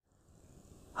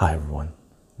Hi everyone,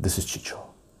 this is Chicho.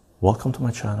 Welcome to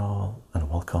my channel and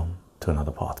welcome to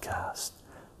another podcast.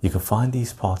 You can find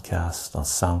these podcasts on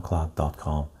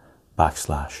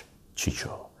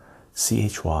soundcloud.com/Chicho,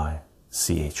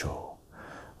 CHYCHO.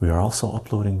 We are also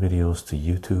uploading videos to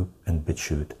YouTube and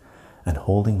BitChute and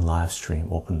holding live stream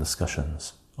open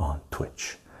discussions on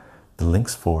Twitch. The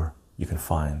links for you can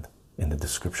find in the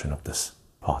description of this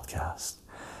podcast.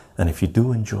 And if you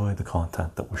do enjoy the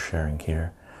content that we're sharing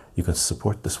here, you can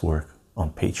support this work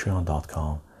on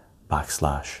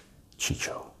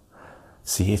patreon.com/Chicho,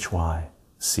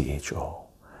 CHYCHO.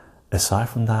 Aside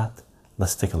from that,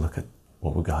 let's take a look at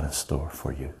what we got in store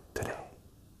for you today.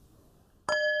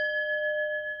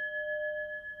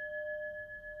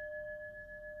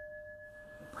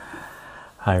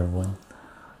 Hi everyone,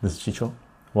 this is Chicho.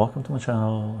 Welcome to my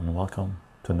channel and welcome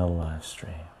to another live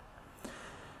stream.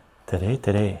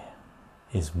 Today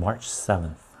is March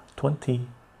 7th,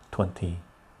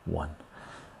 2021,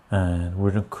 and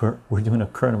we're doing a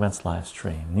current events live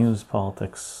stream, news,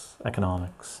 politics,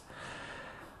 economics,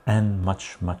 and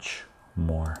much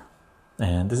more.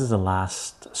 And this is the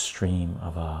last stream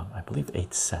of a, I believe,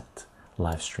 8-set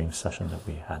live stream session that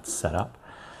we had set up.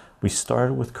 We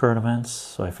started with current events,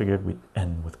 so I figured we'd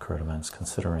end with current events,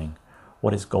 considering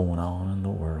what is going on in the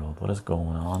world,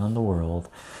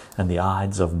 and the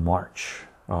Ides of March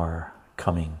are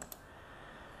coming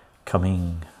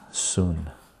soon.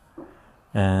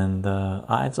 And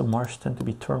Ides of March tend to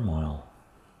be turmoil,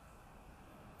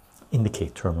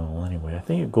 indicate turmoil anyway. I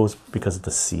think it goes because of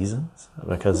the seasons,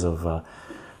 because of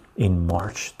in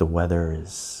March the weather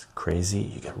is crazy.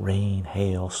 You get rain,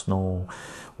 hail, snow,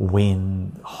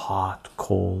 wind, hot,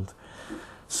 cold,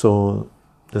 so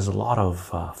there's a lot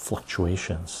of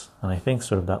fluctuations, and I think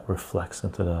sort of that reflects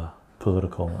into the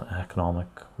political and economic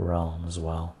realm as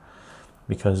well,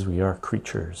 because we are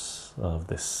creatures of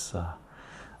this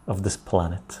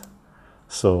planet.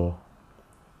 So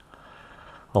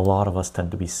a lot of us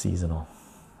tend to be seasonal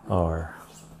or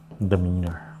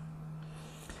demeanor.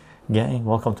 Gang,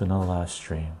 welcome to another live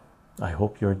stream. I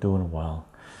hope you're doing well.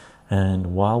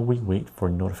 And while we wait for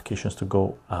notifications to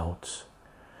go out,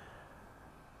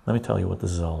 let me tell you what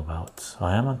this is all about.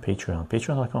 I am on Patreon,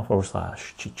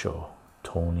 patreon.com/Chicho.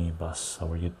 Tony Bus, how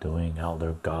are you doing?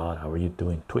 Elder God, how are you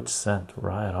doing? Twitch sent,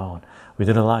 right on. We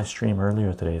did a live stream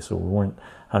earlier today, so we weren't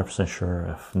 100% sure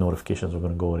if notifications were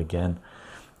going to go out again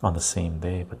on the same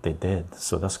day, but they did,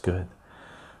 so that's good.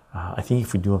 I think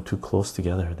if we do them too close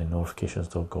together, the notifications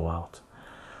don't go out.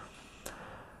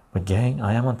 But gang,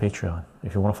 I am on Patreon.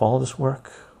 If you want to follow this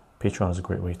work, Patreon is a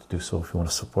great way to do so. If you want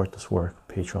to support this work,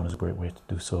 Patreon is a great way to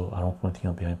do so. I don't put anything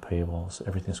on behind paywalls.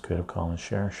 Everything's Creative Commons.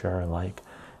 Share, like.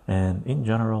 And in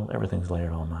general, everything's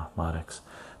layered on mathematics.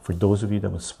 For those of you that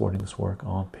have been supporting this work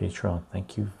on Patreon,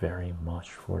 thank you very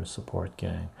much for the support,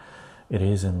 gang. It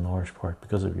is in large part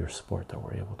because of your support that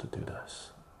we're able to do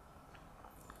this.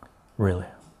 Really.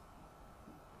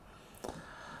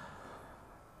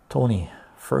 Tony,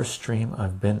 first stream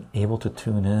I've been able to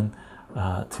tune in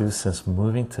to since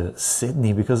moving to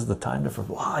Sydney because of the time difference.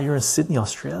 Wow, you're in Sydney,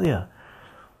 Australia.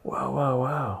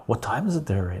 Wow. What time is it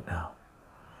there right now?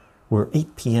 We're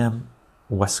 8 p.m.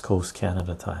 West Coast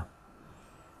Canada time.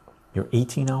 You're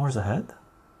 18 hours ahead?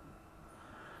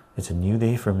 It's a new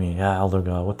day for me. Yeah, Elder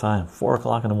God, what time? 4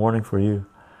 o'clock in the morning for you.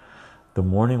 The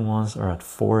morning ones are at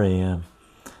 4 a.m.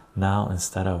 now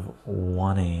instead of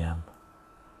 1 a.m.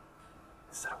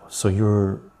 So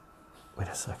you're, wait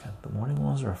a second, the morning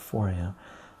ones are at 4 a.m.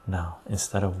 now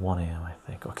instead of 1 a.m. I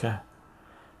think. Okay.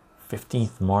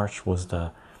 15th March was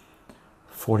the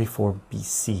 44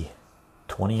 BC.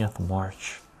 20th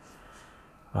March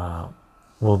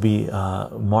will be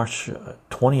March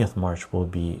 20th March will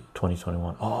be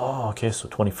 2021. Oh, okay, so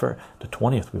 21st, the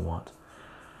 20th we want.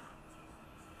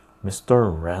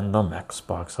 Mr. Random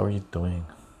Xbox, how are you doing?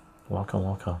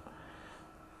 Welcome.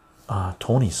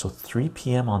 Tony, so 3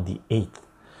 p.m. on the 8th.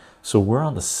 So we're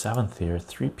on the 7th here,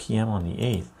 3 p.m. on the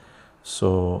 8th.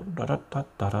 So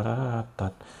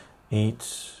 8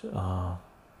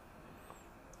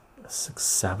 6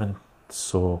 7,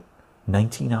 so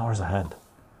 19 hours ahead.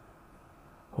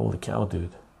 Holy cow,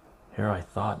 dude. Here I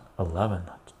thought 11.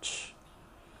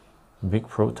 Big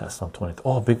protest on 20th.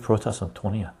 Oh, big protest on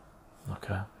 20th.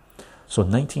 Okay. So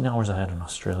 19 hours ahead in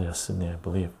Australia, Sydney, I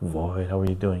believe. Void, how are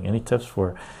you doing? Any tips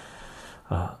for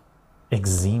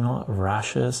eczema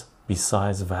rashes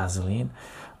besides Vaseline?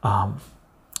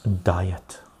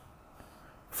 Diet.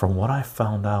 From what I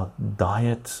found out,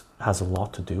 diet has a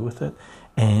lot to do with it,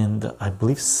 and I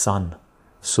believe sun.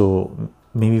 So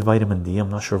maybe vitamin D. I'm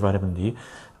not sure vitamin D.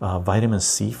 Vitamin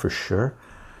C for sure.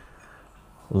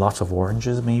 Lots of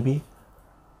oranges maybe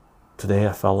today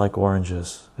I felt like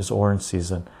oranges. It's orange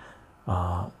season.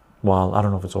 Well, I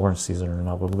don't know if it's orange season or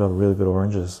not, but we've got really good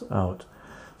oranges out.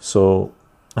 So,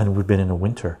 and we've been in a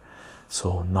winter,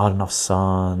 so not enough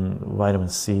sun, vitamin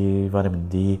C, vitamin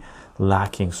D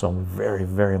lacking. So I'm very,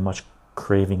 very much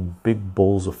craving big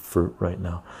bowls of fruit right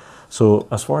now. So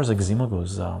as far as eczema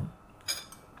goes,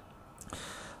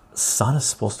 sun is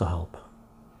supposed to help,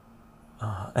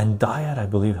 and diet, I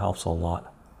believe, helps a lot.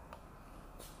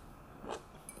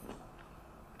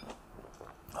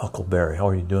 Huckleberry, how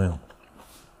are you doing?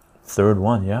 Third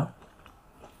one, yeah.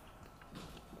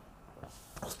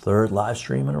 Third live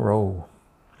stream in a row.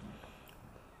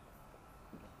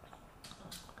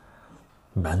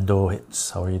 Bando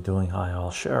hits, how are you doing? Hi all.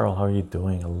 Cheryl, how are you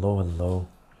doing? Hello, hello.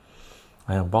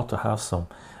 I am about to have some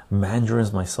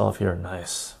mandarins myself here.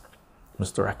 Nice.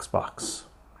 Mr. Xbox,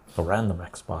 a random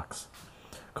Xbox.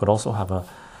 Could also have a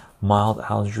mild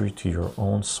allergy to your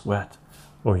own sweat,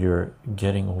 or you're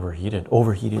getting overheated.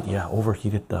 Overheated, yeah,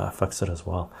 overheated affects it as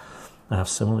well. I have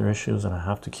similar issues and I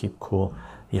have to keep cool.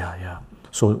 Yeah.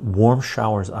 So warm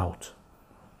showers out,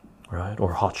 right?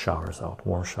 Or hot showers out.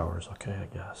 Warm showers, okay, I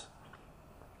guess.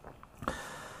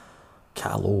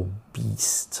 Callow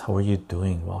Beast, how are you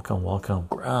doing? Welcome, welcome.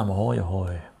 Graham, ahoy,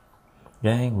 ahoy.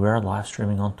 Gang, we are live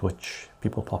streaming on Twitch.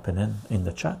 People popping in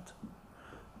the chat.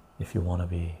 If you want to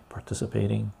be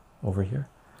participating over here,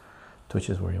 Twitch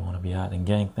is where you want to be at. And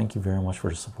gang, thank you very much for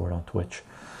the support on Twitch,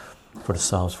 for the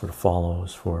subs, for the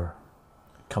follows, for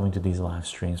coming to these live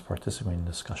streams, participating in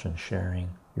discussion, sharing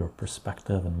your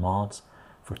perspective, and mods,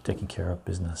 for taking care of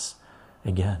business.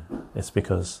 Again, it's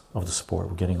because of the support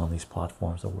we're getting on these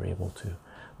platforms that we're able to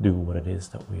do what it is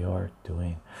that we are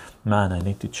doing. Man, I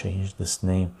need to change this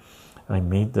name. I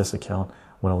made this account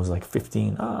when I was like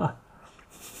 15.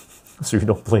 So you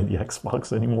don't play the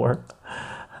Xbox anymore.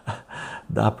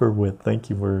 Dapper Wit, thank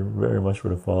you very much for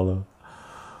the follow.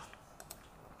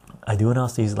 I do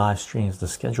announce these live streams, the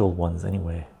scheduled ones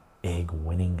anyway. Egg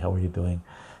winning, how are you doing?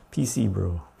 PC,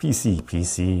 bro.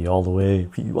 PC all the way.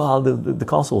 Well, the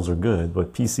consoles are good,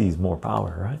 but PC is more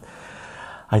power, right?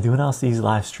 I do announce these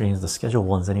live streams, the scheduled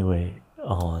ones anyway,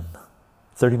 on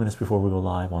 30 minutes before we go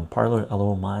live on Parler,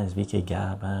 LO, Minds, VK,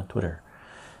 Gab, and Twitter.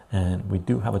 And we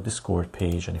do have a Discord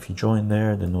page, and if you join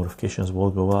there, the notifications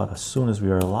will go out as soon as we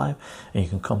are live, and you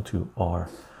can come to our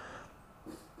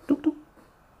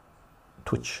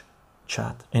Twitch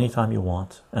chat anytime you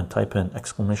want and type in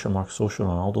 !social,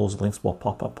 and all those links will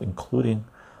pop up, including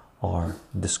our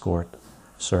Discord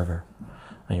server,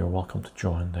 and you're welcome to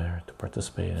join there to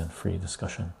participate in free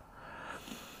discussion.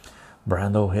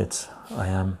 Brando hits,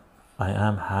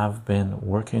 have been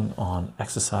working on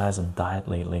exercise and diet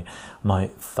lately. My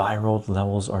thyroid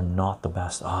levels are not the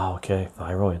best. Okay,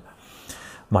 thyroid.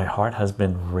 My heart has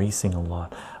been racing a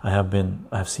lot.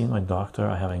 I've seen my doctor.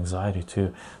 I have anxiety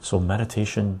too. So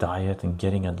meditation, diet, and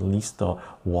getting at least a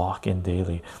walk in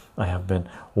daily. I have been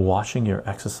watching your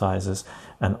exercises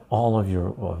and all of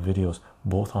your videos,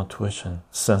 both on Twitch and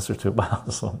SensorTube.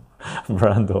 Awesome.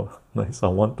 Brando, nice. I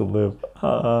want to live.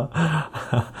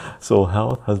 So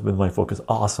health has been my focus.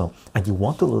 Awesome. And you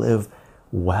want to live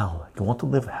well. You want to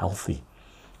live healthy.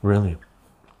 Really.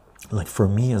 Like for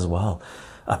me as well.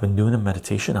 I've been doing a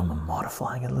meditation. I'm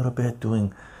modifying it a little bit,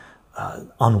 doing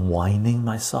unwinding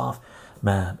myself.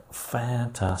 Man,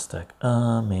 fantastic,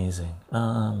 amazing.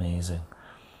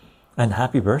 And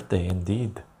happy birthday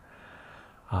indeed.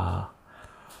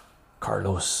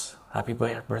 Carlos, happy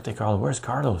birthday, Carlos. Where's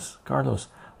Carlos?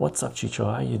 What's up,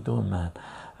 Chicho? How you doing, man?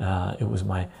 It was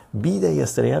my B-day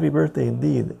yesterday. Happy birthday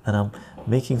indeed. And I'm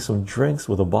making some drinks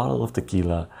with a bottle of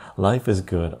tequila. Life is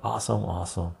good.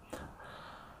 Awesome.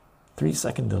 3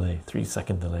 second delay.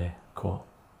 Cool.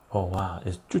 Oh wow,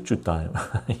 it's choo-choo time.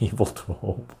 Evil to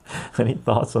hope. Any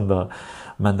thoughts on the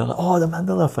Mandela? Oh, the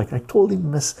Mandela effect. I totally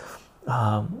missed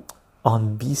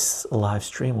on Beast's live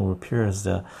stream where we appear as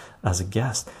a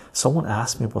guest. Someone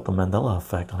asked me about the Mandela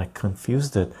effect and I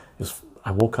confused it.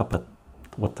 I woke up at,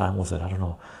 what time was it? I don't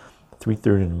know,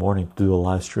 3:30 in the morning to do a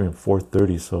live stream at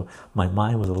 4:30. So my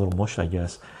mind was a little mush, I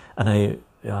guess, and I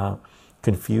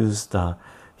confused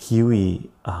Huey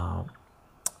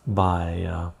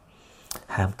by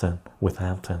Hampton with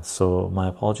Hampton. So my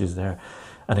apologies there,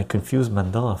 and I confused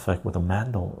Mandela effect with the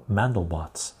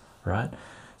Mandelbots, right?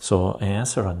 So I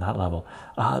answered on that level.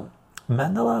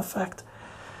 Mandela effect,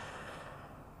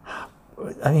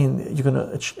 I mean, you're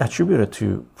gonna attribute it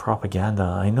to propaganda.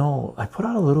 I know I put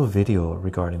out a little video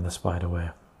regarding this, by the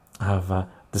way. I've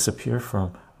disappeared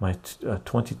from my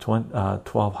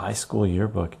 2012 high school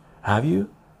yearbook. Have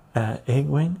you,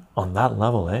 Eggwing, on that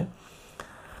level, eh?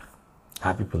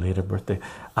 Happy belated birthday.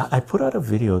 I put out a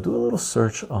video. Do a little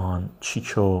search on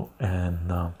Chicho and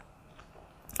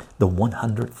the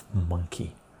 100th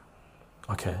monkey.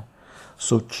 Okay,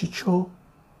 so Chicho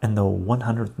and the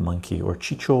 100th monkey, or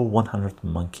Chicho 100th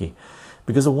monkey,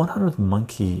 because the 100th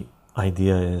monkey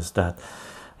idea is that,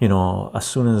 you know, as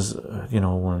soon as you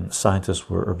know, when scientists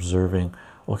were observing,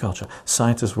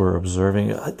 scientists were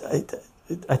observing.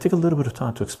 I take a little bit of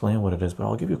time to explain what it is, but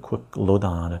I'll give you a quick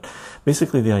lowdown on it.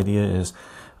 Basically, the idea is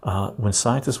when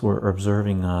scientists were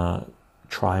observing a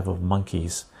tribe of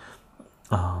monkeys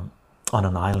on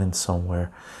an island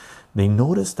somewhere, they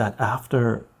noticed that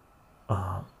after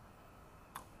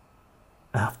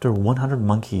 100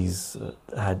 monkeys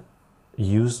had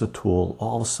used the tool,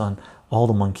 all of a sudden, all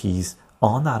the monkeys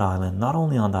on that island, not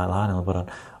only on that island, but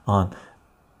on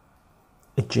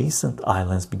adjacent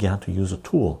islands, began to use a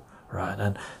tool. Right,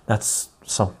 and that's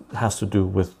has to do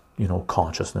with, you know,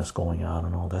 consciousness going out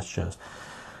and all that jazz.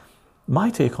 My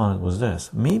take on it was this: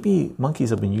 maybe monkeys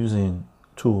have been using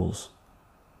tools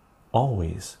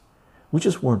always. We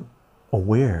just weren't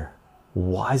aware,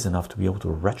 wise enough to be able to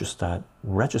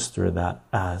register that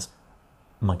as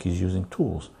monkeys using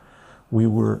tools. We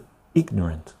were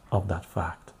ignorant of that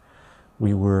fact.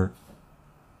 We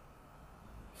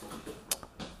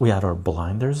had our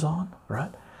blinders on,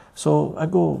 right? So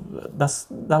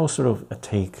that was sort of a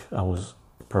take I was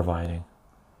providing.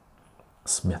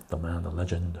 Smith, the man, the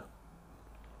legend.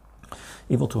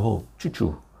 Evil to Hope,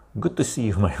 Chuchu, good to see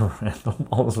you, my friend.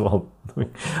 All is well.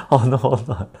 Oh no, hold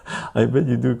on. I bet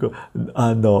you do go.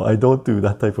 No, I don't do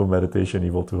that type of meditation,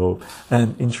 Evil to Hope.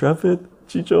 And Intrepid,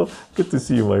 Chicho, good to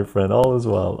see you, my friend. All is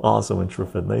well. Awesome,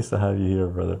 Intrepid. Nice to have you here,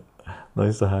 brother.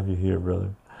 Nice to have you here,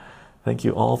 brother. Thank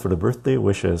you all for the birthday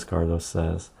wishes, Carlos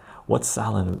says. What's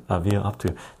Sal and Avia up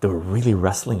to? They were really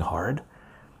wrestling hard,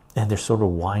 and they're sort of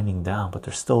winding down, but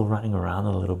they're still running around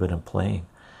a little bit and playing,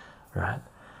 right?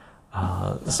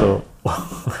 So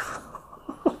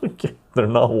okay, they're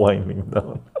not winding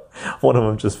down. One of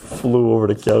them just flew over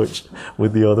the couch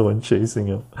with the other one chasing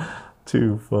him.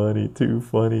 Too funny, too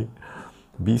funny.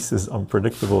 Beast is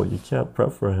unpredictable. You can't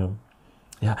prep for him.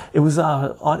 Yeah, it was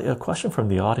a question from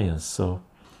the audience. So,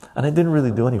 and I didn't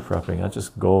really do any prepping. I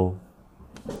just go.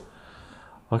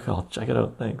 Okay, I'll check it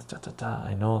out. Thanks.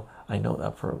 I know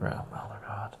that program. Oh my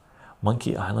god,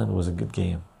 Monkey Island was a good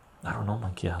game. I don't know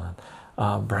Monkey Island.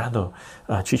 Brando,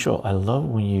 Chicho, I love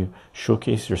when you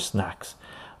showcase your snacks.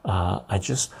 I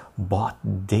just bought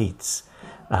dates,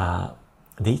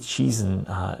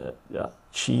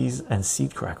 cheese and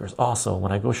seed crackers. Also,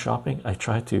 when I go shopping, I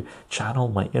try to channel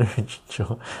my inner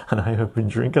Chicho, and I have been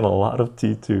drinking a lot of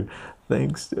tea too.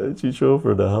 Thanks, Chicho,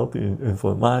 for the healthy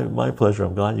influence. My pleasure.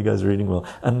 I'm glad you guys are eating well.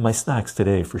 And my snacks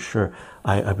today, for sure.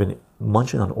 I've been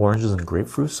munching on oranges and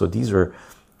grapefruit, so these are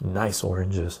nice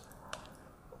oranges.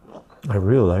 I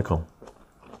really like them,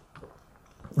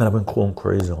 and I've been going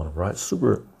crazy on them. Right,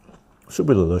 super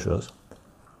delicious.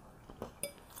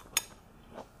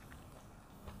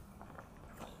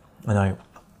 And I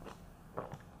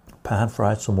pan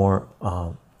fried some more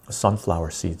sunflower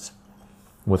seeds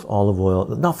with olive oil,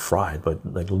 not fried, but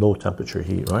like low temperature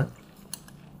heat, right?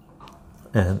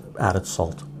 And added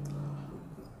salt.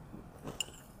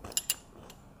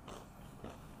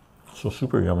 So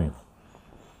super yummy.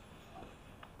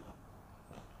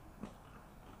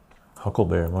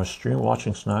 Huckleberry, my stream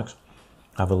watching snacks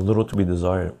have a little to be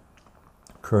desired.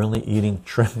 Currently eating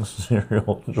trim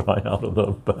cereal dry out of the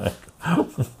bag.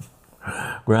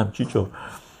 Graham, Chicho,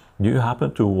 do you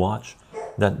happen to watch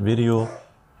that video?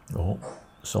 Oh,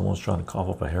 someone's trying to cough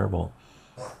up a hairball.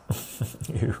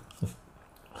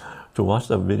 To watch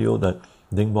that video that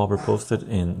Ding Bobber posted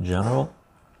in general,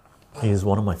 he's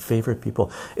one of my favorite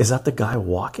people. Is that the guy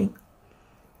walking?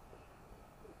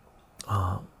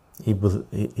 He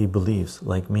believes,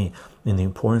 like me, in the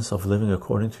importance of living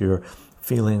according to your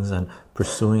feelings and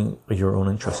pursuing your own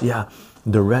interests. Yeah,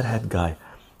 the redhead guy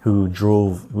who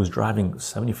was driving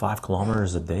 75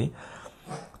 kilometers a day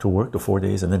to work the 4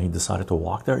 days, and then he decided to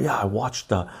walk there. Yeah, I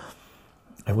watched.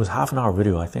 It was half an hour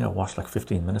video. I think I watched like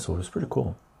 15 minutes. So it was pretty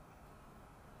cool.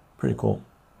 Pretty cool.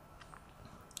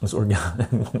 It's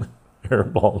organic.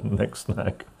 Hairball next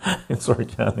snack. It's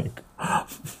organic.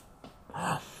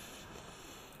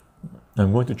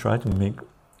 I'm going to try to make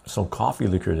some coffee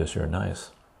liqueur this year.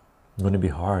 Nice. It's going to be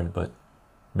hard, but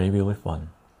maybe it'll be fun.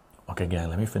 Okay, again,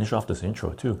 let me finish off this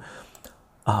intro too.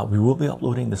 We will be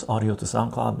uploading this audio to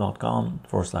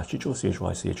soundcloud.com/Chicho,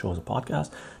 CHYCHO as a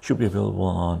podcast. Should be available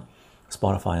on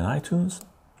Spotify and iTunes.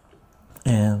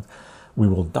 And we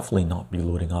will definitely not be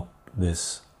loading up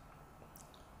this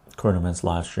current events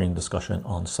live stream discussion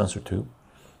on CensorTube.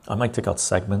 I might take out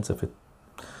segments if it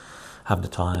have the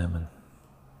time and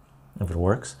if it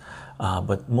works.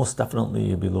 But most definitely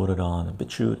you'll be loaded on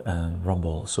BitChute and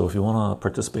Rumble. So if you want to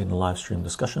participate in the live stream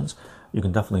discussions, you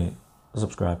can definitely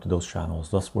subscribe to those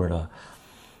channels. That's where the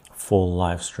full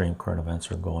live stream current events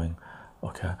are going.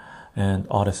 Okay, and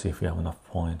Odyssey if you have enough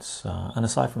points. And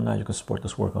aside from that, you can support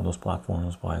this work on those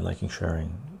platforms by liking,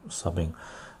 sharing, subbing,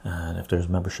 and if there's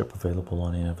membership available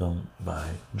on any of them, by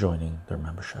joining their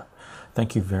membership.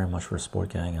 Thank you very much for the support,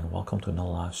 gang, and welcome to another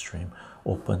live stream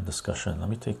open discussion. Let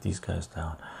me take these guys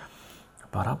down.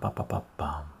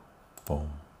 Ba-da-ba-ba-ba-bam. Boom,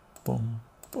 boom,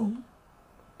 boom,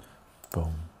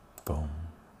 boom, boom.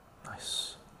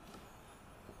 Nice.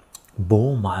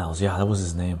 Bo Miles, yeah, that was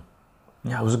his name.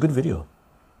 Yeah, it was a good video.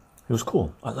 It was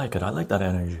cool. I like it. I like that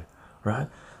energy, right?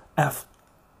 If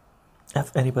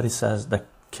anybody says that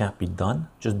can't be done,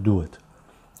 just do it.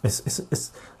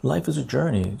 It's life is a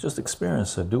journey. Just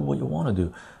experience it. Do what you want to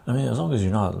do. I mean, as long as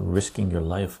you're not risking your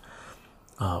life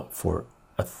for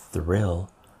a thrill,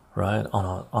 right?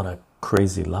 On a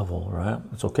crazy level, right?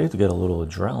 It's okay to get a little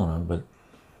adrenaline, but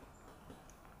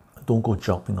don't go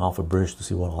jumping off a bridge to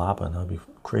see what'll happen. That'd be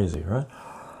crazy, right?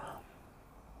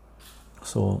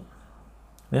 So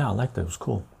yeah, I liked it. It was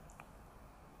cool.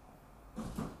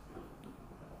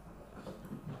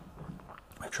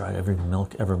 I tried every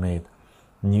milk ever made.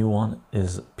 New one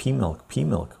is pea milk. Pea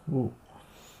milk. Ooh.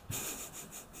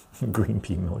 Green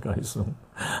pea milk, I assume.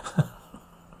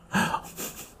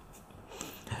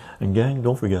 And gang,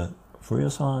 don't forget, free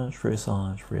Assange, free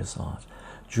Assange, free Assange.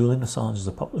 Julian Assange is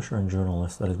a publisher and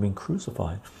journalist that has been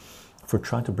crucified for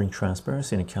trying to bring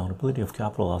transparency and accountability of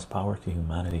capitalist power to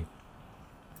humanity.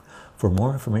 For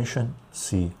more information,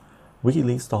 see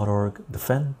wikileaks.org,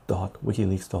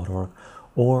 defend.wikileaks.org,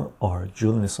 or our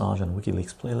Julian Assange and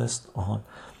WikiLeaks playlist on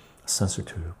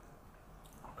CensorTube.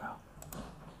 Okay.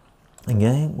 And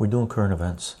gang, we're doing current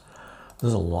events.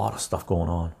 There's a lot of stuff going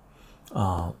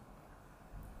on.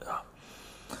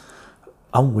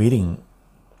 I'm waiting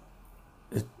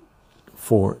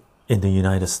for in the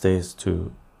United States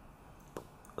to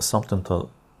something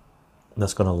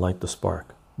that's going to light the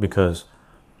spark, because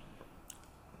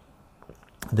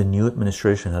the new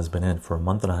administration has been in for a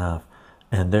month and a half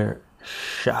and they're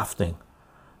shafting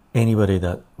anybody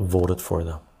that voted for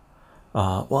them.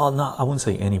 Well, not, I wouldn't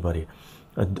say anybody.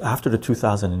 After the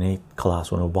 2008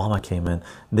 collapse, when Obama came in,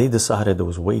 they decided there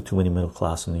was way too many middle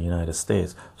class in the United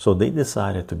States, so they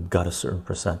decided to gut a certain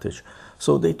percentage.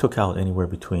 So they took out anywhere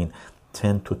between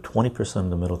 10 to 20% of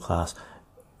the middle class.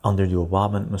 Under the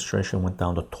Obama administration, went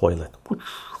down the toilet.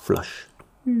 Flush.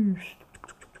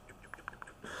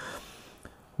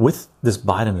 With this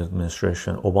Biden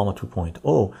administration, Obama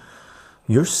 2.0,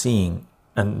 you're seeing,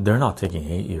 and they're not taking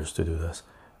 8 years to do this,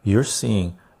 you're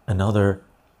seeing another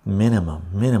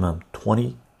minimum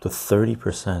 20 to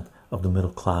 30% of the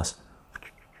middle class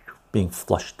being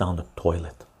flushed down the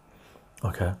toilet.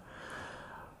 Okay,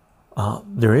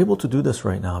 they're able to do this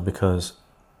right now because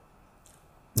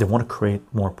they want to create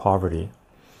more poverty,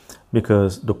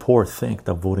 because the poor think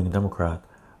that voting Democrat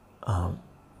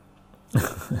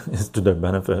is to their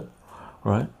benefit,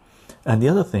 right? And the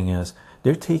other thing is,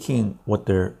 they're taking what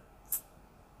they're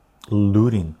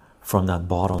looting from that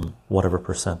bottom whatever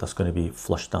percent that's going to be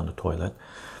flushed down the toilet,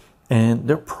 and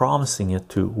they're promising it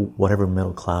to whatever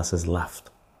middle class is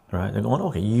left, right? They're going,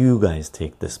 okay, you guys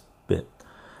take this bit,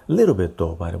 a little bit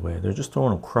though, by the way. They're just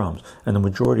throwing them crumbs, and the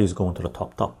majority is going to the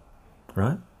top,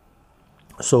 right?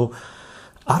 So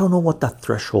I don't know what that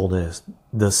threshold is.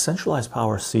 The centralized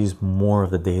power sees more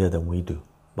of the data than we do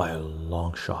by a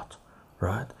long shot,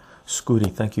 right?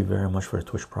 Scooty, thank you very much for the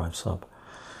Twitch Prime sub.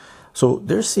 So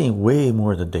they're seeing way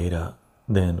more of the data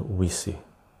than we see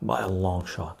by a long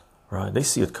shot, right? They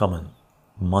see it coming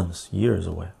months, years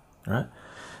away, right?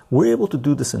 We're able to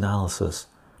do this analysis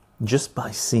just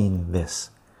by seeing this,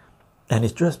 and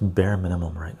it's just bare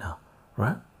minimum right now,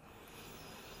 right?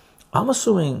 I'm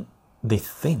assuming they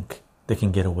think they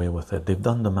can get away with it. They've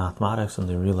done the mathematics and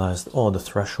they realized, oh, the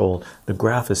threshold, the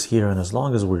graph is here, and as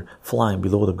long as we're flying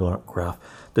below the graph,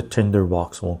 the tinder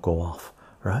box won't go off,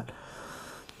 right?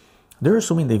 They're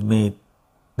assuming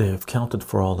they've counted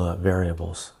for all the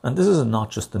variables, and this is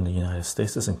not just in the United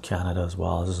States. This is in Canada as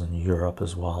well. This is in Europe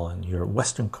as well, and your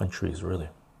Western countries, really.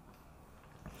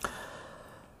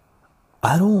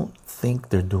 I don't think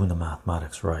they're doing the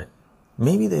mathematics right.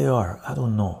 Maybe they are. I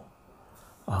don't know.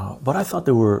 But I thought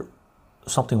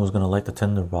something was going to light the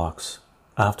tinderbox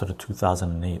after the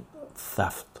 2008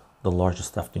 theft, the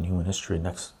largest theft in human history,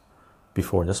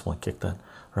 before this one kicked in,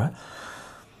 right?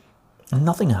 And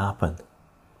nothing happened.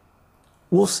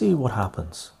 We'll see what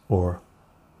happens, or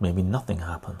maybe nothing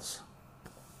happens.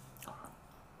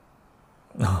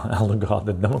 Elder God,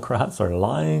 the Democrats are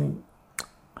lying.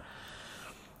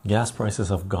 Gas prices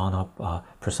have gone up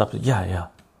perceptibly. Yeah, yeah.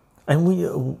 And we,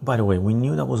 by the way, we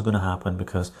knew that was going to happen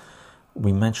because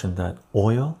we mentioned that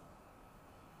oil,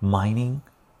 mining,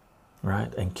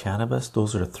 right, and cannabis,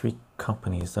 those are the three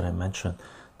companies that I mentioned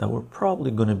that were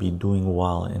probably going to be doing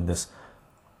well in this,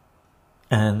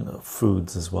 and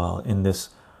foods as well, in this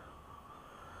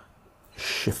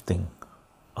shifting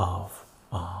of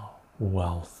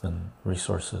wealth and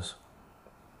resources.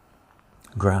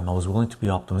 Graham, I was willing to be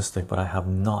optimistic, but I have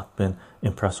not been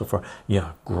impressed so far.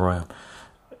 Yeah, Graham,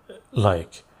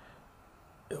 like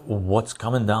what's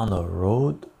coming down the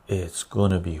road, it's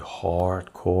gonna be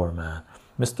hardcore, man.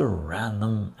 Mr.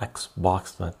 Random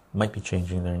Xbox, that might be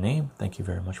changing their name. Thank you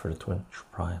very much for the Twitch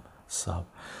Prime sub.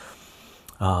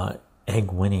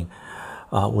 Egg winning.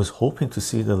 Was hoping to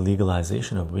see the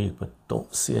legalization of weed, but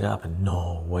don't see it happen.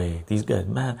 No way. These guys,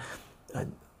 man,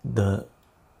 the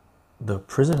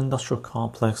prison industrial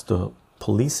complex, the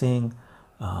policing,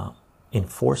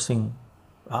 enforcing,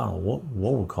 I don't know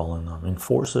what we're calling them,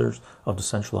 enforcers of the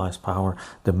centralized power,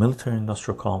 the military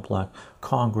industrial complex,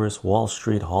 Congress, Wall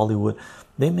Street, Hollywood,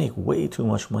 they make way too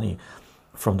much money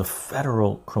from the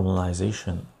federal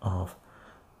criminalization of,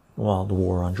 well, the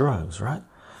war on drugs, right?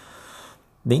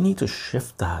 They need to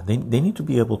shift that. They need to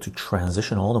be able to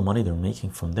transition all the money they're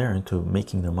making from there into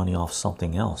making their money off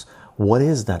something else. What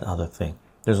is that other thing?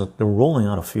 They're rolling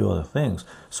out a few other things,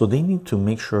 so they need to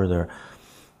make sure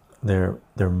their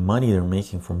money they're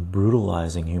making from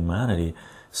brutalizing humanity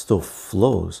still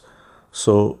flows.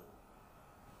 So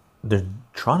they're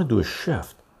trying to do a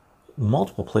shift.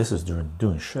 Multiple places they're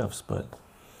doing shifts, but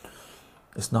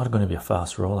it's not going to be a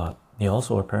fast rollout. He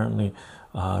also apparently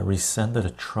rescinded a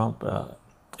Trump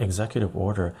executive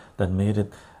order that made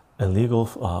it illegal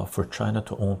for China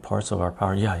to own parts of our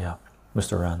power. Yeah,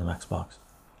 Mr. Random Xbox.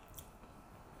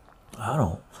 I don't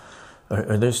know.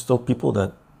 Are there still people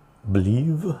that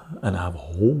believe and have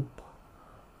hope?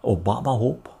 Obama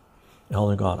hope?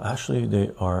 Elder God. Actually,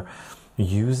 they are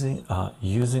using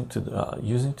to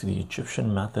the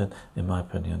Egyptian method. In my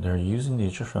opinion, they're using the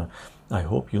Egyptian. I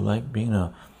hope you like being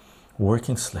a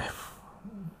working slave.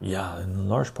 Yeah, in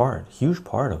large part, huge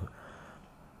part of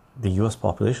the U.S.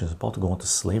 population is about to go into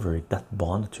slavery, death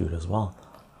bonditude as well.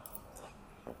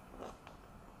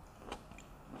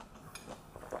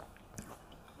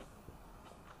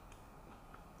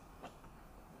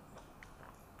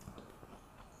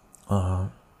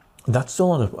 That's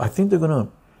still on the, I think they're gonna,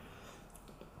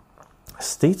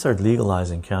 states are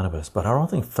legalizing cannabis, but I don't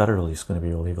think federally it's going to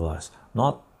be legalized.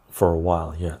 Not for a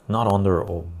while yet. Not under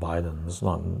Biden. It's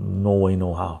not, no way,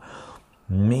 no how.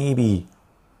 Maybe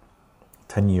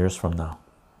 10 years from now,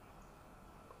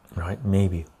 right?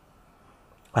 Maybe.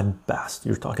 At best,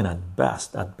 you're talking at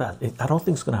best. At best, I don't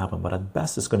think it's going to happen, but at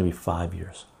best, it's going to be 5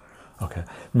 years. Okay,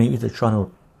 maybe they're trying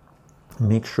to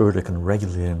make sure they can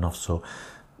regulate it enough so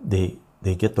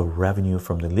they get the revenue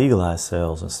from the legalized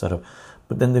sales instead of,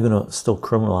 but then they're going to still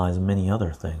criminalize many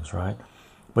other things, right?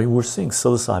 But we're seeing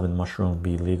psilocybin mushroom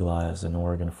be legalized in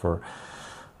Oregon for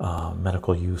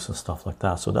medical use and stuff like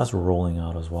that, so that's rolling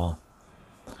out as well.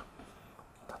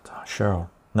 Cheryl,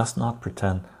 let's not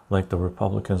pretend like the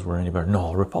Republicans were any better.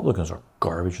 No, Republicans are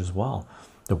garbage as well.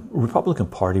 The Republican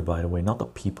Party, by the way, not the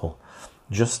people,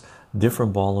 just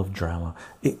different ball of drama.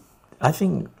 I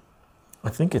think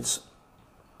it's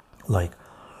like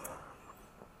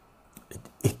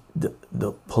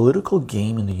the political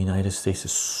game in the United States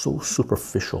is so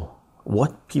superficial.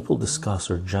 What people discuss,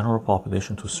 or general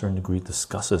population to a certain degree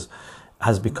discusses,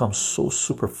 has become so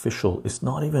superficial. It's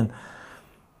not even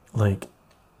like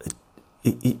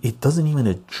it doesn't even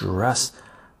address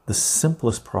the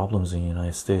simplest problems in the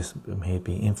United States,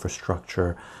 maybe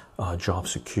infrastructure, job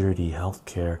security,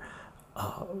 healthcare,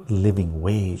 living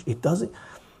wage. It doesn't.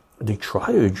 They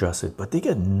try to address it, but they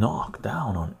get knocked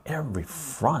down on every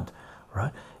front,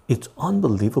 right? It's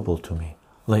unbelievable to me.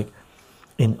 Like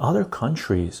in other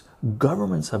countries,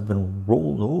 governments have been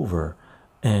rolled over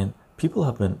and people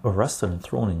have been arrested and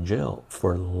thrown in jail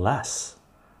for less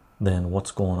than what's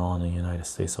going on in the United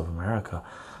States of America.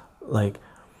 Like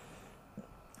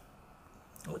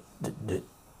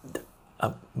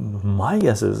my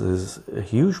guess is a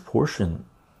huge portion,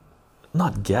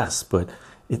 not guess, but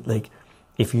it, like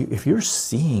if you're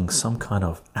seeing some kind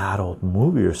of adult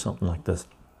movie or something like this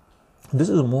is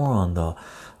more on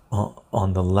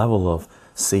the level of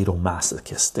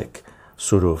sadomasochistic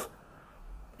sort of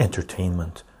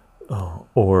entertainment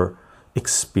or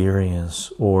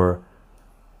experience or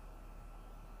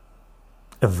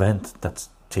event that's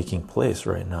taking place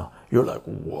right now. You're like,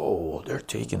 whoa, they're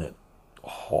taking it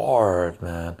hard,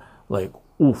 man. Like,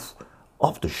 oof,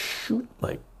 off the shoot,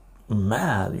 like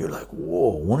mad. You're like,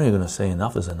 whoa, when are you gonna say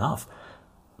enough is enough?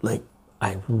 Like,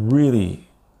 I really,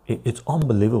 it's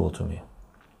unbelievable to me.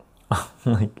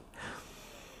 Like,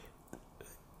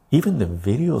 even the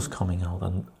videos coming out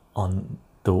on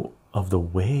the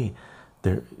way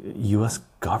the U.S.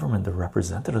 government, the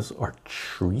representatives are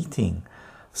treating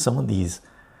some of these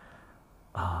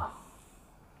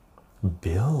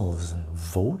bills and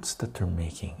votes that they're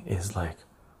making is like,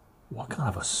 what kind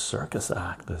of a circus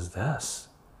act is this?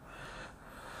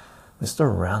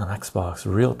 Mr. Random Xbox,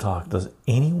 real talk, does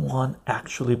anyone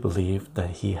actually believe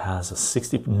that he has a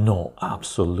 60? No,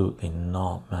 absolutely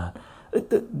not, man.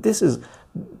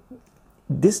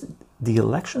 The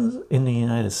elections in the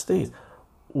United States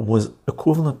was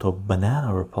equivalent to a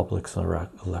banana republic's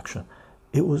election.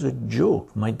 It was a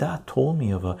joke. My dad told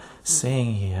me of a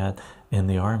saying he had in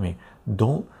the army: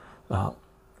 don't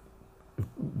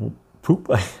poop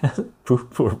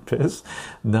poop or piss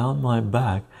down my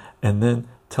back and then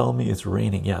tell me it's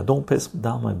raining. Yeah, don't piss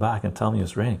down my back and tell me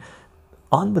it's raining.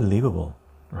 Unbelievable,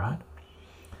 right?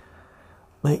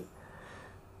 Like,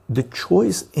 the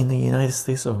choice in the United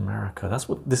States of America, that's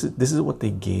what this is what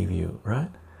they gave you, right?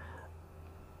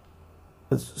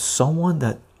 It's someone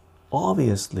that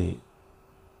obviously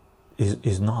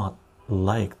is not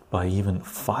liked by even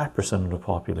 5% of the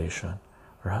population,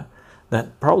 right?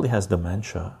 That probably has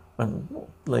dementia and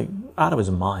like out of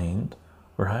his mind,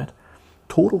 right?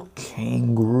 Total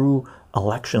kangaroo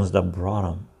elections that brought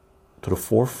him to the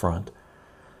forefront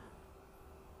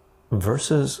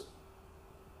versus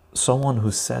someone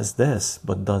who says this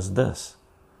but does this,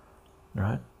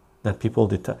 right? That people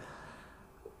detect.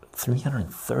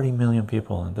 330 million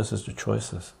people, and this is the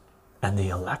choices. And the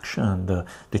election,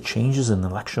 the changes in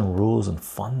election rules and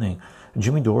funding.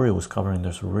 Jimmy Dore was covering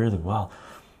this really well.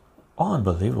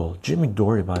 Unbelievable. Jimmy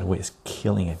Dore, by the way, is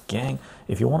killing it, gang.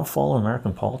 If you want to follow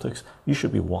American politics, you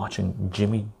should be watching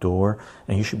Jimmy Dore,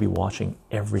 and you should be watching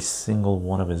every single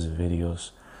one of his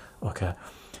videos. Okay,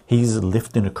 he's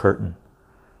lifting a curtain,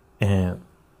 and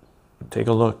take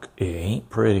a look. It ain't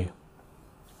pretty.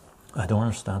 I don't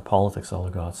understand politics, all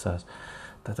God says,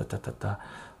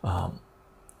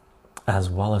 as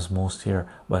well as most here,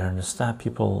 but I understand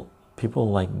people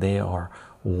like they are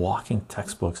walking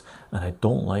textbooks, and I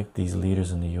don't like these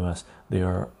leaders in the US. They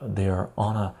are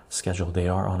on a schedule. They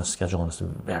are on a schedule, and it's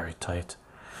very tight.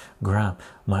 Graham,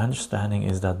 my understanding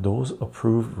is that those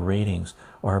approved ratings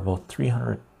are about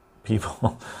 300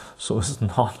 people, so it's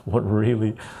not what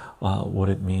really what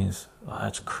it means.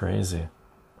 That's crazy.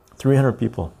 300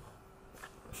 people.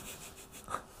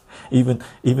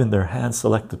 Even their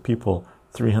hand-selected people,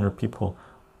 300 people,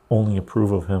 only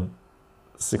approve of him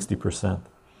 60%.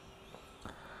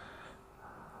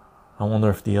 I wonder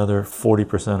if the other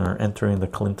 40% are entering the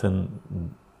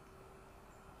Clinton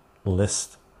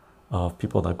list of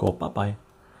people that go bye-bye.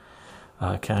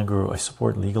 Kangaroo, I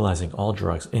support legalizing all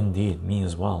drugs. Indeed, me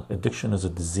as well. Addiction is a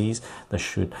disease that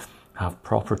should have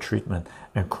proper treatment,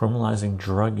 and criminalizing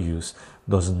drug use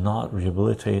does not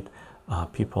rehabilitate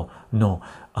people. No,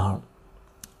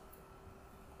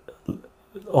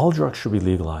 all drugs should be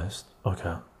legalized,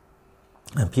 okay,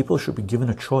 and people should be given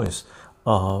a choice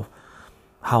of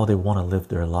how they want to live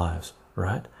their lives,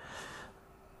 right?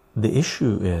 The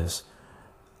issue is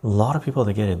a lot of people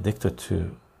that get addicted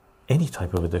to any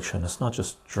type of addiction. It's not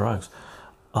just drugs.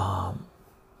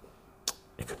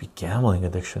 It could be gambling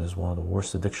addiction is one of the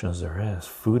worst addictions there is.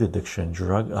 Food addiction,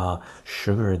 drug,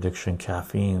 sugar addiction,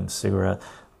 caffeine, cigarette.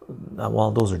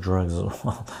 Well, those are drugs as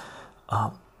well.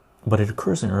 But it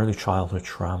occurs in early childhood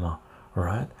trauma,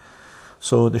 right?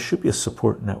 So there should be a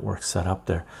support network set up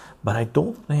there. But I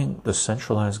don't think the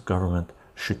centralized government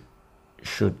should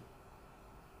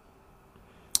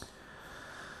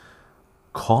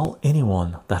call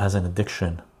anyone that has an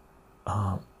addiction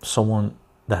someone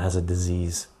that has a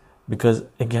disease, because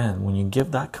again, when you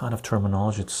give that kind of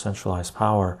terminology to centralized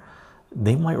power,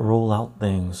 they might roll out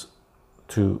things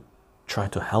to try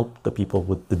to help the people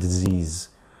with the disease,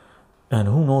 and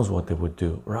who knows what they would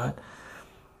do, right?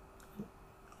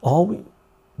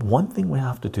 One thing we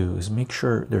have to do is make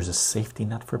sure there's a safety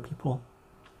net for people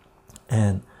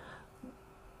and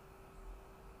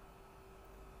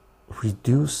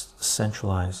reduce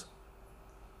centralized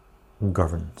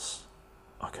governance.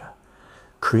 Okay,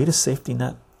 create a safety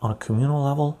net on a communal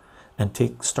level and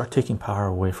start taking power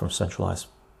away from centralized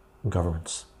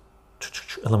governments.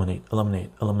 Eliminate.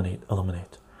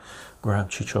 Graham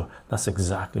Chicho, that's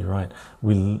exactly right.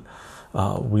 We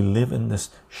live in this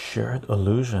shared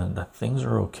illusion that things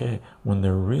are okay when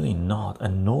they're really not,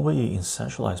 and nobody in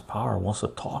centralized power wants to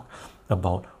talk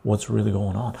about what's really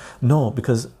going on. No,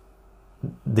 because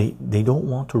they don't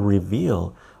want to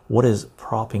reveal what is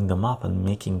propping them up and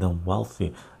making them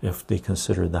wealthy, if they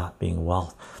consider that being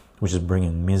wealth, which is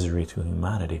bringing misery to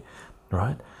humanity,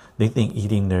 right? They think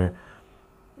eating their,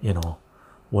 you know,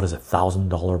 what is it,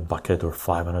 $1,000 bucket or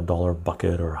 $500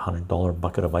 bucket or $100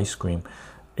 bucket of ice cream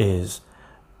is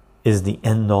the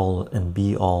end all and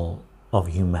be all of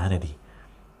humanity,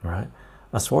 right?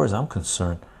 As far as I'm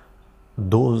concerned,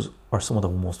 those are some of the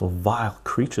most vile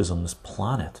creatures on this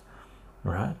planet,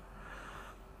 right?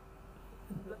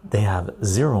 They have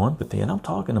zero empathy, and I'm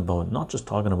talking about, not just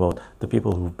talking about the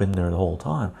people who've been there the whole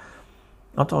time.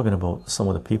 I'm talking about some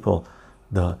of the people,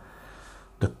 the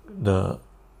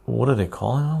what are they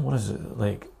calling them? What is it,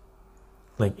 like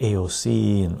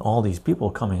AOC and all these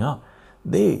people coming up?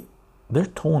 They're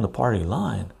towing the party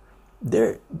line.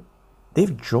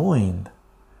 They've joined,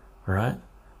 right,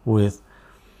 with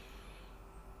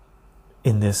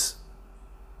in this.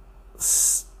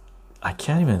 I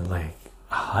can't even, like,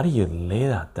 how do you lay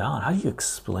that down? How do you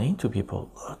explain to people,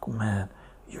 look, man,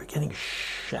 you're getting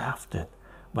shafted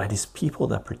by these people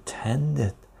that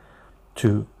pretended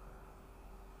to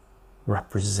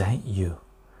represent you,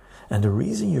 and the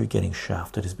reason you're getting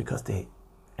shafted is because they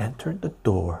entered the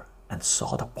door and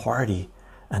saw the party,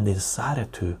 and they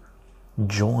decided to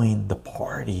join the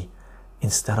party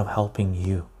instead of helping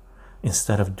you,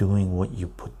 instead of doing what you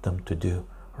put them to do,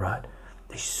 right?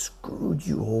 They screwed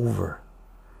you over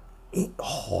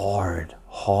hard.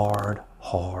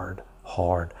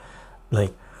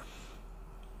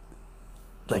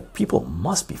 Like people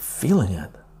must be feeling it.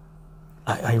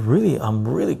 I'm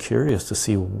really curious to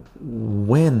see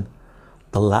when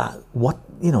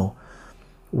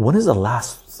when is the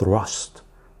last thrust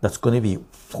that's going to be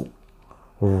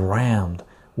rammed,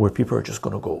 where people are just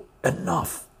going to go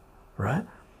enough, right?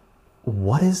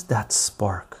 What is that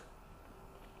spark?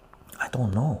 I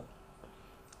don't know.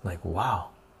 Like, wow,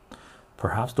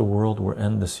 perhaps the world will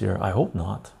end this year. I hope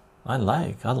not. I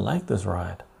like this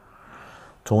ride.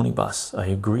 Tony Bus, I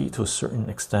agree to a certain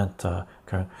extent.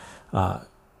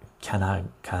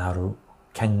 Kangaroo,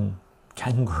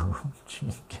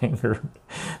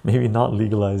 maybe not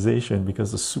legalization,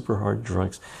 because the super hard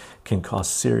drugs can cause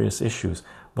serious issues,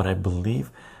 but I believe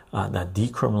that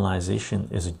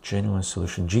decriminalization is a genuine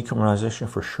solution. Decriminalization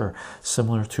for sure,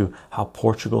 similar to how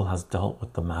Portugal has dealt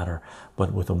with the matter,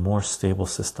 but with a more stable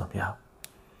system. Yeah.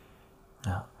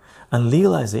 And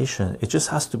legalization, it just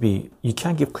has to be, you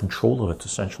can't give control of it to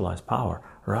centralized power,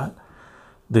 right?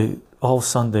 All of a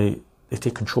sudden they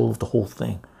take control of the whole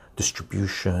thing,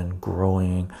 distribution,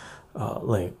 growing,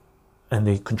 and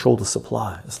they control the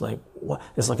supply. It's like what?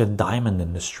 It's like a diamond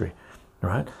industry,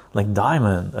 right? Like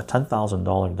diamond, a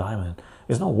 $10,000 diamond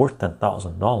is not worth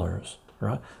 $10,000,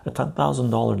 right? A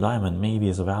 $10,000 diamond maybe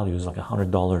is a value is like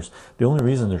 $100. The only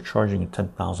reason they're charging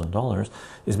 $10,000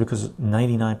 is because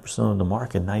 99% of the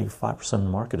market, 95% of the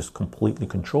market is completely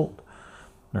controlled,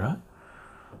 right?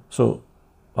 So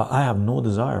I have no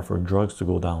desire for drugs to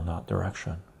go down that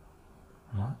direction,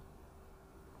 right?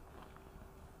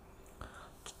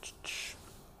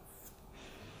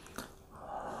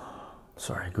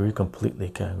 Sorry, I agree completely,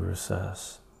 Kangaroo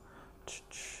says.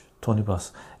 Tony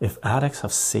Bus, if addicts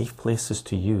have safe places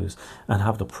to use and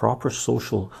have the proper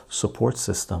social support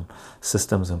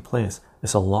systems in place,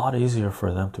 it's a lot easier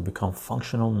for them to become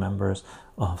functional members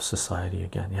of society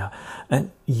again. Yeah, and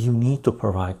you need to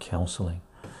provide counseling.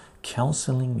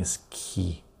 Counseling is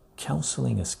key.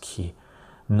 Counseling is key,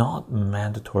 not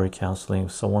mandatory counseling.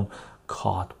 If someone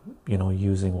caught,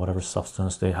 using whatever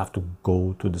substance, they have to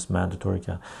go to this mandatory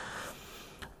counseling.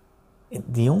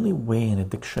 The only way an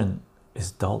addiction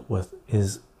is dealt with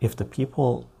is if the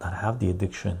people that have the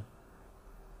addiction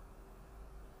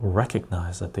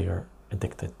recognize that they are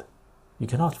addicted. You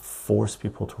cannot force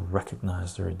people to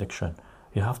recognize their addiction.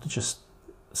 You have to just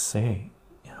say,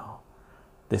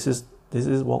 this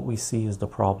is what we see as the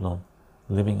problem,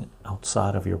 living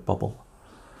outside of your bubble.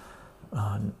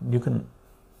 You can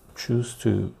choose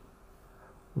to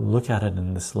look at it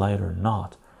in this light or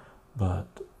not, but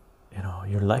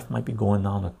your life might be going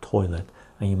down the toilet,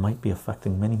 and you might be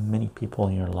affecting many people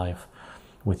in your life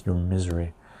with your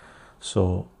misery.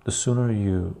 So the sooner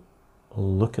you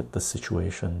look at the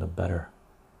situation, the better.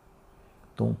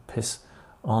 Don't piss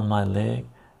on my leg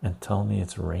and tell me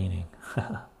it's raining.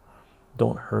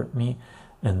 Don't hurt me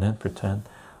and then pretend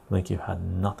like you had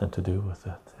nothing to do with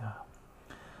it. Yeah,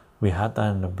 we had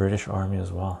that in the British Army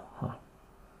as well.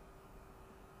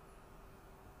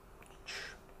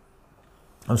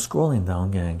 I'm scrolling down,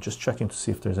 gang, just checking to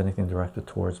see if there's anything directed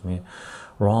towards me.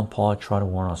 Ron Paul tried to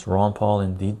warn us. Ron Paul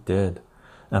indeed did,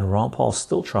 and Ron Paul's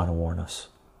still trying to warn us.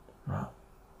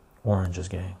 Oranges,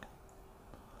 gang.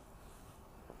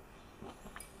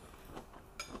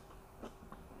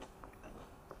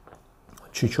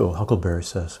 Chicho Huckleberry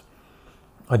says,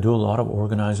 I do a lot of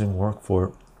organizing work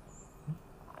for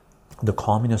the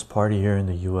Communist Party here in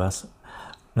the US,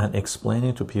 and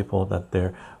explaining to people that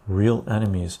their real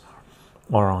enemies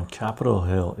are on Capitol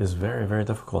Hill is very, very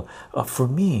difficult. For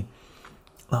me,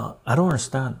 I don't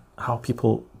understand how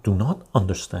people do not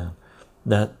understand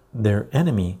that their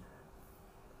enemy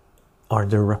are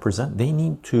their represent. They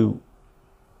need to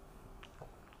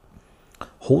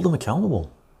hold them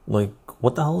accountable. Like,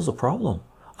 what the hell is the problem?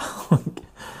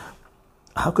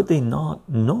 How could they not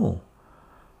know?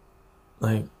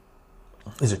 Like,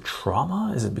 is it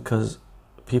trauma? Is it because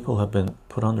people have been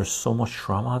put under so much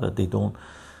trauma that they don't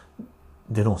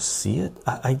see it?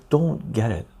 I don't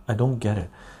get it. I don't get it.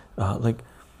 Like,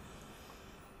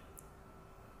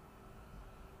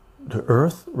 the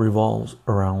earth revolves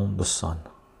around the sun,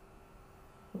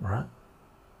 right?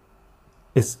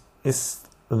 It's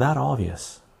that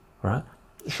obvious, right?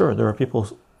 Sure, there are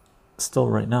people still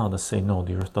right now that say no,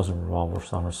 the earth doesn't revolve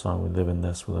around the sun. We live in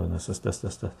this, we live in this. Is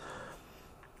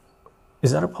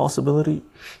that a possibility?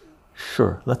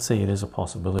 Sure, let's say it is a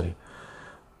possibility,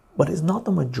 but it's not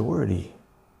the majority.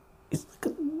 It's like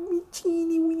a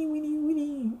teeny weeny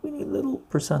little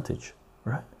percentage,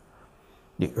 right?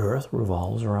 The earth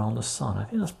revolves around the sun. I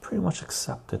think that's pretty much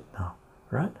accepted now,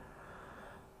 right?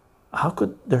 How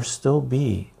could there still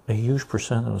be a huge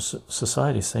percent of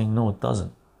society saying no, it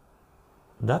doesn't?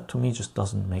 That to me just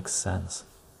doesn't make sense.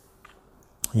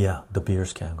 Yeah, De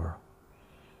Beers kangaroo,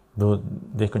 though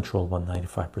they control about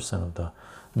 95% of the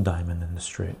diamond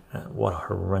industry. And what a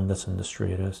horrendous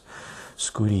industry it is.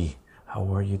 Scooty,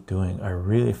 how are you doing? I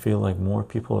really feel like more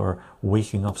people are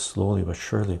waking up slowly but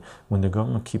surely. When the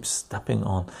government keeps stepping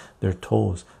on their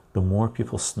toes, the more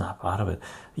people snap out of it.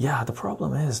 Yeah, the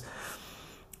problem is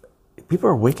people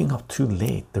are waking up too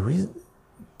late. The reason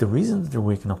that they're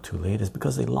waking up too late is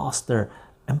because they lost their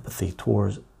empathy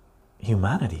towards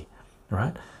humanity,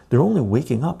 right? They're only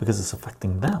waking up because it's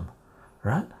affecting them,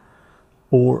 right?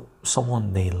 Or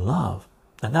someone they love,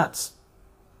 and that's,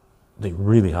 they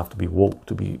really have to be woke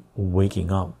to be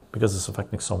waking up because it's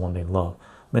affecting someone they love.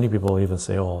 Many people even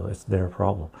say, oh, it's their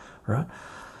problem, right?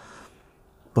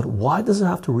 But why does it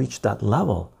have to reach that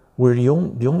level where the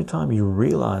only time you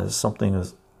realize something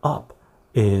is up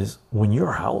is when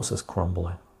your house is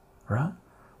crumbling, right?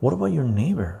 What about your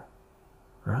neighbor,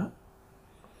 right?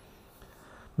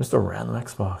 Mr. Random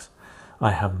Xbox,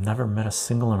 I have never met a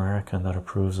single American that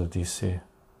approves of DC.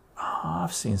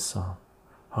 I've seen some.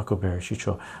 Huckleberry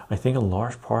Chicho, I think a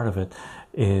large part of it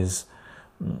is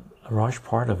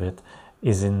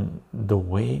in the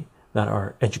way that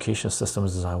our education system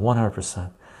is designed.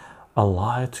 100%. A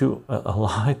lie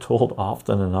told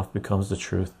often enough becomes the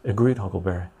truth. Agreed,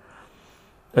 Huckleberry.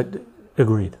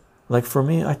 Agreed. Like for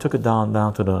me, I took it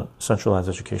down to the centralized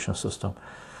education system.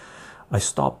 I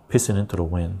stopped pissing into the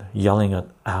wind, yelling at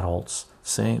adults,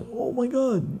 saying, oh my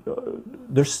God,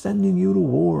 they're sending you to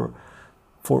war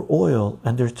for oil,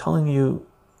 and they're telling you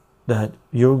that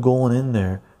you're going in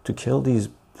there to kill these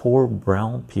poor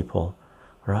brown people,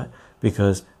 right?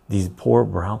 Because these poor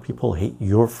brown people hate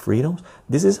your freedoms.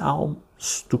 This is how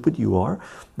stupid you are,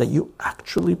 that you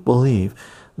actually believe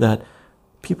that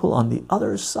people on the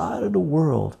other side of the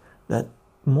world that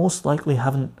most likely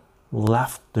haven't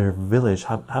left their village,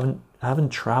 haven't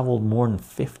traveled more than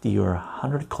 50 or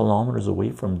 100 kilometers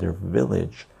away from their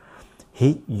village,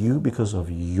 hate you because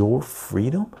of your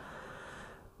freedom.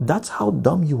 That's how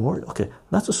dumb you were. Okay,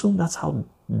 let's assume that's how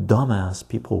dumbass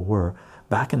people were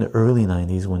back in the early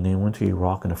 90s when they went to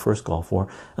Iraq in the first Gulf War,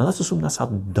 and let's assume that's how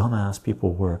dumbass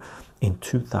people were in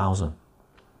 2000,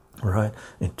 right?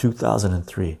 In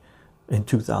 2003, in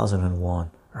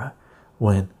 2001, right?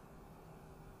 When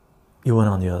you went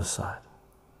on the other side.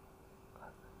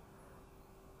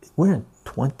 We're in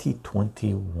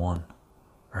 2021,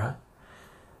 right?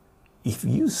 If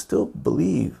you still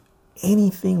believe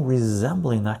anything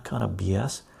resembling that kind of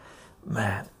BS,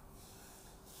 man,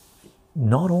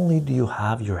 not only do you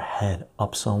have your head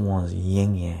up someone's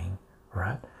yin yang,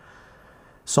 right?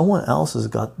 Someone else has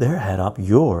got their head up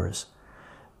yours,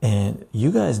 and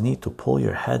you guys need to pull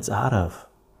your heads out of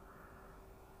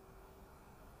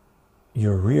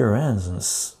your rear ends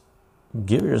and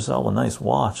give yourself a nice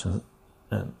watch and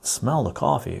smell the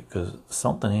coffee, because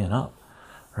something ain't up,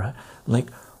 right? Like,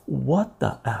 what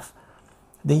the F?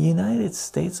 The United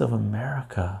States of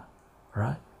America,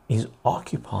 right, is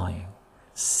occupying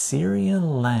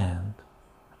Syrian land,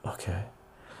 okay,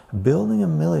 building a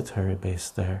military base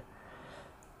there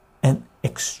and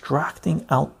extracting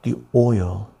out the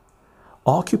oil,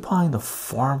 occupying the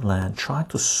farmland, trying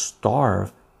to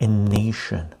starve a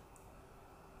nation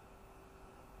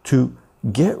to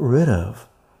get rid of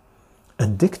a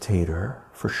dictator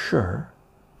for sure,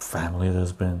 family that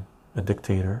has been a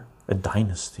dictator, a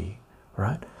dynasty,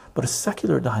 right? But a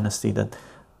secular dynasty that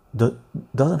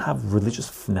doesn't have religious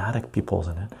fanatic peoples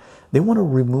in it. They want to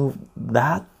remove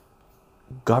that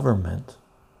government,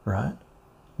 right?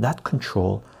 That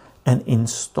control, and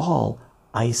install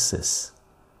ISIS,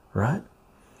 right?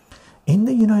 In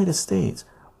the United States,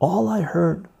 all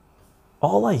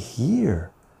I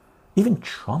hear, even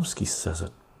Chomsky says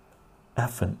it.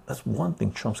 Effing, that's one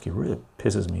thing Chomsky really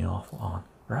pisses me off on,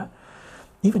 right?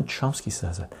 Even Chomsky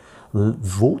says it.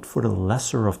 Vote for the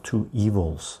lesser of two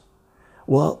evils.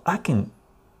 Well, I'll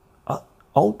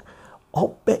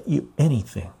bet you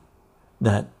anything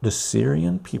that the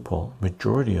Syrian people,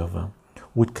 majority of them,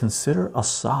 would consider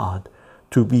Assad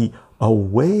to be a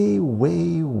way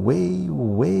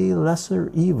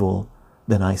lesser evil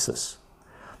than ISIS.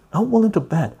 I'm willing to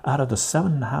bet out of the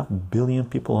 7.5 billion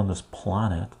people on this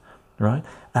planet, right,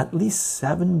 at least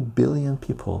 7 billion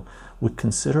people would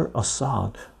consider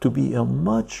Assad to be a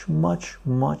much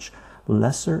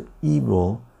lesser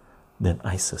evil than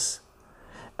ISIS.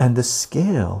 And the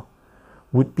scale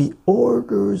would be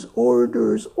orders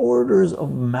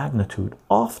of magnitude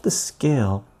off the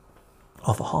scale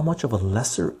of how much of a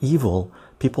lesser evil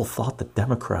people thought the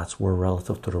Democrats were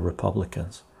relative to the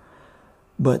Republicans.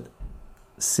 But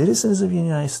citizens of the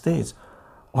United States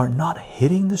are not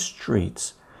hitting the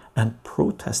streets and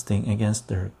protesting against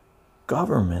their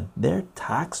government, their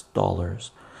tax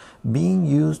dollars being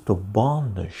used to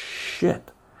bomb the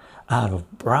shit out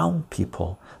of brown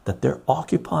people, that they're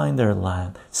occupying their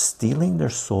land, stealing their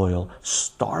soil,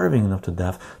 starving them to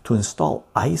death to install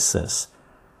ISIS,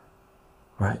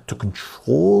 right, to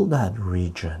control that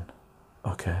region,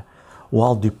 okay,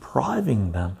 while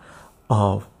depriving them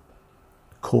of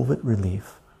COVID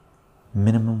relief,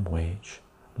 minimum wage,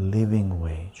 living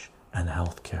wage, and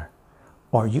health care.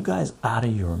 Are you guys out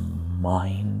of your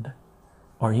mind?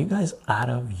 Are you guys out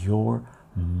of your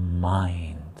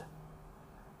mind?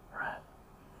 Right.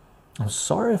 I'm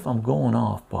sorry if I'm going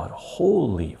off, but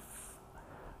holy,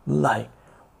 oh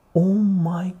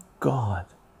my God.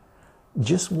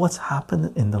 Just what's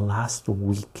happened in the last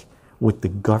week with the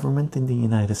government in the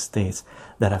United States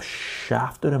that have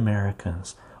shafted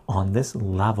Americans on this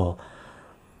level.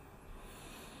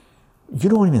 You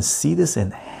don't even see this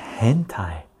in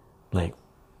hentai, like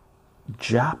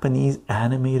Japanese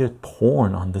animated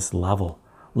porn on this level,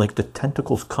 like the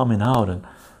tentacles coming out and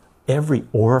every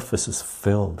orifice is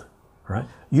filled, right?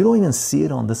 You don't even see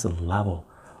it on this level.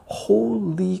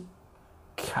 Holy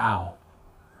cow,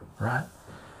 right?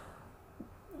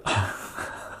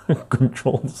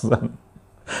 Control Zen.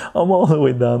 I'm all the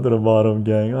way down to the bottom,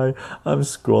 gang. I'm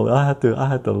scrolling. I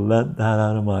had to let that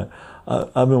out of my.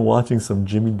 I've been watching some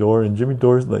Jimmy Dore, and Jimmy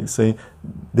Dore's like saying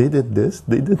they did this,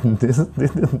 they did this, they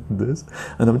did this,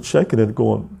 and I'm checking it,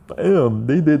 going, damn,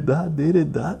 they did that, they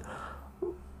did that.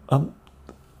 I'm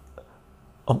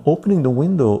opening the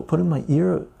window, putting my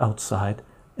ear outside,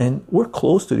 and we're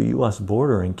close to the U.S.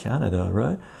 border in Canada,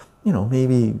 right? You know,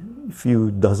 maybe a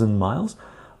few dozen miles.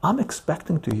 I'm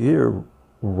expecting to hear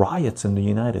riots in the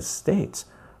United States.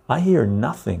 I hear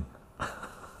nothing.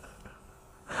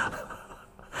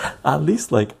 At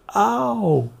least like,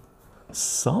 ow,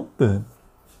 something.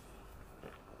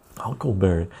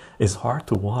 Huckleberry is hard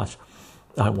to watch.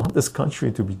 I want this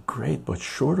country to be great, but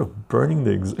short of burning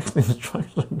the existing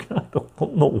structure, I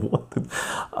don't know what to.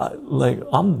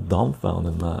 I'm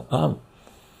dumbfounded, man.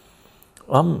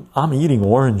 I'm eating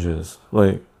oranges.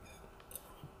 Like,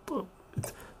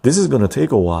 this is gonna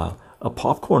take a while. A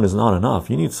popcorn is not enough.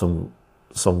 You need some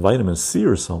vitamin C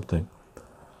or something.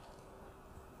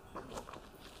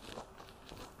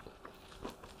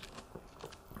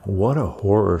 What a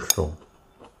horror show.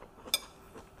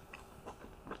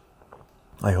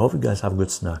 I hope you guys have good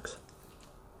snacks.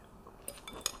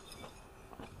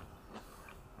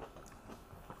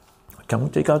 Can we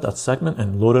take out that segment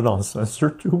and load it on censor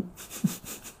tube?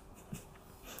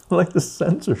 Like the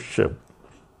censorship.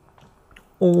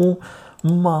 Oh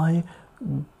my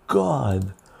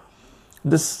God.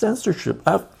 The censorship.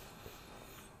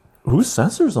 Who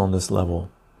censors on this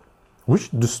level?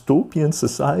 Which dystopian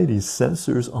society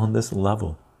censors on this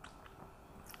level?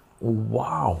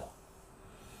 Wow.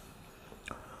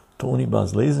 Tony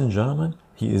Buzz, ladies and gentlemen,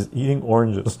 he is eating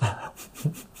oranges.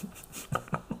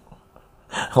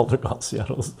 Elder God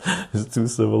Seattle is too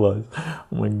civilized. Oh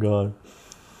my God.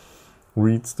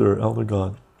 Reedster, Elder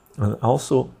God. And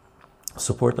also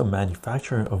support the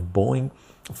manufacturer of Boeing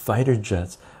fighter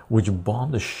jets, which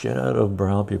bomb the shit out of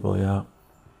brown people. Yeah.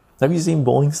 Have you seen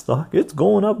Boeing stock? It's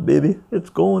going up, baby. It's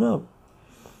going up.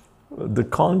 The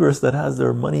Congress that has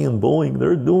their money in Boeing,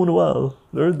 they're doing well.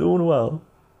 They're doing well.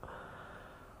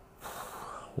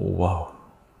 Wow.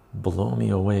 Blow me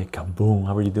away. Kaboom.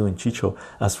 How are you doing, Chicho?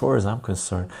 As far as I'm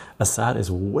concerned, Assad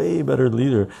is way better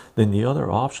leader than the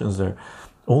other options there.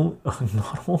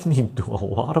 Not only do a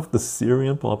lot of the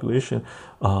Syrian population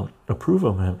approve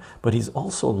of him, but he's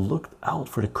also looked out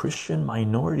for the Christian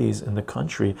minorities in the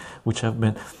country, which have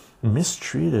been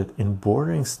mistreated in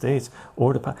bordering states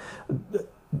or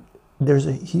there's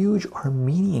a huge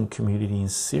Armenian community in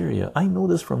Syria. I know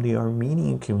this from the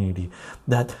Armenian community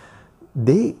that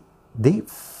they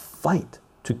fight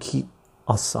to keep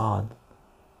Assad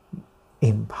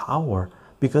in power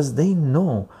because they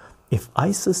know if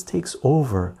ISIS takes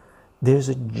over, there's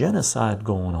a genocide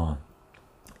going on.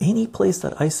 Any place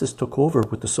that ISIS took over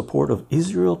with the support of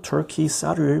Israel, Turkey,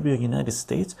 Saudi Arabia, United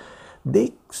States,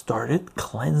 they started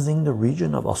cleansing the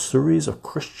region of Asuris, of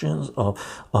Christians,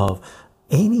 of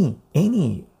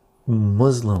any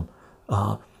Muslim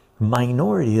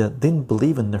minority that didn't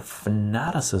believe in their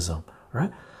fanaticism,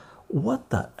 right? What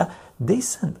the they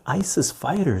sent ISIS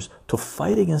fighters to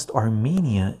fight against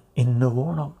Armenia in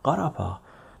Nagorno-Karabakh.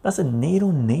 That's a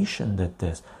NATO nation that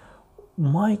this.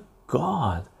 My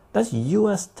God, that's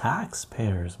US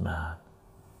taxpayers, man.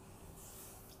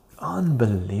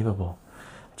 Unbelievable.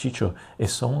 Chicho,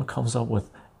 if someone comes up with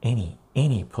any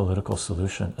political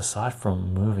solution aside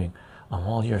from moving, I'm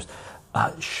all yours.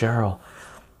 Cheryl,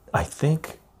 I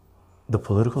think the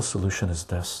political solution is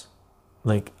this.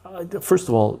 Like, first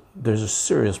of all, there's a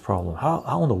serious problem.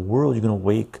 How in the world are you going to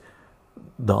wake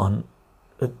the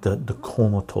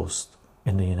comatose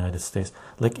in the United States?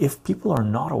 Like, if people are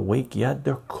not awake yet,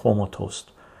 they're comatose.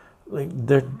 Like,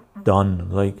 they're done.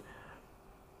 Like,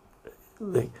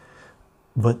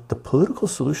 but the political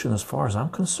solution, as far as I'm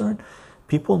concerned,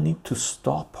 people need to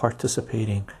stop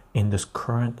participating in this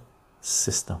current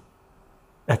system,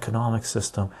 economic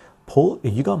system.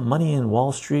 You got money in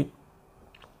Wall Street.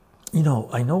 You know,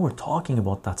 I know we're talking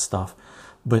about that stuff,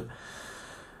 but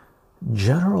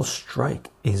general strike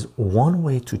is one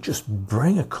way to just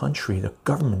bring a country, the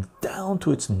government, down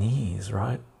to its knees,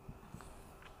 right?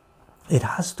 It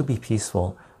has to be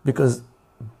peaceful because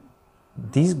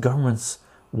these governments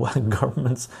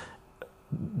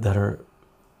that are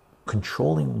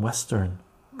controlling Western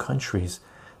countries,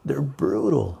 they're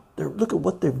brutal. Look at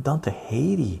what they've done to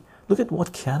Haiti. Look at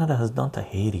what Canada has done to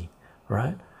Haiti,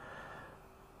 right?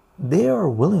 They are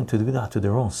willing to do that to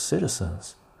their own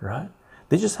citizens, right?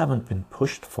 They just haven't been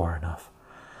pushed far enough.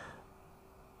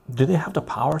 Do they have the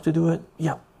power to do it?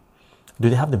 Yeah. Do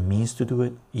they have the means to do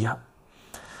it? Yeah.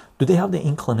 Do they have the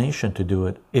inclination to do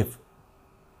it if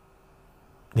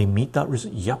they meet that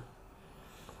result? Yep.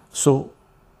 So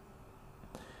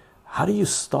how do you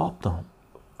stop them?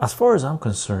 As far as I'm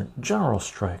concerned, general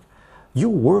strike. You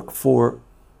work for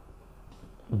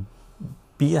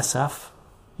BSF,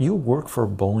 you work for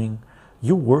Boeing,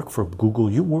 you work for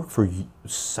Google, you work for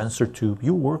CensorTube,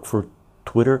 you work for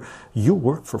Twitter, you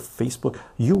work for Facebook,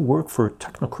 you work for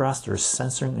technocrats that are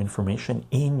censoring information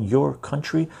in your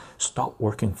country. Stop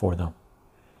working for them.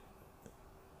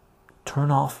 Turn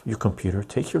off your computer,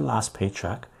 take your last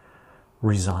paycheck,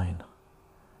 resign.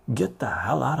 Get the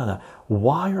hell out of that.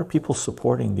 Why are people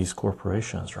supporting these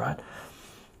corporations, right?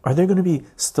 Are there going to be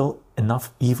still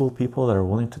enough evil people that are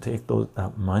willing to take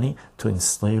that money to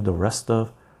enslave the rest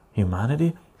of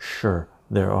humanity? Sure,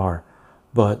 there are.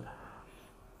 But,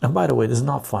 and by the way, this is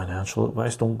not financial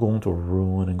advice. Don't go into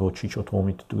ruin and go, Chicho told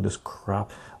me to do this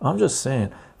crap. I'm just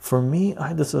saying, for me,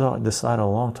 I decided a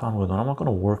long time ago that I'm not going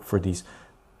to work for these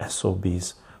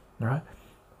SOBs, right?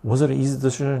 Was it an easy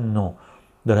decision? No.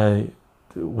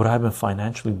 Would I have been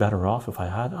financially better off if I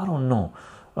had? I don't know.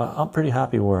 I'm pretty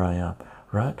happy where I am,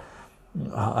 right?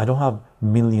 I don't have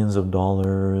millions of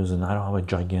dollars, and I don't have a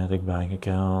gigantic bank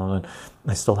account, and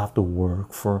I still have to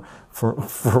work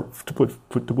to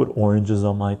put oranges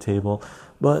on my table.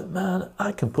 But man,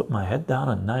 I can put my head down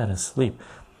at night and sleep.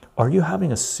 Are you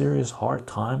having a serious hard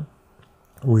time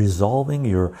resolving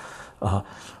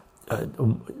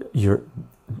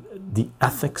the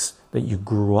ethics that you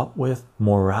grew up with,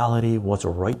 morality, what's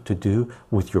right to do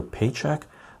with your paycheck?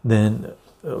 Then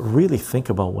really think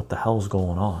about what the hell's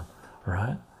going on,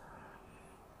 right?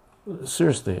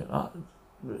 Seriously,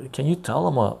 can you tell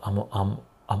them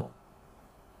I'm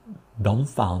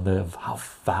dumbfounded of how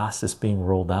fast it's being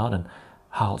rolled out and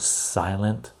how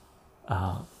silent,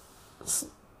 like,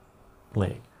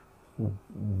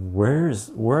 where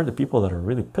are the people that are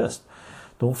really pissed?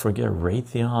 Don't forget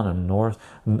Raytheon and North,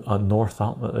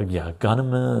 yeah,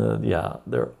 Gunneman, yeah,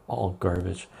 they're all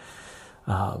garbage.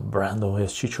 Brando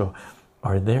is Chicho.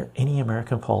 Are there any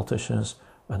American politicians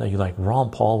And you like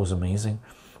Ron Paul was amazing.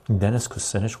 Dennis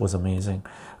Kucinich was amazing.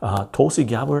 Tulsi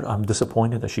Gabbard, I'm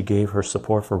disappointed that she gave her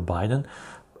support for Biden.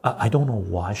 I don't know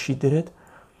why she did it.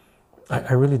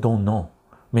 I really don't know.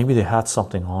 Maybe they had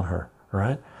something on her,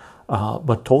 right?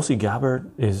 But Tulsi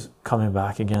Gabbard is coming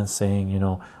back again saying, you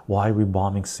know, why are we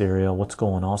bombing Syria? What's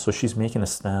going on? So she's making a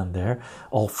stand there.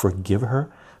 I'll forgive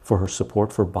her for her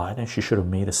support for Biden. She should have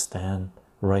made a stand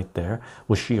right there.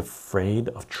 Was she afraid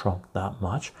of Trump that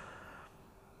much?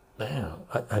 Damn,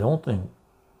 I don't think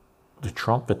the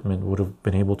Trump admin would have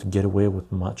been able to get away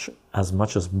with much as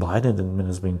Biden admin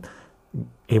has been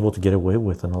able to get away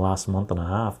with in the last month and a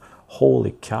half.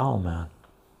 Holy cow, man.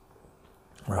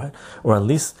 Right? Or at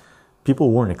least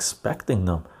people weren't expecting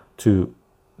them to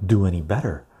do any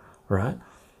better, right?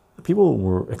 People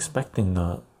were expecting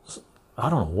I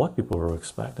don't know what people were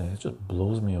expecting. It just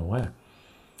blows me away.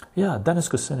 Yeah, Dennis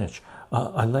Kucinich.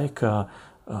 I like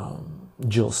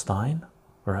Jill Stein,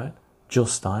 right? Jill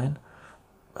Stein.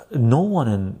 No one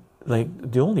in,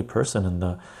 like, the only person in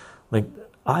the, like,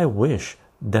 I wish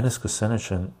Dennis Kucinich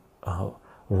and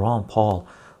Ron Paul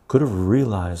could have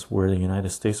realized where the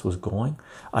United States was going.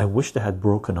 I wish they had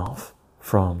broken off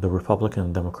from the Republican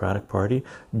and Democratic Party,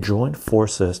 joined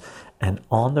forces, and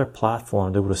on their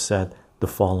platform they would have said the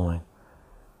following: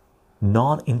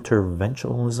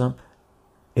 non-interventionism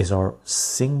is our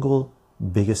single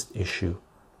biggest issue,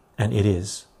 and it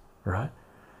is, right?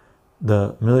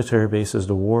 The military bases,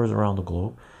 the wars around the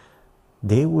globe,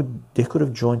 they could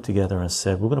have joined together and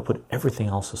said, we're going to put everything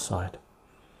else aside.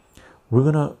 We're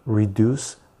going to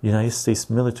reduce the United States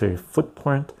military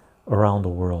footprint around the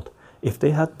world. If they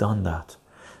had done that,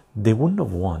 they wouldn't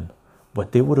have won,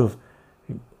 but they would have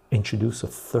introduced a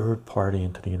third party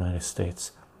into the United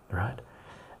States, right?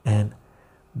 And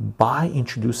by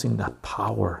introducing that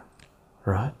power,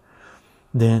 right,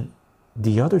 then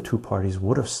the other two parties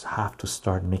would have to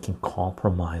start making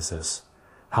compromises.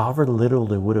 However little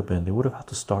they would have been, they would have had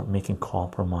to start making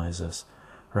compromises,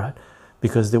 right?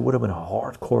 Because there would have been a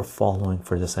hardcore following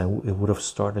for this, and it would have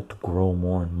started to grow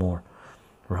more and more,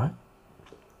 right?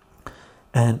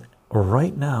 And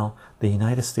right now, the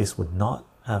United States would not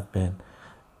have been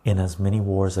in as many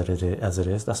wars as it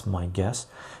is. That's my guess.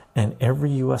 And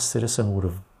every U.S. citizen would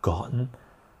have gotten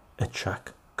a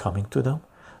check coming to them,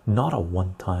 not a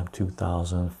one-time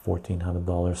 $2,000, $1,400,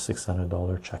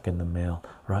 $600 check in the mail,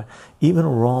 right? Even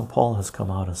Ron Paul has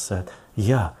come out and said,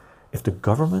 yeah, if the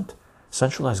government,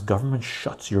 centralized government,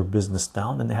 shuts your business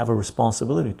down, then they have a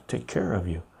responsibility to take care of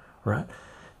you, right?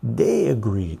 They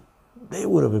agreed. They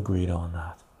would have agreed on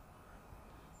that.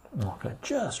 Okay,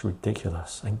 just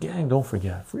ridiculous. And gang, don't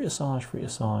forget, free Assange, free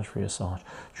Assange, free Assange.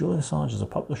 Julian Assange is a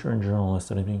publisher and journalist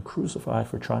that is being crucified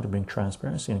for trying to bring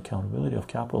transparency and accountability of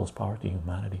capitalist power to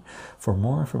humanity. For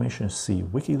more information, see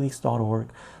wikileaks.org,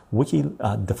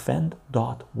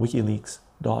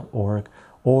 defend.wikileaks.org,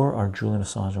 or our Julian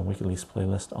Assange and WikiLeaks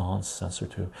playlist on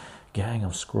CensorTube. Gang,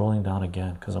 I'm scrolling down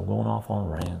again because I'm going off on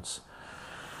rants.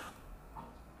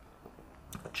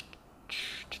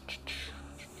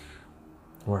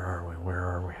 Where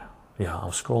are we? Yeah,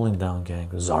 I'm scrolling down, gang.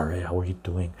 Zari, how are you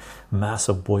doing?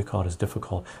 Massive boycott is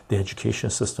difficult. The education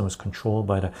system is controlled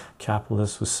by the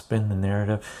capitalists who spin the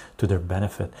narrative to their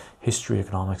benefit. History,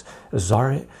 economics.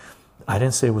 Zari, I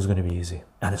didn't say it was going to be easy,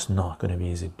 and it's not going to be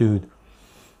easy, dude.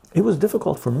 It was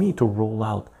difficult for me to roll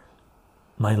out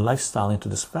my lifestyle into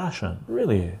this fashion.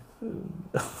 Really,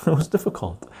 it was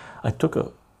difficult. I took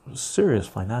a serious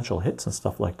financial hits and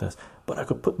stuff like this, but I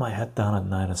could put my head down at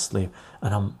night and sleep,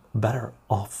 and I'm better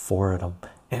off for it. I'm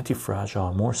anti-fragile,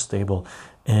 I'm more stable,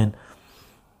 and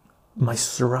my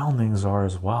surroundings are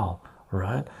as well,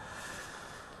 right?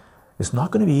 It's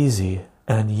not going to be easy.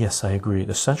 And yes, I agree,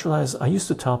 the centralized, I used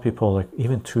to tell people, like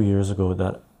even 2 years ago,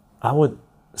 that I would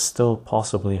still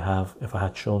possibly have, if I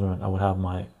had children, I would have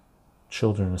my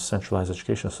children in a centralized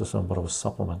education system, but I would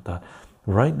supplement that.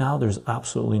 Right now, there's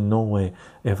absolutely no way,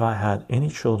 if I had any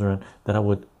children, that I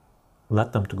would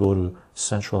let them to go to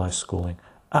centralized schooling.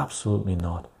 Absolutely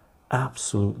not.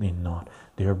 Absolutely not.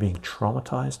 They are being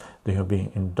traumatized. They are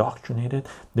being indoctrinated.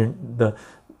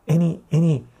 Any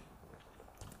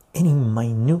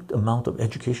minute amount of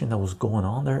education that was going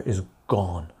on there is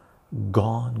gone.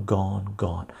 Gone.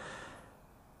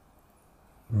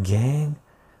 Gang,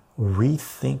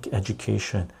 rethink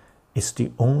education. It's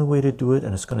the only way to do it,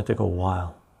 and it's going to take a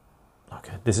while.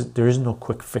 Okay, there is no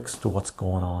quick fix to what's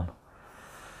going on.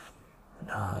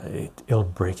 It'll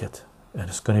break it, and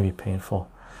it's going to be painful.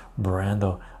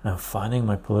 Brando, I'm finding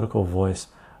my political voice.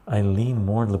 I lean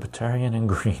more libertarian and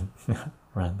green.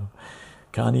 Random.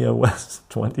 Kanye West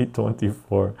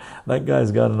 2024. That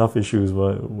guy's got enough issues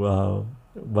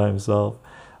by himself.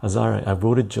 Azari, I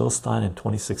voted Jill Stein in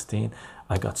 2016.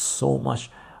 I got so much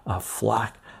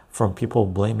flack from people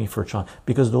who blame me for Trump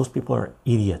because those people are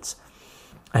idiots,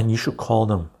 and you should call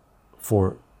them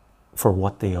for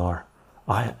what they are.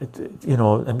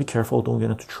 And be careful, don't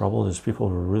get into trouble. There's people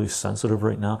who are really sensitive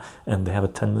right now, and they have a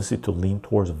tendency to lean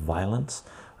towards violence,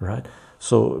 right?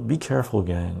 So be careful,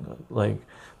 gang. Like,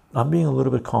 I'm being a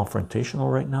little bit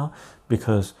confrontational right now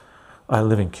because I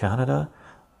live in Canada.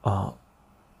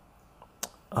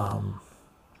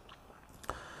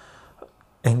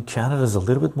 And Canada is a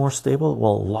little bit more stable,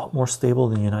 well, a lot more stable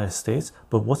than the United States.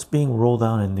 But what's being rolled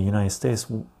out in the United States,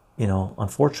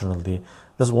 unfortunately,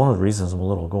 that's one of the reasons I'm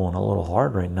going a little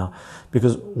hard right now,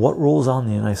 because what rolls out in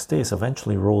the United States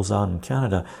eventually rolls out in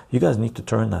Canada. You guys need to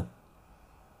turn that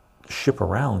ship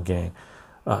around, gang,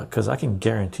 because I can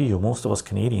guarantee you most of us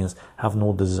Canadians have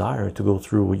no desire to go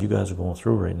through what you guys are going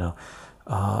through right now.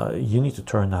 You need to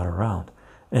turn that around.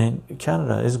 And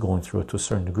Canada is going through it to a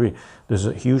certain degree. There's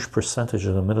a huge percentage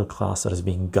of the middle class that is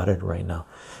being gutted right now.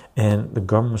 And the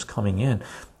government's coming in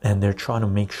and they're trying to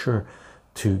make sure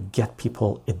to get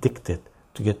people addicted,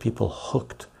 to get people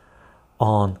hooked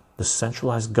on the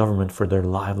centralized government for their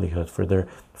livelihood, for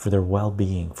their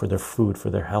well-being, for their food, for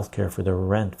their healthcare, for their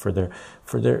rent, for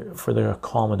their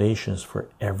accommodations, for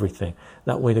everything.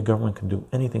 That way the government can do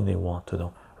anything they want to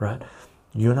do, right?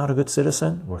 You're not a good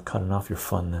citizen, we're cutting off your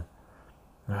funding.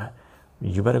 Right,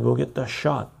 you better go get that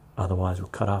shot, otherwise we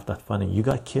cut off that funding. You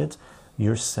got kids,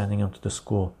 you're sending them to the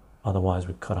school, otherwise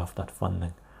we cut off that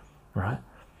funding, right?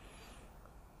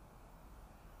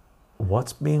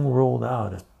 What's being rolled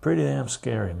out is pretty damn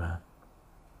scary, man.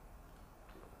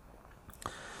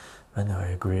 I know, I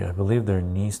agree. I believe there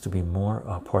needs to be more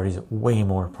parties, way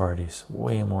more parties.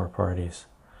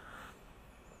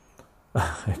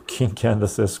 King Canada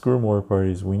says, screw more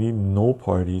parties. We need no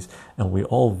parties, and we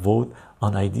all vote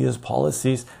on ideas,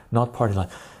 policies, not party line.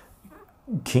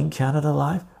 King Canada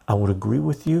Live, I would agree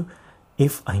with you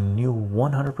if I knew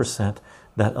 100%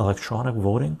 that electronic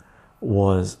voting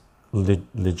was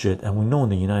legit. And we know in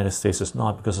the United States it's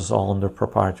not, because it's all under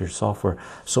proprietary software.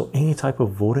 So any type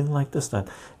of voting like this that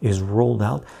is rolled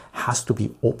out has to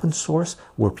be open source,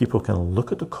 where people can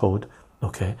look at the code.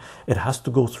 Okay, it has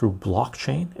to go through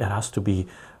blockchain. It has to be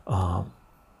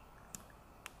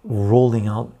rolling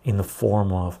out in the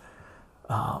form of,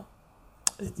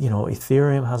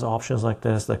 Ethereum has options like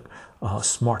this, like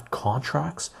smart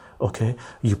contracts. Okay,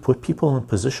 you put people in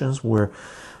positions where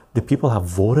the people have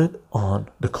voted on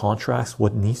the contracts,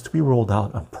 what needs to be rolled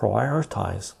out, and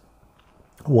prioritize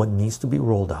what needs to be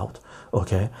rolled out.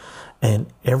 Okay, and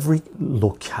every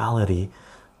locality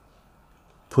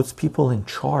puts people in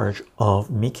charge of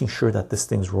making sure that this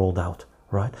thing's rolled out,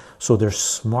 right? So there's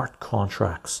smart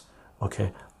contracts,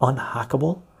 okay,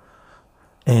 unhackable,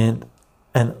 and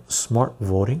smart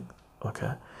voting,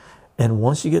 okay. And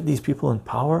once you get these people in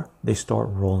power, they start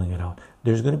rolling it out.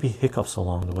 There's going to be hiccups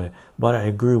along the way, but I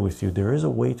agree with you. There is a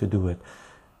way to do it.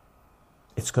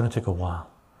 It's going to take a while.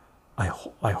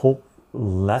 I hope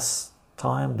less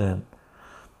time than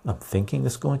I'm thinking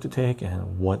it's going to take,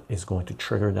 and what is going to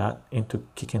trigger that into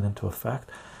kicking into effect,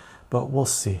 but we'll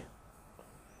see.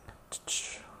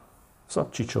 What's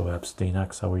up, Chicho Epstein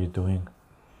X? How are you doing?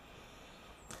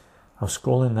 I'm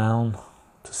scrolling down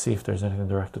to see if there's anything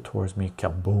directed towards me.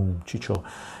 Kaboom, Chicho.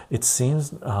 It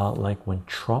seems like when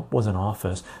Trump was in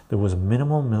office, there was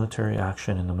minimal military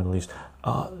action in the Middle East.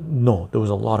 No, there was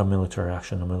a lot of military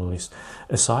action in the Middle East.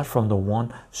 Aside from the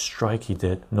one strike he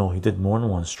did, no, he did more than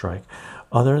one strike.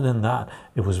 Other than that,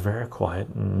 it was very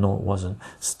quiet. No, it wasn't.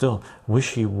 Still,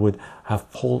 wish he would have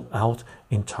pulled out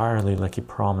entirely like he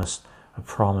promised. I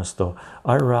promise, though.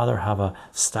 I'd rather have a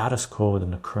status quo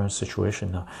than the current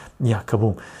situation now. Yeah,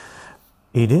 kaboom.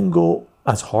 He didn't go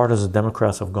as hard as the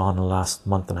Democrats have gone in the last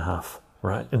month and a half,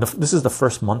 right? And this is the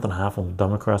first month and a half of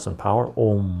Democrats in power.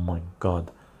 Oh my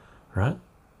God, right?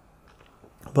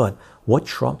 But what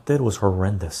Trump did was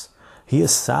horrendous. He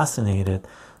assassinated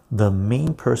the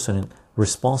main person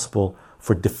responsible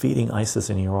for defeating ISIS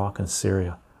in Iraq and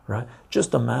Syria, right?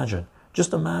 Just imagine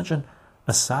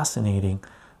assassinating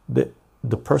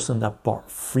the person that brought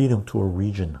freedom to a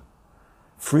region.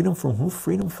 Freedom from who?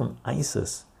 Freedom from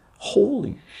ISIS.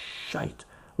 Holy shite.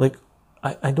 Like,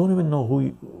 I don't even know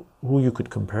who you could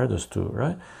compare this to,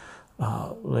 right?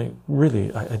 Like,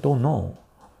 really, I don't know,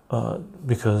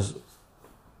 because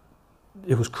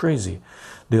it was crazy.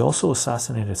 They also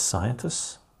assassinated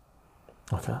scientists,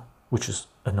 okay, which is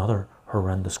another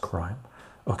horrendous crime.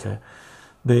 Okay,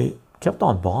 they kept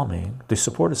on bombing. They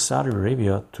supported Saudi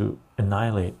Arabia to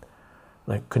annihilate,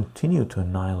 like continue to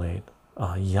annihilate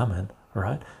Yemen.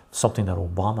 right? Something that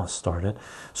Obama started.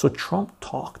 So Trump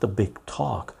talked a big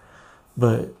talk,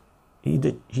 but he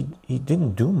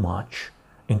didn't do much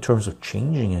in terms of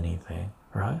changing anything,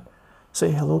 right?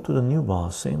 Say hello to the new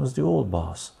boss, same as the old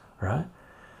boss, right?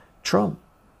 Trump,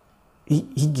 he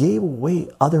gave away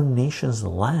other nations'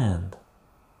 lands,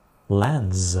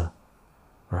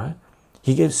 right?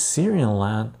 He gave Syrian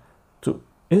land to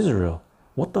Israel.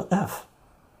 What the F?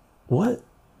 What?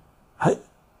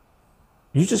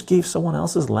 You just gave someone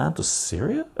else's land to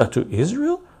Syria? To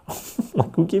Israel?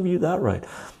 Like, who gave you that right?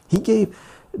 He gave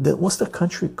what's the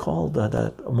country called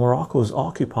that Morocco is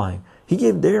occupying? He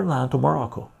gave their land to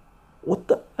Morocco. What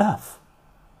the F?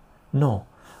 No,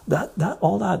 that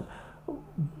all that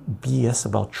BS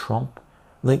about Trump,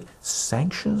 like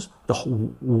sanctions, the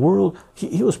whole world.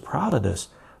 He was proud of this.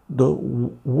 The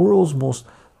world's most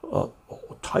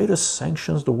tightest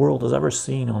sanctions the world has ever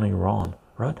seen on Iran,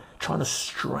 right? Trying to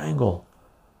strangle,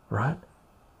 right?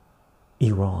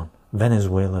 Iran,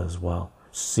 Venezuela as well,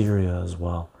 Syria as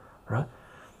well, right?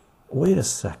 Wait a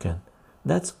second,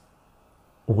 that's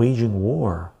waging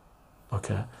war,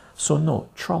 okay? So no,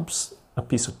 Trump's a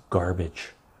piece of garbage,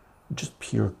 just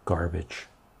pure garbage,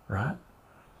 right?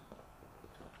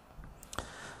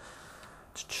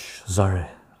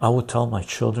 Zare, I would tell my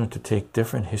children to take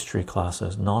different history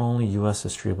classes, not only US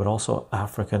history, but also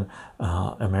African,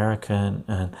 American,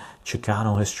 and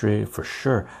Chicano history for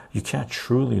sure. You can't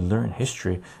truly learn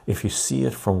history if you see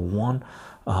it from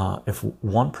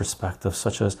one perspective,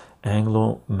 such as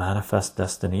Anglo Manifest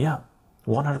Destiny. Yeah,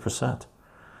 100%.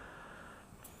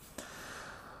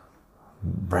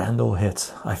 Brando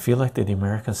hits. I feel like the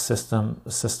American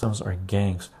systems are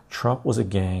gangs. Trump was a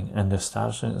gang and the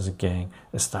establishment is a gang.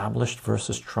 Established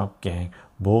versus Trump gang,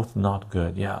 both not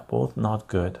good. Yeah, both not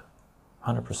good.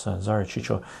 100%. Zara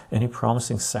Chicho, any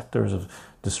promising sectors of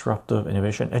disruptive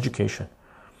innovation? Education.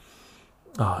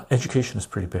 Education is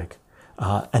pretty big,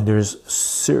 and there's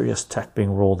serious tech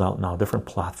being rolled out now, different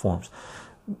platforms.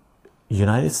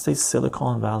 United States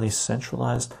Silicon Valley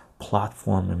centralized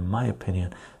platform, in my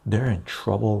opinion, they're in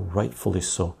trouble, rightfully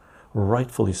so.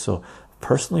 Rightfully so.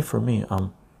 Personally, for me,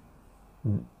 I'm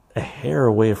a hair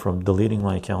away from deleting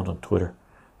my account on Twitter,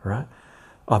 right?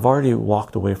 I've already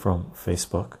walked away from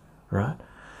Facebook, right?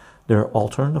 There are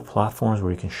alternative platforms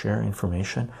where you can share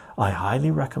information. I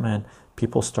highly recommend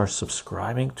people start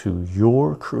subscribing to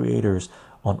your creators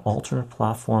on alternate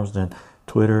platforms than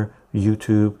Twitter,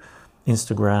 YouTube,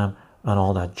 Instagram, and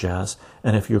all that jazz.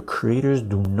 And if your creators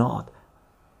do not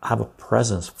have a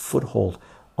presence, foothold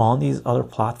on these other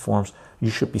platforms, you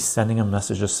should be sending a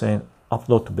message just saying,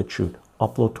 upload to BitChute,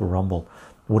 upload to Rumble.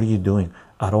 What are you doing?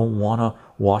 I don't want to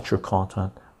watch your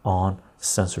content on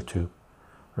CensorTube,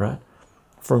 right?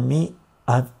 For me,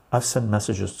 I've sent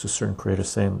messages to certain creators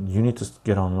saying, you need to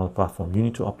get on another platform, you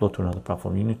need to upload to another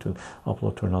platform, you need to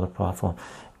upload to another platform.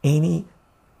 Any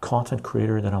content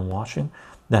creator that I'm watching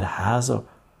that has a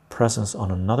presence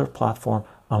on another platform,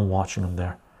 I'm watching them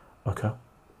there, okay?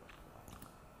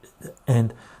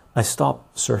 And I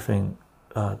stopped surfing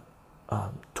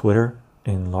Twitter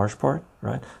in large part,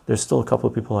 right? There's still a couple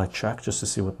of people I check just to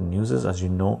see what the news is. As you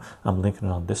know, I'm linking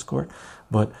it on Discord,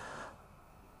 but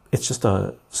it's just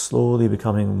slowly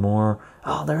becoming more.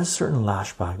 Oh, there's a certain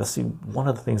lashback. That's one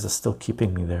of the things that's still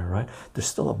keeping me there, right? There's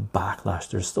still a backlash.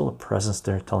 There's still a presence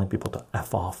there telling people to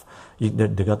F off. They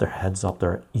got their heads up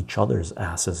their each other's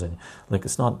asses, and like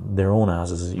it's not their own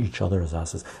asses, it's each other's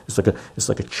asses. It's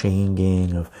like a chain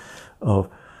gang of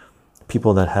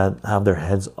people that have their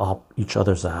heads up each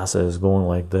other's asses, going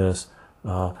like this,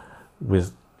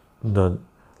 with the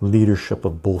leadership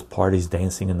of both parties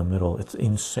dancing in the middle. It's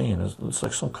insane. It's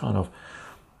like some kind of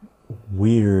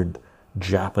weird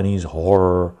Japanese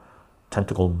horror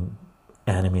tentacle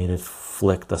animated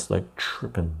flick that's like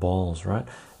tripping balls, right?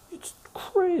 It's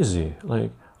crazy.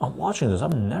 Like, I'm watching this,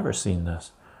 I've never seen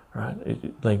this, right?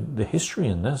 Like, the history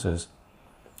in this is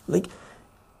like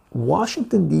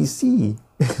Washington DC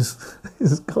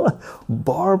is got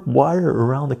barbed wire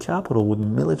around the Capitol with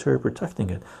military protecting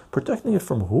it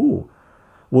from who?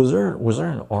 Was there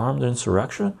an armed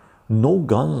insurrection? No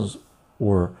guns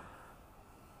were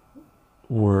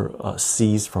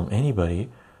seized from anybody.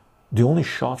 The only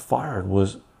shot fired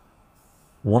was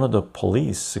one of the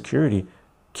police security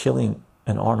killing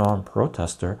an unarmed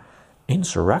protester.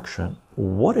 Insurrection?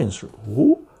 What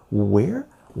who? Where?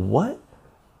 What?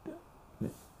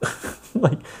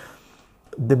 Like,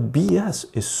 the BS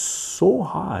is so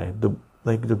high.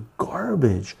 The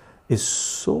garbage is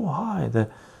so high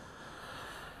that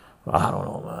I don't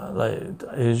know, man. Like,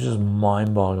 it's just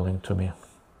mind-boggling to me.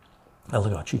 I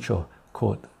look at Chicho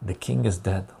quote: "The king is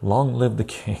dead. Long live the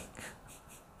king."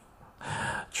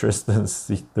 Tristan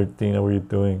C13, how are you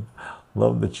doing?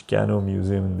 Love the Chicano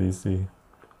Museum in DC.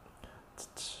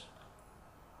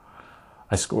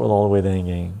 I scrolled all the way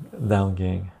down,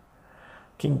 gang.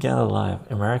 King Canada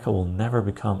Live. America will never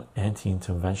become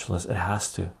anti-interventionist. It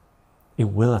has to. It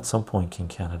will at some point, King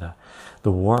Canada.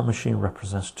 The war machine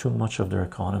represents too much of their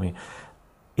economy.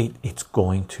 It's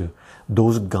going to.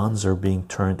 Those guns are being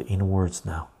turned inwards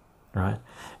now, right?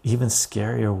 Even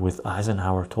scarier with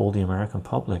Eisenhower told the American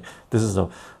public. This is a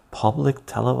public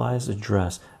televised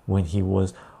address when he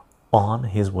was on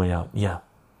his way out. Yeah.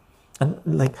 And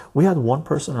like we had one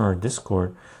person on our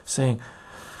Discord saying,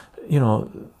 you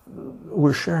know,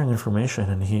 we're sharing information,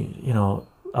 and he, you know,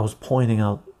 I was pointing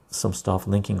out some stuff,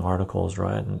 linking articles,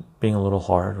 right, and being a little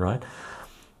hard, right?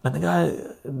 And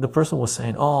the person was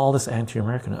saying, oh, all this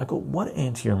anti-American. I go, what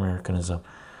anti-Americanism?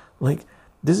 Like,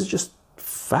 this is just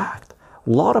fact. A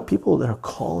lot of people that are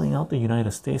calling out the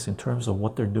United States in terms of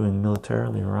what they're doing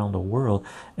militarily around the world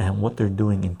and what they're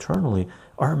doing internally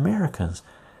are Americans.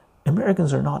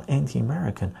 Americans are not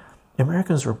anti-American.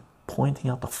 Americans are pointing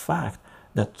out the fact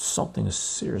that something is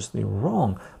seriously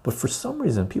wrong. But for some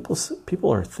reason,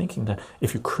 people are thinking that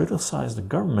if you criticize the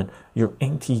government, you're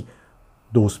anti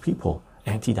those people,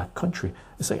 anti that country.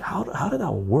 It's like, how did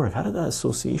that work? How did that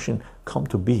association come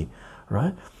to be,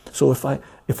 right? So if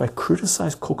I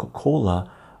criticize Coca-Cola,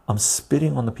 I'm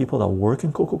spitting on the people that work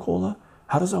in Coca-Cola.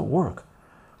 How does that work?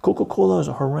 Coca-Cola is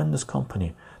a horrendous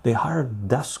company. They hire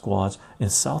death squads in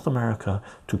South America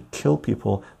to kill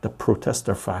people that protest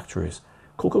their factories.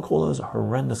 Coca-Cola is a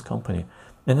horrendous company.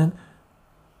 And then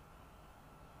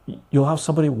you'll have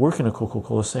somebody working at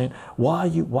Coca-Cola saying, why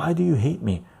do you hate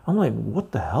me? I'm like,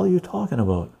 what the hell are you talking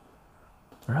about?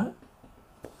 Right?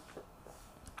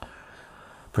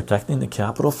 Protecting the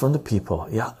capital from the people.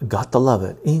 Yeah, got to love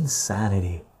it.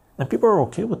 Insanity. And people are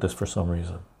okay with this for some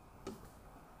reason.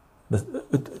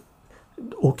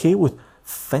 Okay with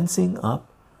fencing up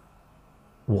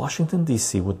Washington,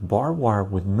 D.C. with barbed wire,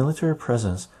 with military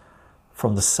presence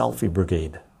from the selfie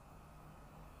brigade.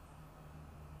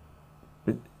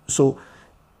 So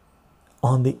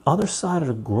on the other side of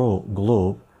the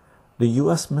globe, the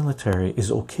US military is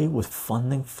okay with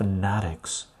funding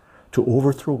fanatics to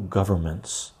overthrow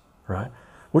governments, right?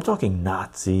 We're talking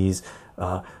Nazis,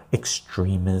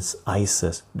 extremists,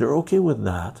 ISIS. They're okay with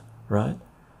that, right?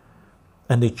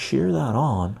 And they cheer that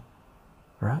on,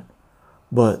 right?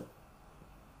 But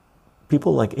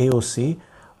people like AOC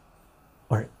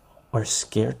are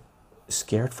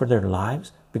scared for their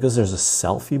lives because there's a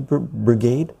selfie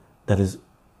brigade that is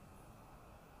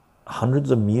hundreds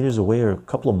of meters away or a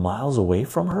couple of miles away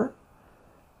from her.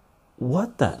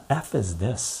 What the F is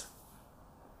this?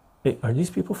 Are these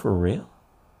people for real?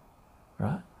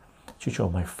 Right? Chicho,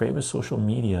 my favorite social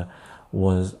media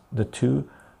was the two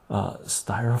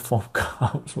styrofoam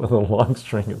cups with a long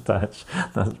string attached.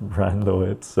 That's Brando,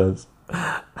 it says.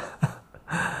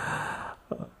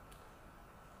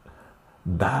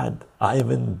 Bad,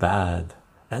 Ivan, bad.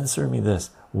 Answer me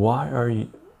this. Why are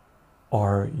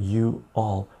you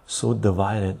all so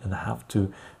divided and have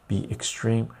to be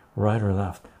extreme right or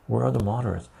left? Where are the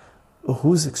moderates?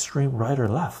 Who's extreme right or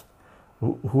left?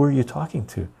 Who are you talking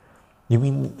to? You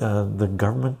mean the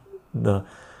government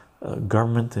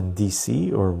in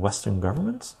DC or Western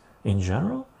governments in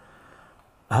general?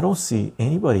 I don't see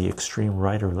anybody extreme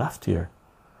right or left here.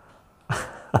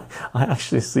 I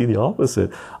actually see the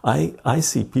opposite. I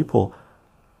see people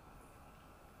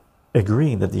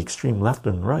agreeing that the extreme left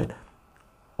and right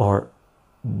are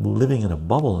living in a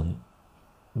bubble and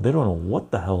they don't know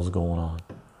what the hell's going on.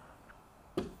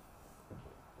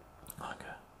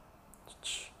 Okay.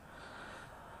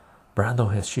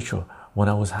 Brando has Chicho. When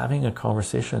I was having a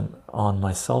conversation on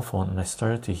my cell phone and I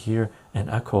started to hear an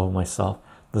echo of myself,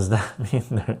 does that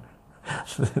mean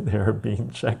they're being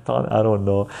checked on? I don't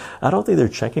know. I don't think they're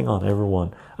checking on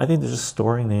everyone. I think they're just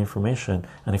storing the information,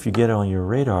 and if you get it on your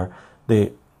radar,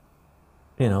 they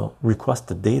request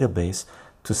the database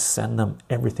to send them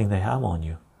everything they have on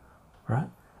you, right?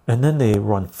 And then they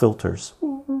run filters.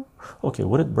 Okay,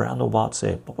 what did Brandobot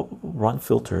say? Run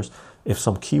filters. If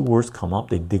some keywords come up,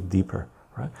 they dig deeper,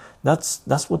 right?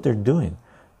 That's what they're doing.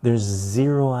 There's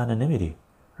zero anonymity,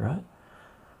 right?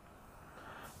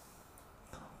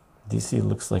 DC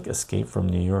looks like Escape from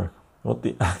New York. What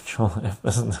the actual F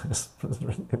is this?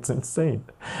 It's insane.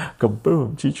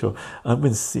 Kaboom, Chicho. I've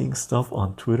been seeing stuff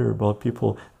on Twitter about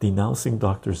people denouncing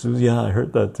Dr. Seuss. Yeah, I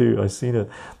heard that too. I've seen it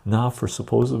now for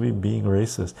supposedly being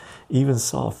racist. Even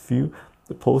saw a few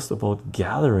posts about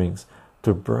gatherings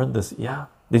to burn this. Yeah.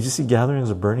 Did you see gatherings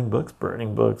of burning books?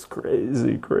 Burning books.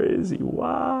 Crazy, crazy.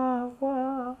 Wow,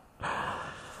 wow.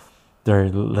 They're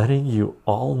letting you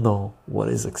all know what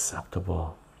is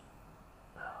acceptable,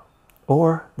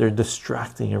 or they're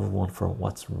distracting everyone from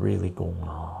what's really going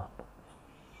on.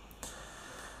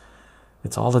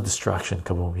 It's all a distraction.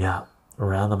 Kaboom. Yeah,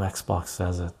 random Xbox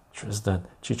says it. Tristan,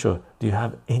 Chicho, do you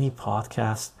have any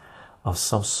podcast of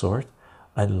some sort?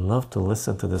 I'd love to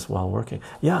listen to this while working.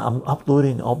 Yeah,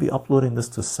 I'll be uploading this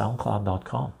to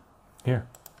soundcloud.com. Here.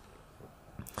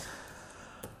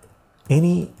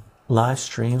 Any live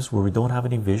streams where we don't have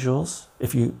any visuals,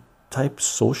 if you type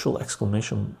social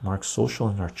exclamation mark social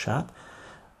in our chat.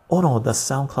 Oh no, the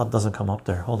SoundCloud doesn't come up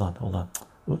there. Hold on.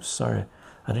 Oops, sorry.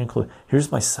 I didn't include.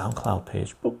 Here's my SoundCloud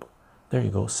page. Boop. There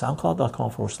you go.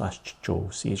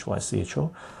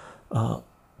 SoundCloud.com/Chicho, CHYCHO.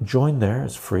 Join there.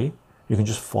 It's free. You can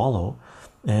just follow.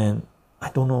 And I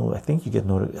don't know. I think you get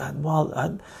notified. Well,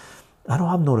 I don't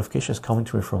have notifications coming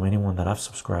to me from anyone that I've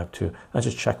subscribed to. I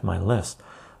just check my list.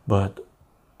 But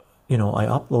you know, I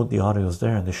upload the audios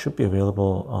there, and they should be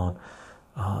available on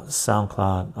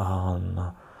SoundCloud,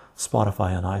 on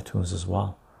Spotify, and iTunes as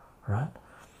well, right?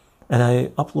 And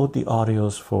I upload the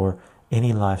audios for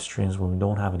any live streams when we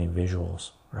don't have any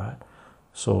visuals, right?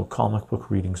 So comic book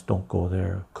readings don't go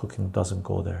there, cooking doesn't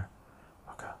go there.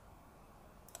 Okay.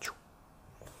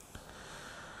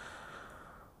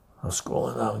 I'm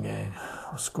scrolling down, gang.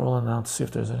 I'm scrolling down to see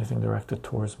if there's anything directed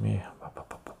towards me.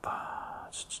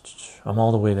 I'm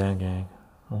all the way down, gang.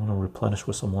 I want to replenish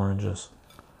with some oranges.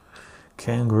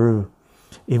 Kangaroo.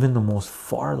 Even the most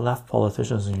far left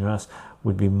politicians in the US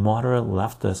would be moderate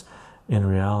leftists in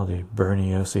reality.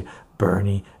 Bernie AOC.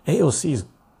 Bernie AOC is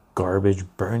garbage.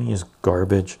 Bernie is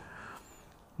garbage.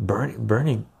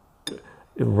 Bernie it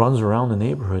runs around the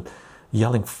neighborhood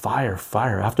yelling fire,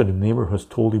 fire after the neighborhood's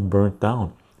totally burnt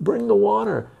down. Bring the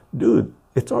water. Dude,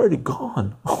 it's already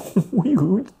gone. Who are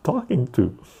you talking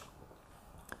to?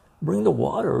 Bring the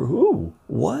water. Who?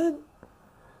 What?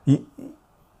 You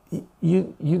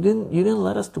didn't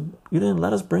let us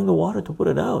bring the water to put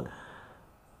it out.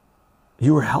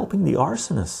 You were helping the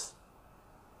arsonists.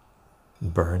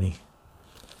 Bernie.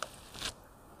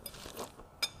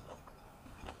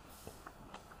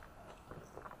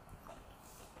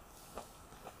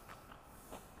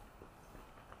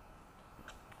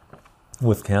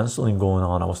 With canceling going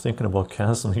on, I was thinking about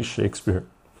canceling Shakespeare.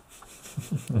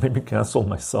 Maybe cancel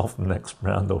myself next,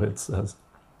 Brando, it says.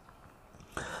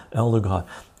 Elder God,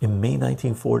 in May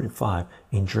 1945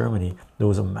 in Germany, there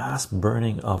was a mass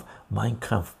burning of Mein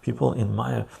Kampf. People, in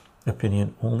my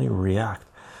opinion, only react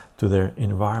to their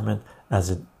environment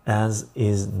as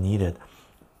is needed,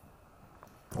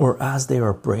 or as they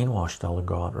are brainwashed, Elder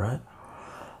God, right?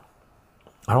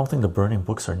 I don't think the burning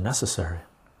books are necessary.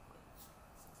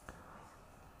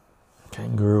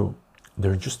 Kangaroo,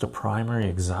 they're just the primary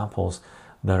examples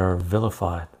that are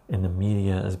vilified in the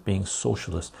media as being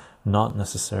socialist, not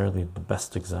necessarily the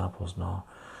best examples. No,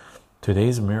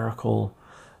 today's miracle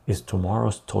is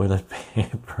tomorrow's toilet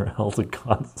paper. Elder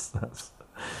God says.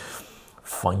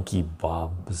 Funky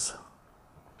Bobs.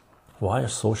 Why are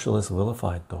socialists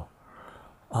vilified though?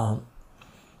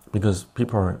 Because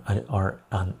people are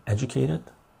uneducated.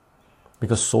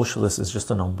 Because socialist is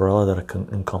just an umbrella that can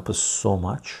encompass so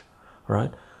much,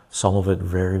 right? Some of it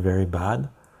very, very bad.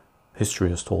 History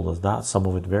has told us that. Some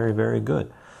of it very, very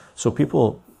good. So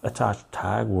people attach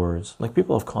tag words. Like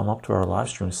people have come up to our live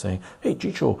stream saying, "Hey,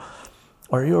 Chicho,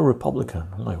 are you a Republican?"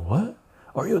 I'm like, "What?"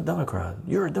 "Are you a Democrat?"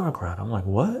 "You're a Democrat." I'm like,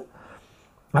 "What?"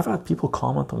 I've had people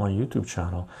comment on my YouTube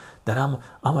channel that I'm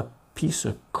a piece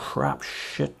of crap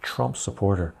shit Trump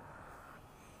supporter.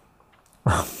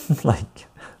 like,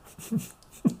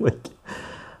 like,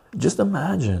 just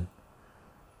imagine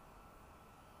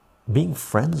being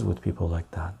friends with people like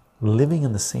that, living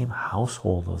in the same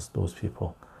household as those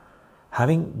people,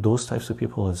 having those types of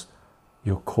people as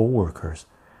your co-workers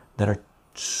that are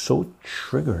so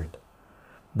triggered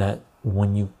that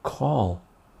when you call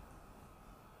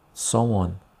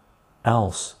someone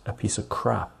else a piece of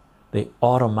crap, they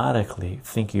automatically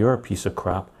think you're a piece of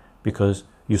crap because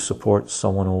you support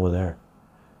someone over there.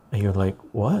 And you're like,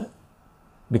 what?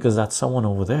 Because that someone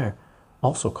over there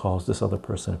also calls this other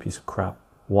person a piece of crap.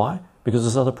 Why? Because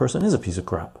this other person is a piece of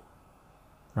crap,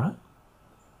 right?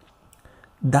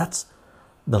 That's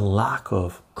the lack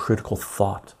of critical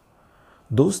thought.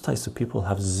 Those types of people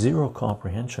have zero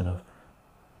comprehension of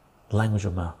language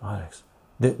of mathematics.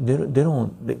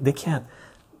 They can't,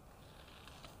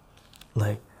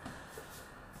 like,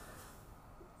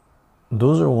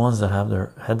 those are ones that have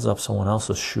their heads up someone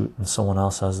else's chute and someone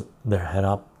else has their head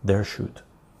up their chute,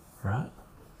 right?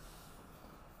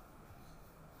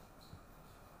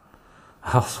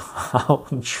 How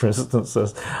Tristan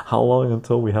says, how long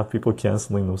until we have people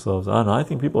canceling themselves? I don't know. I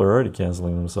think people are already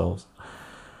canceling themselves.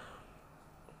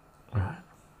 All right.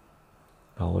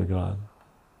 Elder God.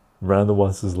 Random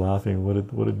Ones is laughing.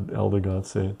 What did Elder God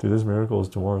say? Today's miracle is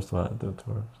tomorrow's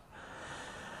tomorrow.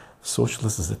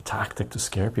 Socialist is a tactic to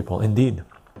scare people. Indeed.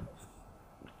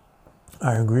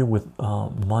 I agree with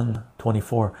Mun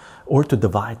 24, or to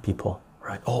divide people,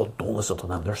 right? Oh, don't listen to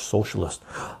them, they're socialist.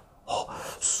 Oh,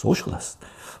 socialist,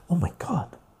 oh my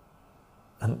god.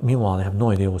 And meanwhile they have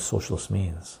no idea what socialist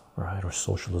means, right? Or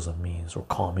socialism means, or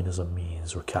communism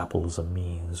means, or capitalism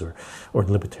means, or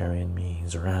libertarian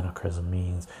means, or anarchism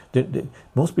means.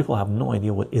 Most people have no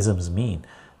idea what isms mean.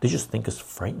 They just think it's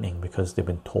frightening because they've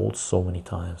been told so many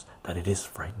times that it is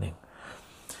frightening.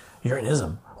 You're an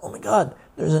ism. Oh my god,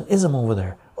 there's an ism over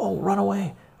there. Oh, run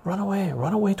away, run away,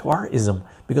 run away to our ism,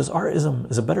 because our ism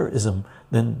is a better ism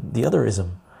than the other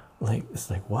ism. Like,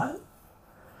 it's like, what?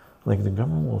 Like, the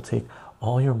government will take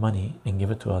all your money and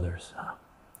give it to others.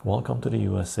 Welcome to the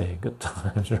USA. Good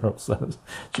times, Cheryl says.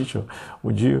 Chicho,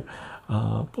 would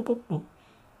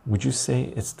you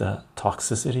say it's the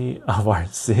toxicity of our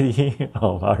city?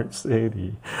 Of our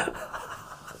city.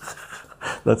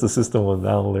 That's a System of a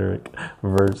Down lyric,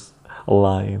 verse,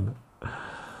 line.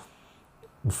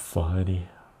 Funny.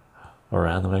 A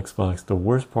random Xbox. The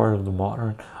worst part of the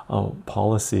modern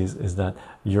policies is that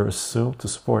you're assumed to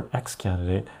support X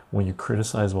candidate when you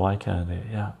criticize Y candidate.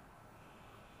 Yeah.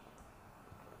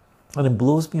 And it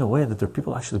blows me away that there are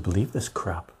people who actually believe this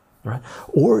crap, right?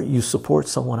 Or you support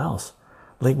someone else.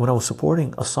 Like when I was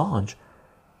supporting Assange,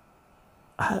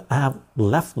 I have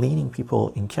left-leaning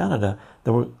people in Canada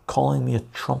that were calling me a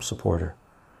Trump supporter,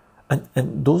 and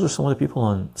those are some of the people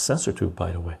on CensorTube,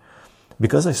 by the way,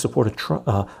 because I supported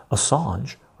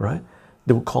Assange, right?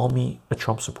 They would call me a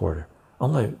Trump supporter.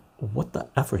 I'm like, what the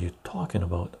F are you talking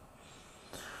about?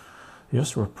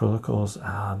 Yes, were protocols,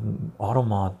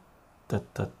 Automod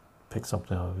that picks up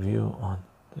the view on.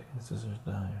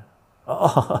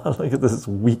 Oh, look at this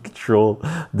weak troll,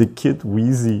 the kid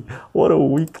Wheezy. What a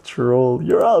weak troll.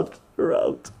 You're out, you're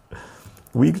out.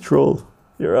 Weak troll,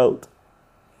 you're out.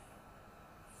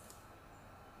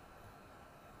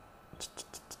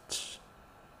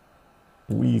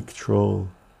 Weak troll,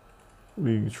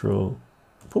 weak troll.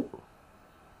 Poop.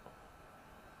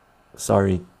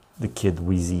 Sorry, the kid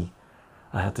Wheezy,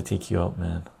 I had to take you out,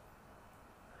 man.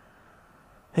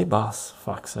 Hey boss,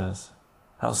 Fox says,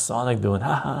 how's Sonic doing?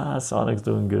 Haha, Sonic's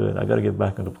doing good. I gotta get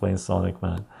back into playing Sonic,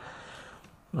 man.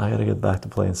 I gotta get back to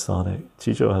playing Sonic.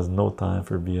 Chicho has no time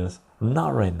for BS.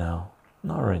 Not right now.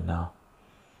 Not right now.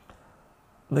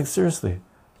 Like, seriously.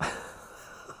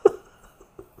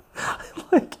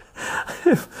 Like,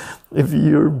 if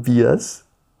your BS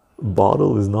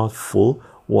bottle is not full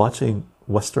watching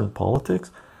Western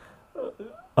politics,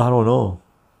 I don't know.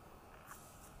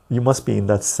 You must be in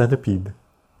that centipede,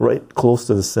 right close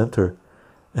to the center,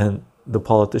 and the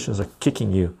politicians are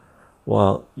kicking you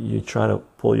while you try to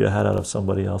pull your head out of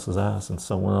somebody else's ass, and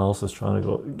someone else is trying to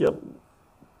go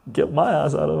get my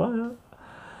ass out of my ass.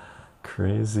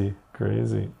 Crazy,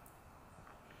 crazy.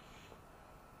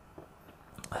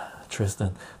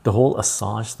 Tristan, the whole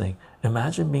Assange thing.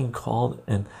 Imagine being called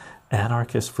an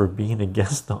anarchist for being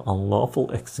against the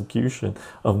unlawful execution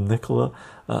of Nicola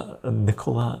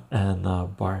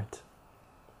and Bart.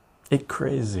 It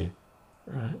crazy,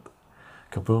 right?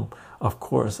 Kaboom. Of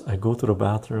course, I go to the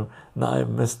bathroom. Now I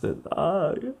missed it.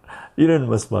 You didn't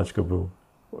miss much, Kaboom.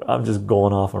 I'm just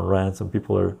going off on rants and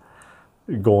people are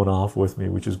going off with me,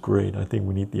 which is great. I think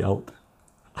we need the out.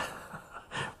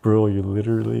 Bro, you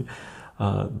literally,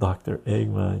 Dr.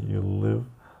 Eggman, you live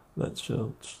that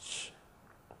show.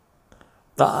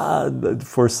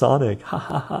 For Sonic. Ha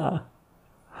ha ha.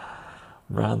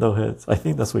 Brando hits. I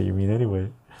think that's what you mean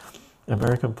anyway.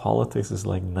 American politics is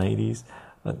like 90s.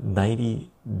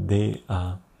 90-day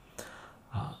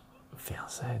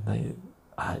fiance.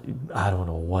 I don't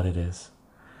know what it is.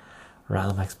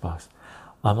 Random Xbox.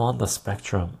 I'm on the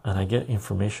spectrum and I get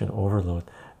information overload.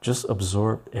 Just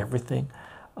absorb everything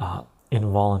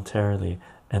involuntarily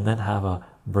and then have a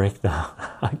breakdown.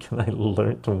 How can I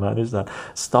learn to manage that?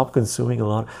 Stop consuming a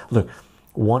lot. Look,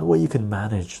 one way you can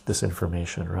manage this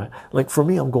information, right? Like for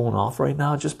me, I'm going off right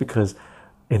now just because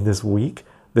in this week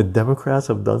the Democrats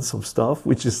have done some stuff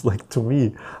which is like, to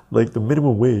me, like the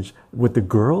minimum wage. With the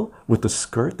girl with the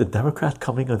skirt, the Democrat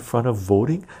coming in front of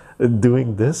voting and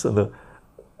doing this and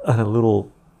a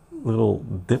little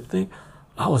dip thing,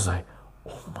 I was like,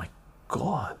 oh my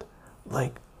god,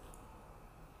 like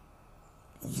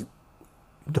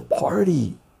the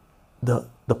party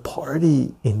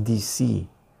in DC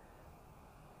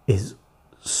is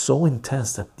so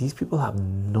intense that these people have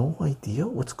no idea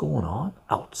what's going on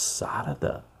outside of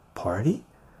the party.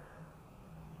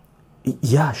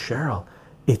 Yeah, Cheryl,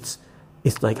 it's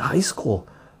like high school,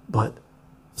 but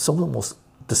some of the most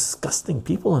disgusting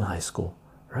people in high school,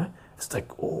 right? It's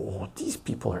like, oh, these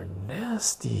people are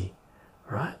nasty,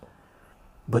 right?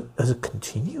 But does it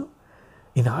continue?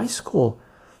 In high school,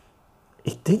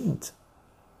 it didn't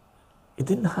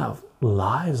have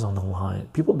lives on the line.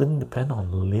 People didn't depend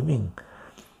on living,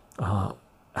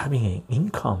 having an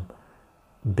income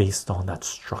based on that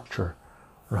structure,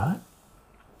 right?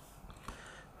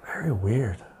 Very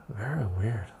weird, very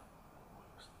weird.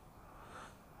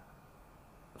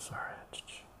 Sorry.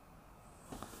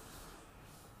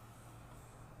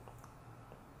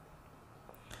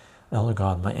 Elder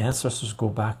God, my ancestors go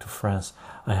back to France.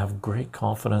 I have great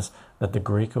confidence that the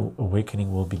Great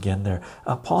Awakening will begin there.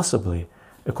 Possibly.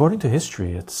 According to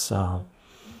history, it's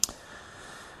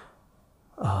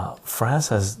France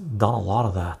has done a lot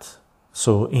of that.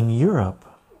 So in Europe,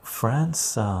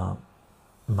 France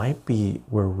might be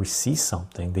where we see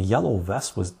something. The yellow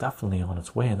vest was definitely on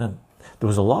its way. And then there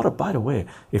was a lot of, by the way,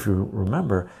 if you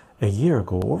remember,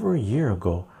 over a year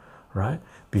ago, right,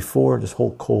 before this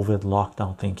whole COVID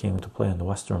lockdown thing came into play in the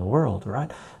Western world,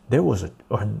 right, there was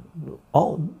the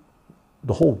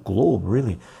whole globe,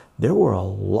 really, there were a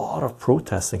lot of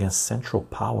protests against central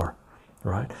power,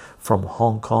 right, from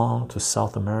Hong Kong to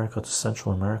South America to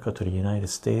Central America to the United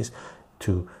States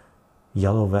to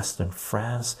yellow vest in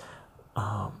France.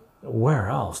 Where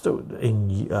else? In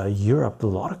Europe, a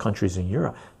lot of countries in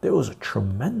Europe, there was a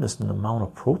tremendous amount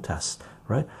of protests,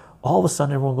 right? All of a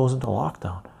sudden, everyone goes into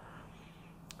lockdown.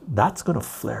 That's going to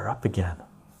flare up again.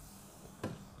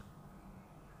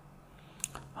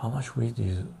 How much weed do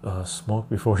you smoke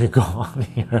before you go on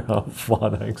here?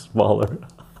 Fauna Explorer.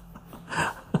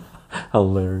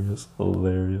 Hilarious,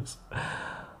 hilarious.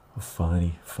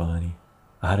 Funny, funny.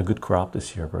 I had a good crop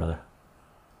this year, brother.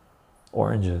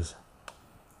 Oranges.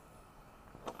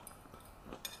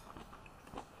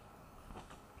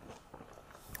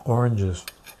 Oranges.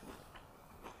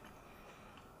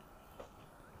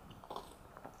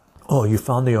 Oh, you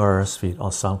found the RS feed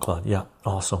on SoundCloud. Yeah,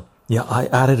 awesome. Yeah, I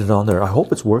added it on there. I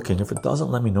hope it's working. If it doesn't,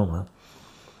 let me know, man.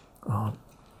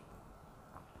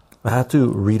 I had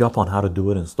to read up on how to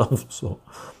do it and stuff, so.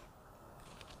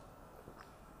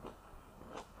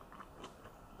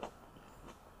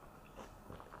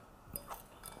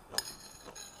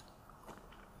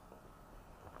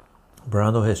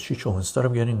 Brando has Chicho. Instead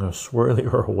of getting a swirly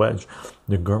or a wedge,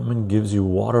 the government gives you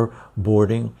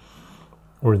waterboarding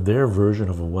or their version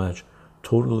of a wedge.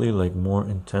 Totally like more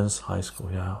intense high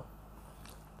school. Yeah.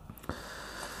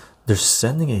 They're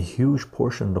sending a huge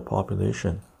portion of the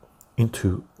population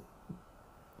into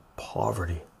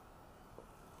poverty.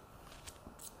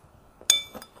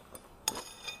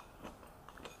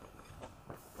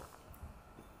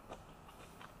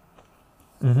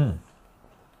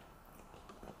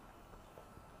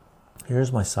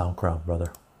 Here's my SoundCloud,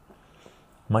 brother.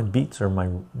 My beats are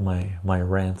my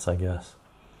rants, I guess.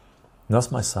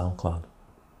 That's my SoundCloud.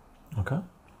 Okay.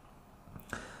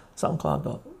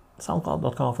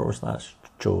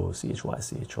 SoundCloud.com/Joe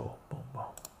CHYCHO. Boom, boom.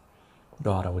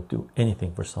 God, I would do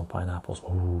anything for some pineapples.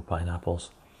 Ooh,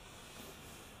 pineapples.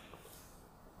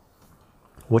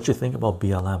 What you think about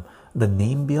BLM? The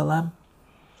name BLM?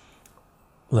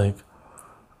 Like,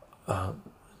 I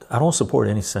don't support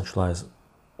any centralized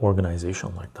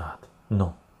organization like that.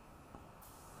 No.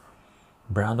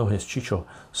 Brando has Chicho.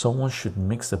 Someone should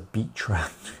mix a beat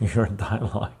track to your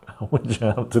dialogue. I would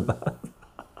jam to that.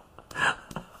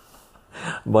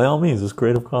 By all means, it's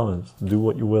Creative Commons. Do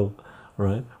what you will,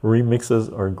 right? Remixes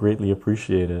are greatly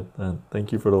appreciated, and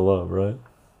thank you for the love, right?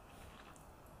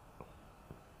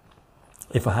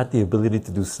 If I had the ability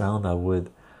to do sound, I would,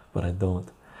 but I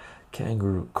don't.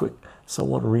 Kangaroo, quick!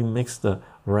 Someone remix the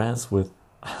rants with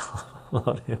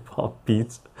hip hop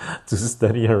beats to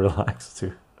steady and relax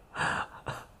to.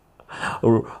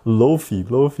 Or low-fi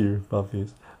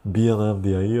puppies. BLM,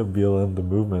 the idea of BLM, the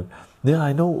movement. Yeah,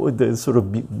 I know the sort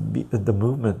of the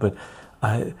movement, but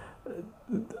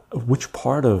which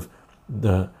part of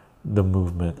the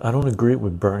movement? I don't agree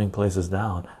with burning places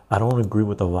down. I don't agree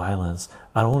with the violence.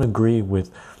 I don't agree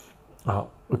with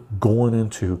going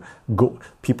into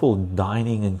people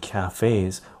dining in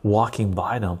cafes, walking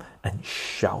by them and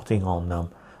shouting on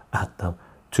them, at them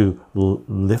to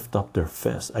lift up their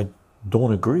fists. I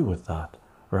don't agree with that,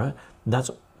 right?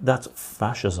 That's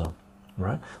fascism,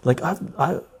 right? Like I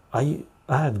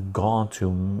had gone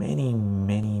to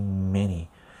many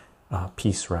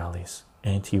peace rallies,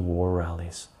 anti-war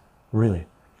rallies, really,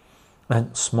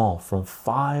 and small, from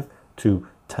 5 to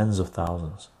tens of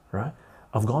thousands, right?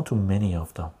 I've gone to many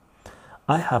of them.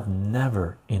 I have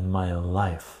never in my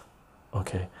life,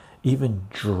 okay, even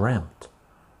dreamt,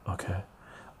 okay,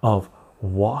 of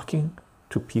walking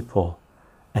to people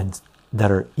and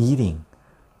that are eating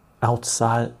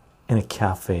outside in a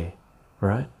cafe,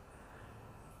 right?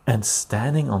 And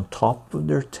standing on top of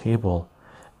their table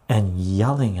and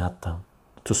yelling at them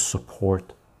to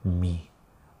support me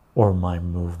or my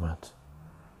movement.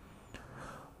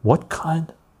 What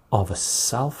kind of a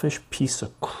selfish piece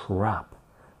of crap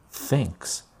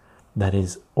thinks that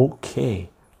is okay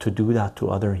to do that to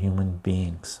other human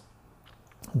beings?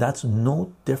 That's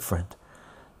no different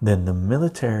than the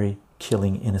military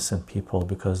killing innocent people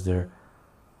because they're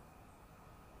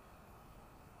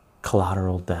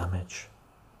collateral damage.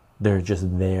 They're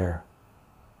just there,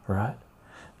 right?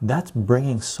 That's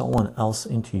bringing someone else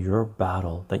into your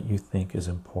battle that you think is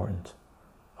important.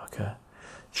 Okay,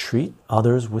 treat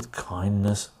others with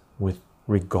kindness, with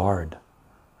regard,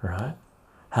 right?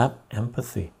 Have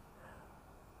empathy.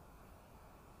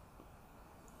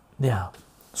 Yeah,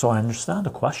 so I understand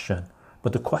the question,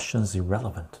 but the question is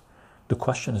irrelevant. The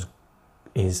question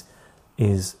is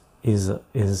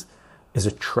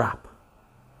a trap,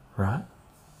 right?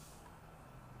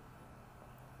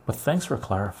 But thanks for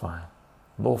clarifying.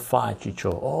 Lo-fi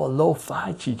Chicho. Oh,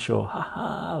 lo-fi Chicho.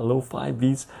 Haha. Lo-fi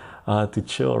beats to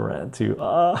chill rant to.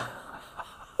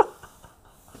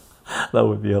 That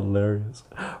would be hilarious.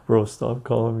 Bro, stop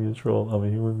calling me a troll. I'm a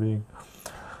human being.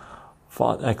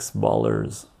 Fought X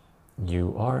ballers.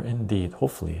 You are indeed.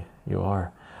 Hopefully, you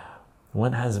are.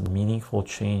 When has meaningful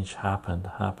change happened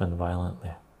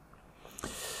violently?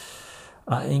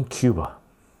 In Cuba.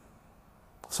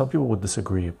 Some people would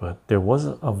disagree, but there was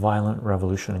a violent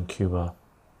revolution in Cuba,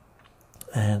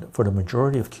 and for the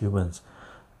majority of Cubans,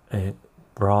 it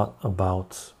brought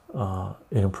about,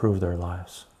 it improved their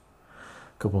lives.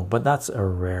 Kaboom! But that's a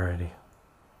rarity.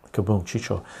 Kaboom!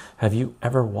 Chicho, have you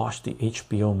ever watched the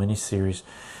HBO miniseries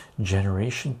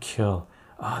Generation Kill?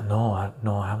 No,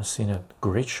 I haven't seen it.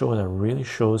 Great show that really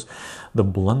shows the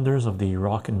blunders of the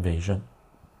Iraq invasion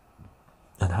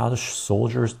and how the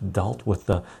soldiers dealt with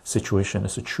the situation.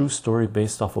 It's a true story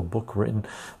based off a book written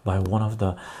by one of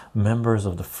the members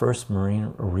of the 1st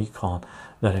Marine Recon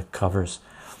that it covers.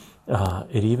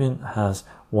 It even has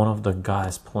one of the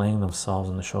guys playing themselves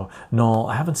in the show. No,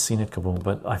 I haven't seen it, Kaboom,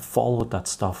 but I followed that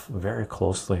stuff very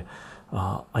closely.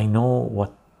 I know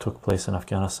what took place in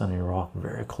Afghanistan and Iraq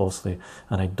very closely,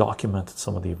 and I documented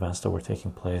some of the events that were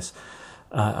taking place.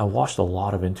 I watched a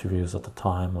lot of interviews at the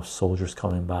time of soldiers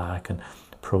coming back and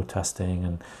protesting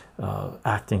and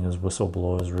acting as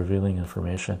whistleblowers, revealing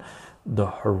information, the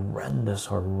horrendous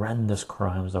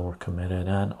crimes that were committed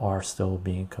and are still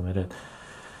being committed.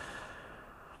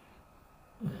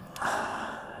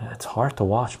 It's hard to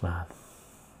watch, man.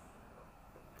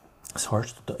 It's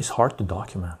hard to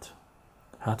document.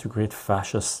 How to create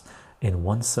fascists in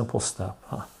one simple step.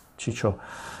 Chicho,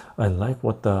 I like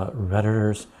what the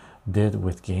Redditors did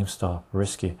with GameStop.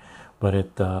 Risky, but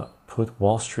it put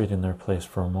Wall Street in their place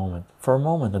for a moment.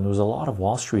 And there was a lot of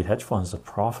Wall Street hedge funds that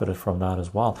profited from that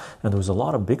as well, and there was a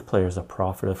lot of big players that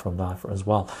profited from that as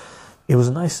well. It was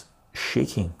a nice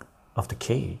shaking of the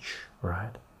cage,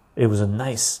 right? It was a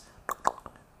nice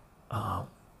a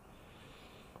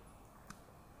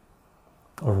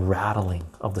rattling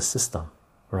of the system,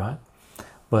 right?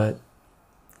 But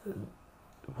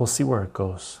we'll see where it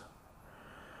goes.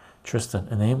 Tristan,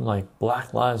 a name like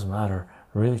Black Lives Matter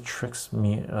really trips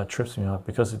me up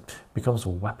because it becomes a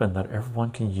weapon that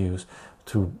everyone can use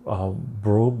to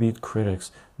browbeat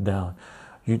critics down.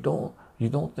 You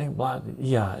don't think black?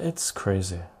 Yeah, it's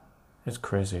crazy. It's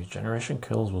crazy. Generation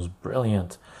Kills was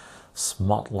brilliant.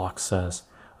 Smotlock says,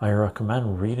 I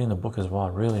recommend reading the book as well.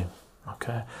 Really?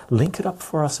 Okay. Link it up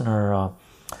for us in our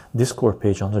Discord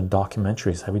page under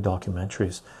documentaries, heavy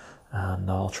documentaries, and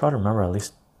I'll try to remember at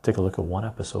least take a look at one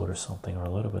episode or something, or a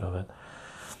little bit of it.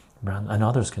 And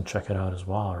others can check it out as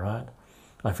well, right?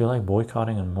 I feel like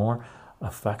boycotting is more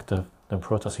effective than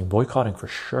protesting. Boycotting for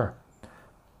sure.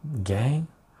 Gang,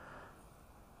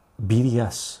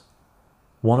 BDS,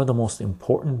 one of the most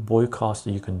important boycotts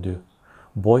that you can do.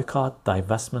 Boycott,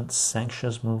 divestment,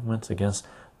 sanctions movements against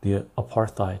the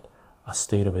apartheid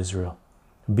state of Israel.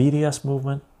 BDS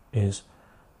movement is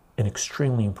an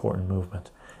extremely important movement,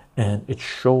 and it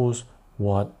shows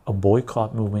what a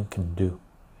boycott movement can do,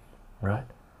 right?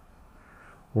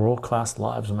 World class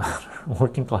lives matter,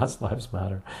 working class lives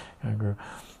matter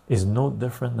is no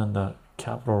different than the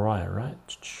Capitol riot, right?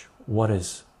 What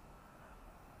is?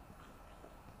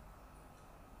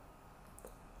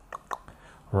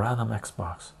 Random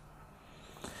Xbox.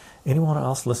 Anyone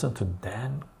else listen to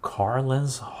Dan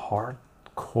Carlin's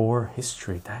Hardcore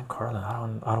History? Dan Carlin,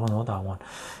 I don't know that one.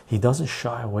 He doesn't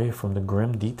shy away from the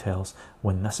grim details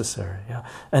when necessary. Yeah,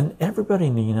 and everybody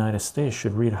in the United States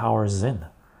should read Howard Zinn,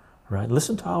 right?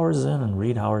 Listen to Howard Zinn and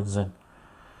read Howard Zinn.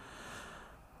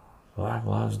 Black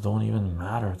lives don't even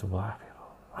matter to black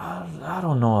people. I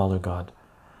don't know, Elder God.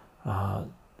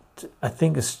 I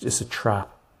think it's just a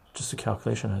trap, just a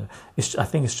calculation. I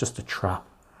think it's just a trap,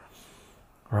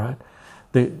 right?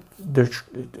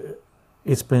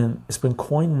 It's been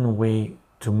coined in a way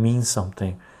to mean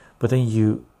something, but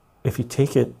then if you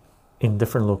take it in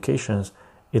different locations,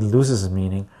 it loses its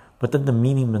meaning. But then the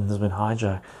meaning has been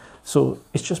hijacked, so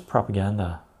it's just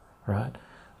propaganda, right?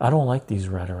 I don't like these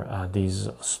these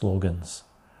slogans.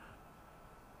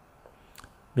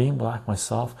 Being black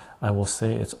myself, I will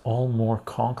say it's all more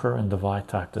conquer and divide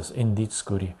tactics. Indeed,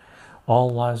 Scooty. All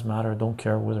lives matter, don't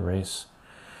care with race.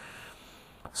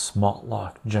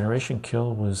 Smotlock. Generation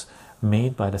Kill was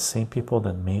made by the same people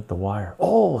that made The Wire.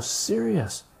 Oh,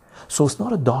 serious? So it's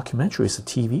not a documentary, it's a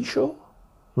TV show?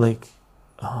 Like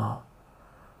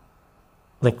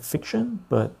fiction,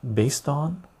 but based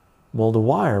on... Well, The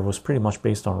Wire was pretty much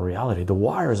based on reality. The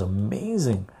Wire is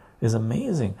amazing.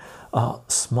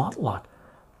 Smotlock.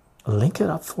 Link it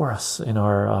up for us in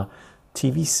our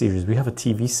TV series. We have a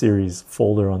TV series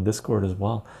folder on Discord as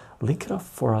well. Link it up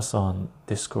for us on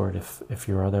Discord if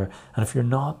you're there, and if you're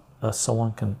not,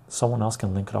 someone else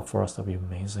can link it up for us. That'd be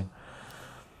amazing.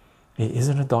 It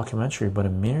isn't a documentary, but a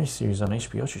mini series on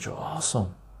HBO. Chicho,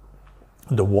 awesome.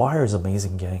 The Wire is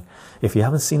amazing, gang. If you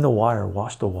haven't seen The Wire,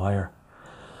 watch The Wire.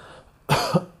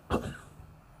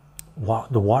 Wow,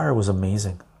 The Wire was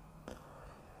amazing.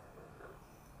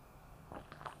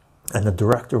 And the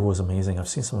director was amazing. I've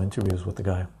seen some interviews with the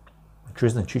guy,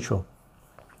 Tristan Chicho.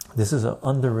 This is an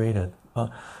underrated,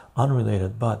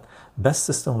 unrelated, but best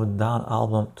System of a Down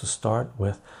album to start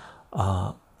with.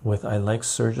 I like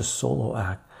Surge's solo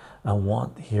act. I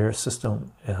want here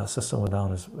System of a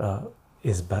Down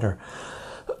is better.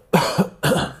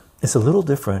 It's a little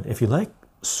different. If you like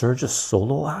Surge's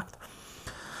solo act,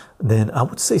 then I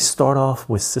would say start off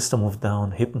with System of a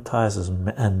Down, Hypnotized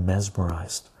and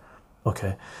Mesmerized.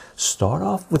 Okay, start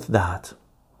off with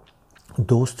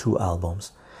those two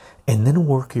albums, and then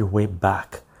work your way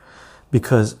back,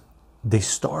 because they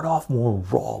start off more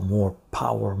raw, more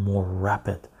power, more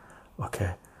rapid.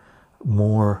 Okay,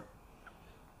 more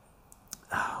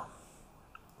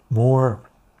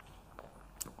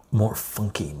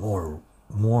funky, more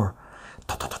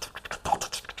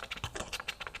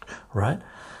right.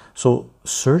 So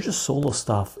Surge's solo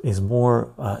stuff is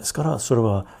more it's got a sort of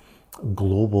a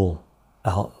global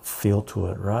feel to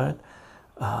it, right?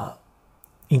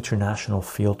 International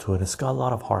feel to it. It's got a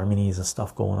lot of harmonies and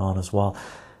stuff going on as well.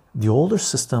 The older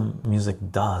System music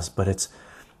does, but it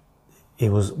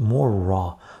was more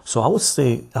raw. So I would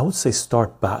say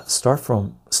start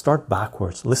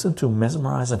backwards. Listen to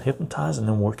Mesmerize and Hypnotize, and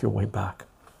then work your way back.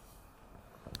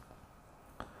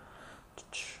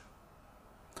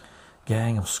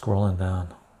 Gang, I'm scrolling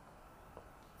down.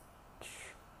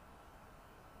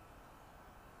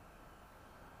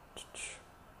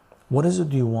 What is it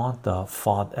do you want,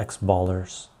 FOD X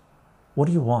ballers? What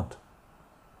do you want?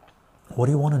 What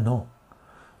do you want to know?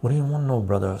 What do you want to know,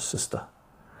 brother or sister?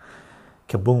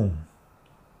 Kaboom.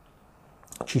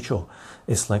 Chicho,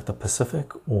 it's like the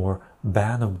Pacific or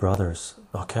Band of Brothers.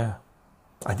 Okay.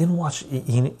 I didn't watch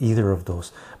either of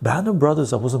those. Band of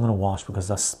Brothers I wasn't going to watch because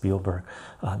that's Spielberg.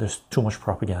 There's too much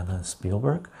propaganda in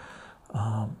Spielberg.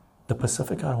 The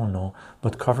Pacific, I don't know,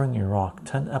 but Covering Iraq,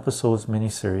 10 episodes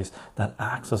miniseries that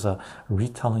acts as a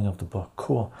retelling of the book.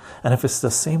 Cool. And if it's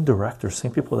the same director,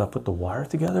 same people that put The Wire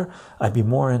together, I'd be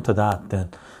more into that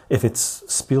than if it's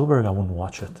Spielberg. I wouldn't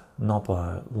watch it, not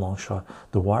by a long shot.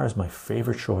 The Wire is my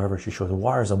favorite show ever. The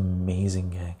Wire is amazing,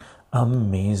 gang.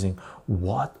 Amazing.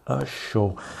 What a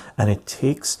show. And it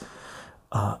takes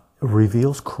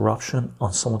reveals corruption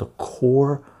on some of the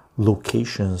core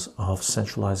locations of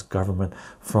centralized government,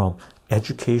 from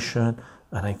education,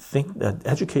 and I think that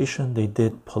education, they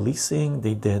did policing,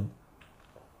 they did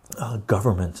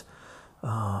government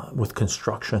with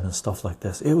construction and stuff like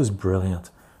this. It was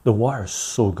brilliant. The Wire is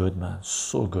so good, man,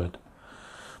 so good.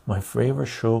 My favorite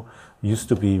show used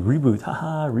to be Reboot.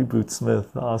 Haha, Reboot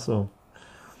Smith, awesome.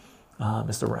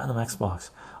 Mr. Random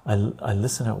Xbox, I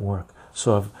listen at work,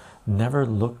 so I've never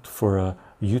looked for a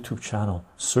YouTube channel.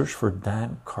 Search for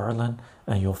Dan Carlin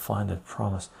and you'll find it,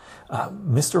 promise.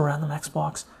 Mr. Random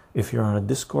Xbox, if you're on a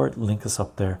Discord, link us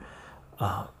up there.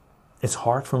 It's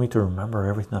hard for me to remember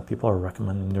everything that people are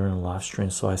recommending during the live stream,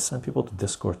 so I send people to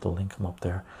Discord to link them up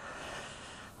there.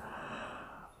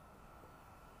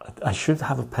 I should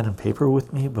have a pen and paper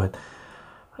with me, but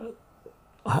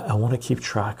I want to keep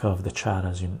track of the chat,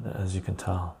 as you can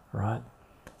tell, right?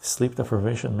 Sleep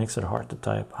deprivation makes it hard to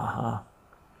type. Haha.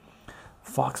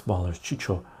 Fox ballers,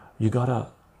 Chicho, you got a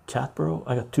cat, bro?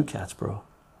 I got 2 cats, bro.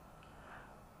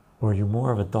 Or are you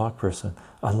more of a dog person?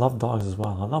 I love dogs as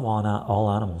well. I love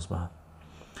all animals, man.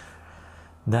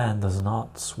 Dan does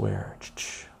not swear,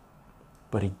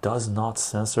 but he does not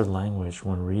censor language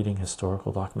when reading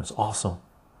historical documents. Awesome.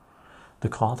 The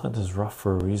content is rough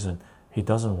for a reason. He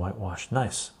doesn't whitewash.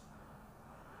 Nice.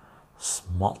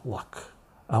 Smart luck.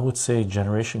 I would say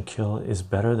Generation Kill is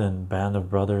better than Band of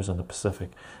Brothers and the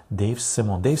Pacific. Dave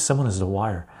Simon is The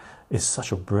Wire, is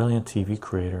such a brilliant TV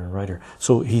creator and writer.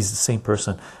 So he's the same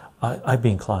person. I'd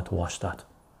be inclined to watch that.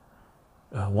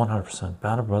 100%.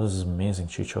 Band of Brothers is amazing,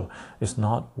 Chicho. It's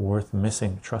not worth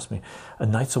missing, trust me. A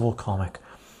Knights of Old comic.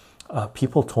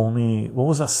 People told me, what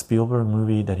was that Spielberg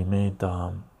movie that he made,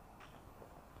 that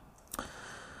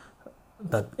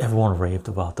everyone raved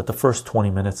about, that the first 20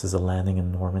 minutes is a landing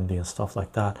in Normandy and stuff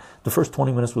like that. The first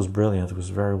 20 minutes was brilliant. It was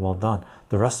very well done.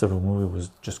 The rest of the movie was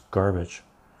just garbage.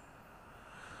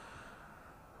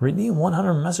 Redeem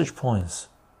 100 message points.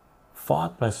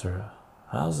 Fought by Sir.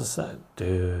 How's the set?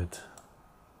 Dude.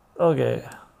 Okay.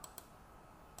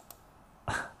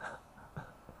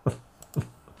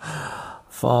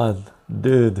 Fun.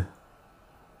 Dude.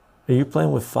 Are you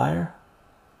playing with fire?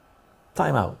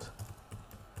 Time out.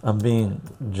 I'm being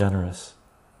generous.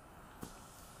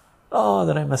 Oh,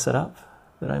 did I mess it up?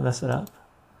 Did I mess it up?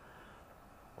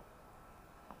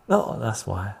 No, that's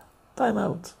why. Time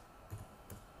out.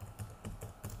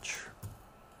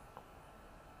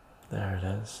 There it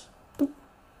is.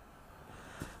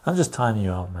 I'm just timing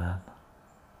you out, man.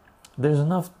 There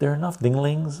are enough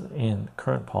dinglings in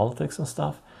current politics and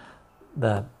stuff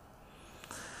that,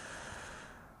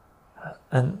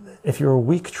 and if you're a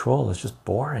weak troll, it's just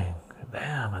boring.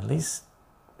 Damn, at least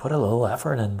put a little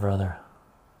effort in, brother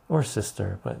or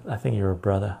sister, but I think you're a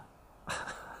brother.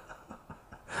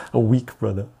 A weak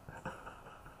brother.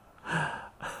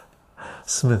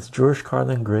 Smith, George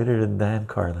Carlin greater than Dan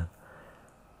Carlin.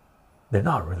 They're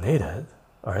not related,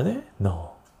 are they?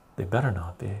 No, they better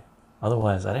not be.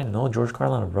 Otherwise, I didn't know George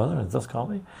Carlin a brother. It does call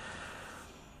me.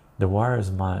 The Wire is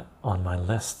on my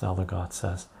list, Elder God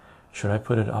says. Should I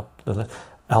put it up the list?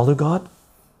 Elder God,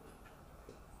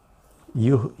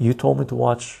 you told me to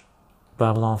watch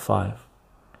Babylon 5,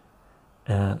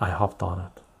 and I hopped on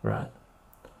it, right?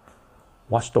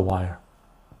 Watch The Wire.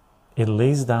 It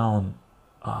lays down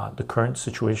the current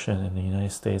situation in the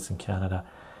United States and Canada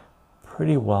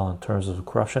pretty well in terms of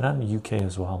corruption, and the UK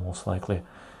as well, most likely.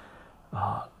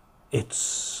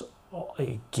 It's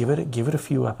give it a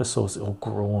few episodes, it'll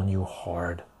grow on you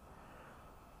hard.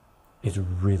 It's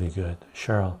really good.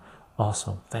 Cheryl,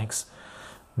 awesome, thanks,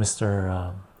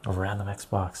 Mr. Random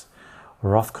Xbox.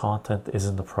 Rough content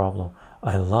isn't the problem.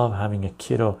 I love having a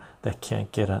kiddo that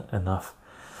can't get enough,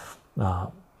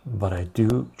 but I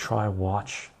do try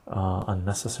watch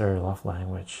unnecessary love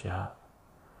language. Yeah,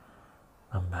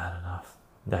 I'm bad enough.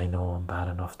 I know I'm bad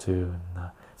enough too.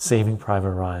 And, Saving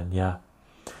Private Ryan, yeah.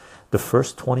 The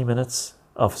first 20 minutes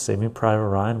of Saving Private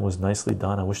Ryan was nicely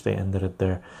done. I wish they ended it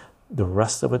there. The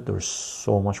rest of it, there's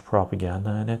so much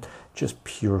propaganda in it. Just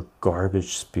pure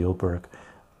garbage Spielberg.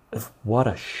 What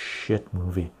a shit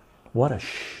movie. What a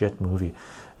shit movie.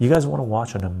 You guys want to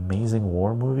watch an amazing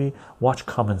war movie? Watch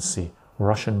Come and See.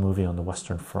 Russian movie on the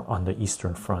Western Front, on the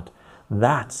Eastern Front.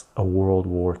 That's a World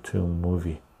War II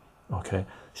movie. Okay,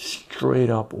 straight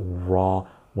up raw,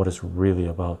 what it's really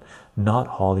about, not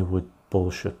Hollywood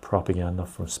bullshit propaganda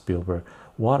from Spielberg.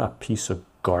 What a piece of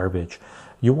garbage.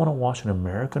 You want to watch an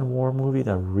American war movie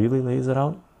that really lays it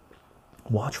out?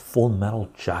 Watch Full Metal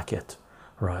Jacket,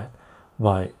 right,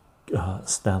 by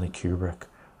Stanley Kubrick,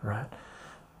 right?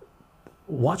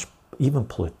 Watch even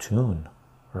Platoon,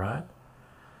 right?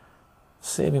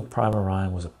 Saving Private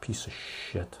Ryan was a piece of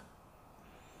shit.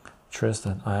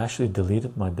 Tristan, I actually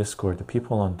deleted my Discord. The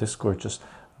people on Discord just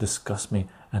disgust me,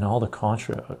 and all the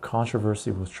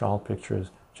controversy with child pictures.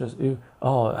 Just ew.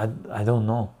 Oh, I don't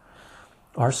know.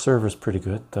 Our server's pretty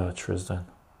good, Tristan.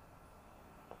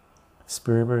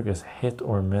 Spielberg is hit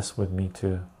or miss with me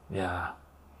too. Yeah.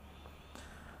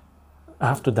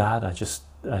 After that, I just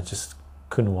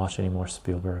couldn't watch any more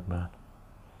Spielberg, man.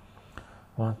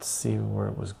 Want to see where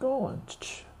it was going.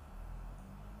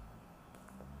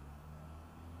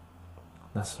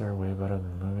 Necessary way better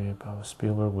than the movie about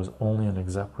Spielberg was only an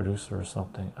exec producer or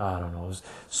something. I don't know. It was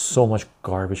so much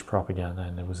garbage propaganda,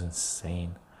 and it was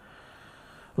insane.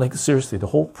 Like, seriously, the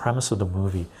whole premise of the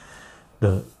movie,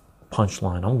 the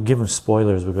punchline, I'm giving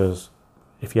spoilers because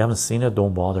If you haven't seen it,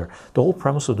 don't bother. The whole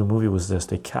premise of the movie was this: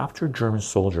 they captured German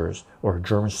soldiers, or a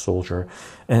German soldier,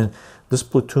 and this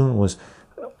platoon was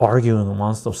arguing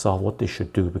amongst themselves what they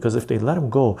should do, because if they let him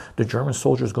go, the German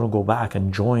soldier is going to go back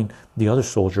and join the other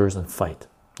soldiers and fight,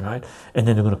 right? And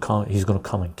then they're going to come, he's going to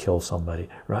come and kill somebody,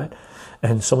 right?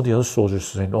 And some of the other soldiers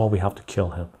are saying, oh, we have to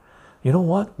kill him. You know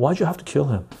what? Why'd you have to kill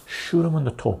him? Shoot him in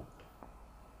the toe.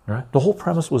 Right? The whole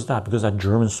premise was that, because that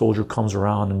German soldier comes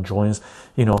around and joins,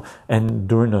 you know, and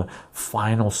during the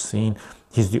final scene,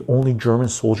 he's the only German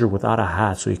soldier without a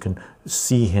hat, so you can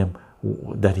see him,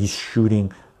 that he's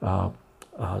shooting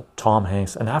Tom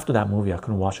Hanks. And after that movie, I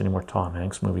couldn't watch any more Tom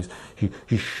Hanks movies.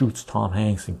 He shoots Tom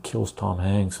Hanks and kills Tom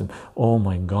Hanks, and oh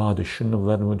my God, they shouldn't have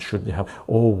let him. Should they have?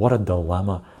 Oh, what a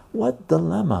dilemma! What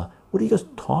dilemma? What are you guys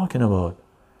talking about?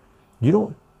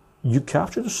 You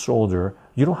capture the soldier.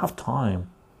 You don't have time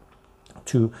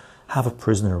to have a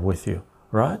prisoner with you,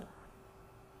 right?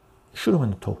 Shoot him in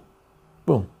the toe.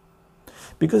 Boom.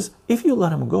 Because if you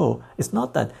let him go, it's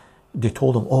not that they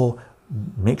told him, oh,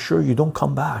 make sure you don't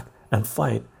come back and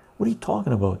fight. What are you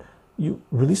talking about? You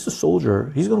release the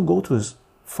soldier, he's going to go to his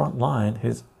front line,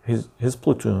 his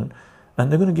platoon,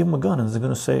 and they're going to give him a gun and they're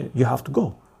going to say, you have to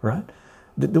go, right?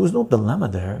 There was no dilemma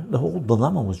there. The whole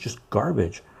dilemma was just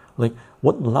garbage. Like,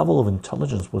 what level of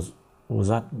intelligence was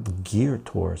that geared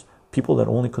towards? People that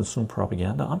only consume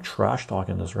propaganda. I'm trash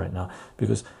talking this right now,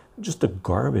 because just the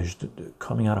garbage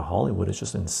coming out of Hollywood is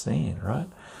just insane, right?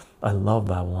 I love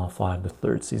Babylon 5. The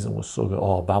third season was so good.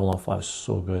 Oh, Babylon 5 is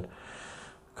so good.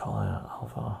 Calling it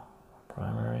Alpha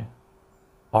Primary.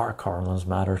 Our Carlins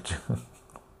matter too.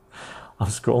 I'm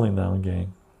scrolling down,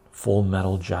 gang. Full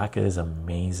Metal Jacket is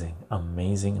amazing,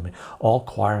 amazing. All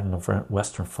Quiet on the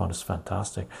Western Front is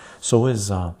fantastic. So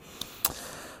is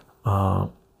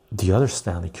the other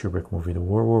Stanley Kubrick movie, the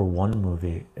World War One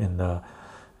movie, in the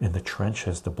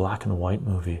trenches, the black and white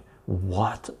movie.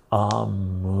 What a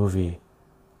movie!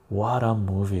 What a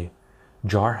movie!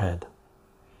 Jarhead.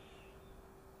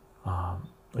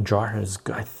 Jarhead is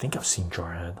good. I think I've seen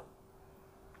Jarhead.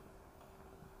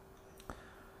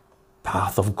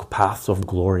 Path of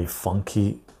Glory,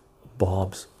 Funky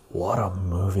Bob's. What a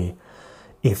movie!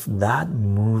 If that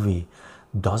movie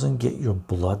doesn't get your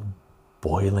blood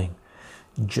boiling,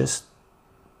 just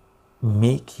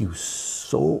make you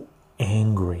so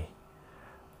angry,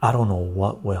 I don't know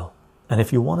what will. And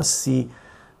if you want to see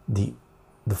the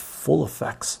full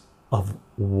effects of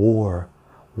war,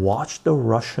 watch the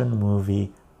Russian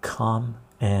movie Come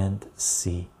and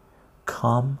See.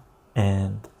 Come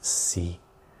and See.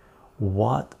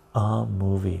 What a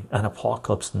movie. And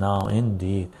Apocalypse Now,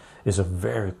 indeed, is a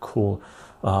very cool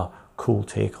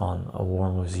take on a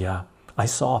war movie. Yeah, I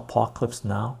saw Apocalypse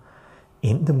Now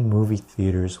in the movie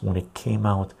theaters when it came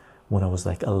out, when I was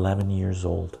like 11 years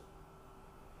old.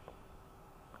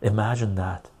 Imagine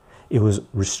that. It was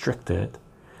restricted.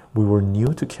 We were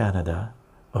new to Canada,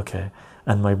 okay,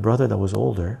 and my brother that was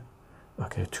older,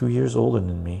 okay, 2 years older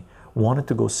than me, wanted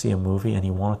to go see a movie, and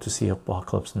he wanted to see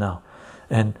Apocalypse Now.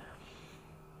 And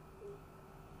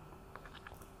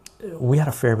we had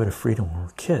a fair bit of freedom when we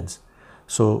were kids,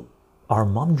 so our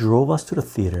mom drove us to the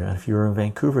theater. And if you were in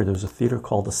Vancouver, there was a theater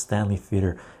called the Stanley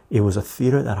Theater. It was a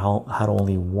theater that had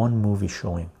only one movie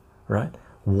showing, right?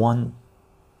 One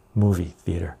movie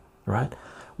theater, right?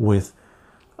 With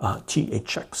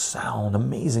THX sound,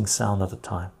 amazing sound at the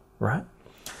time, right?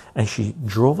 And she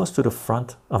drove us to the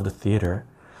front of the theater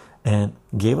and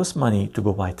gave us money to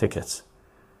go buy tickets.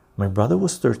 My brother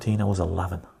was 13, I was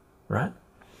 11, right?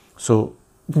 So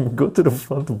go to the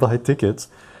front to buy tickets,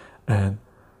 and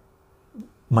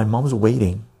my mom's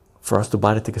waiting for us to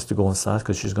buy the tickets to go inside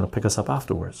because she's going to pick us up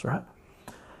afterwards, right?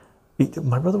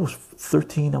 My brother was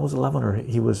 13, I was 11, or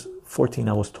he was 14,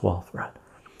 I was 12, right?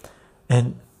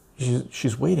 And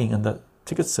she's waiting, and the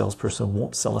ticket salesperson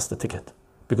won't sell us the ticket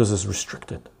because it's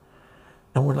restricted.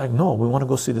 And we're like, no, we want to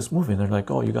go see this movie. And they're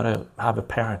like, oh, you got to have a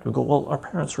parent. We go, well, our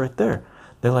parent's right there.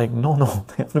 They're like, no,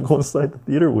 they have to go inside the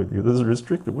theater with you. This is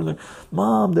restricted. We're like,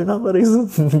 Mom, they're not letting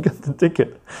us get the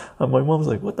ticket. And my mom's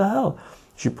like, what the hell?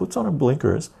 She puts on her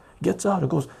blinkers, gets out, and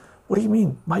goes, what do you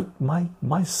mean?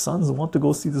 My sons want to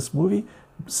go see this movie?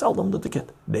 Sell them the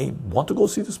ticket. They want to go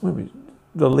see this movie.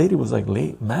 The lady was like,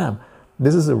 ma'am,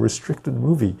 this is a restricted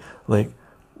movie. Like,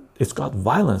 it's got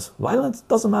violence. Violence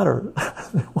doesn't matter.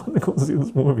 They want to go see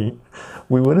this movie.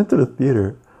 We went into the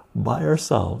theater by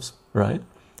ourselves, right?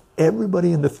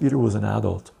 Everybody in the theater was an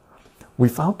adult. We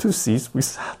found 2 seats. We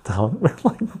sat down. We're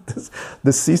like this.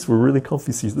 The seats were really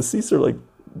comfy seats. The seats are like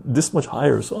this much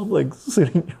higher. So I'm like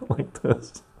sitting here like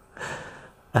this.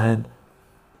 And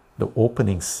the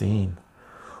opening scene.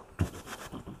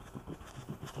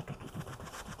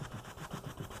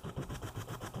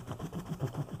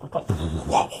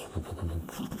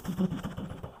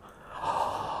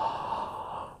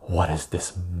 What is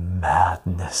this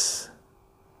madness?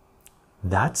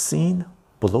 That scene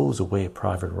blows away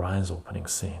Private Ryan's opening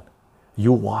scene.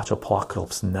 You watch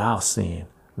Apocalypse Now scene,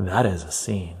 that is a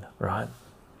scene, right?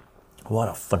 What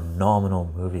a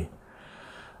phenomenal movie.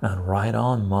 And right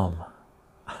on, mum.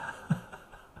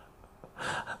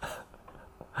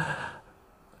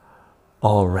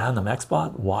 Oh, random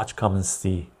Xbot, watch, come and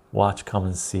see. Watch, come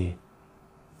and see.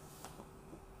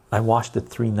 I watched it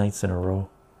 3 nights in a row.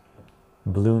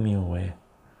 Blew me away.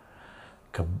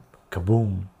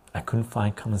 Kaboom. I couldn't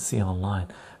find come and see online.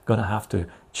 Gonna have to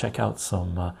check out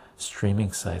some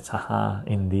streaming sites. Haha,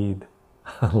 indeed.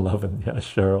 11, yeah,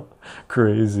 Cheryl.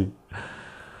 Crazy.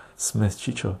 Smith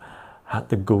Chicho had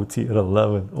the goatee at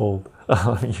 11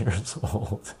 years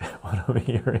old. What I'm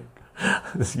hearing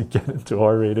as you get into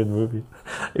R-rated movie.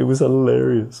 It was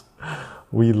hilarious.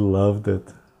 We loved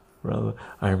it, brother.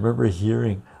 I remember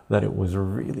hearing that it was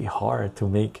really hard to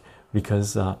make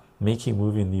because making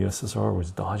movie in the USSR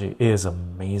was dodgy. It is an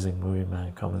amazing movie,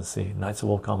 man. Come and see. Knights of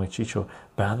Old Comic Chicho.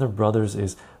 Band of Brothers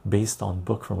is based on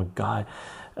book from a guy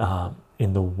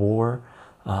in the war,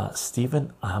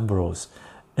 Stephen Ambrose,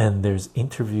 and there's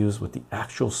interviews with the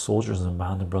actual soldiers in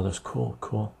Band of Brothers. Cool,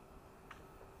 cool.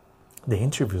 The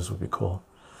interviews would be cool.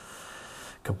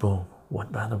 Kaboom.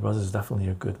 What Band of Brothers is definitely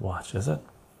a good watch, is it?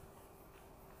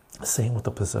 Same with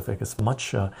the Pacific. It's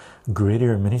much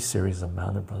greater miniseries than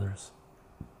Band of Brothers.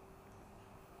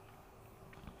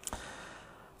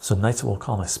 So Knights of Old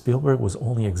Comic. Spielberg was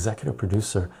only executive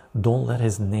producer. Don't let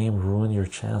his name ruin your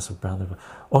chance of Band of Brothers.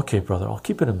 Okay, brother, I'll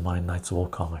keep it in mind. Knights of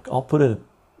Old Comic. I'll put it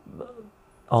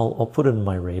in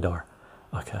my radar.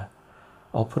 Okay,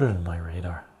 I'll put it in my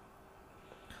radar.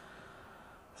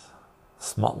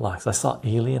 Smutlax. I saw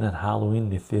Alien and Halloween in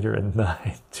the theater at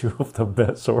night. 2 of the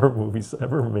best horror movies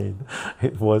ever made.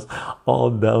 It was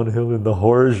all downhill in the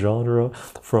horror genre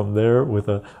from there, with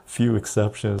a few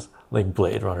exceptions, like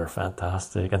Blade Runner,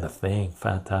 fantastic, and The Thing,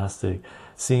 fantastic.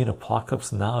 Seeing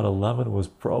Apocalypse Now at 11 was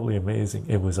probably amazing.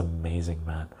 It was amazing,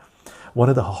 man. One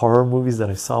of the horror movies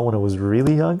that I saw when I was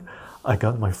really young, I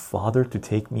got my father to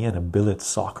take me and a billet,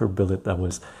 soccer billet that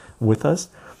was with us,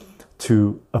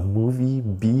 to a movie,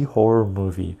 B horror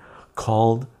movie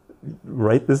called,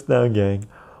 write this down, gang,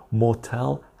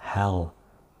 Motel Hell.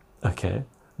 Okay,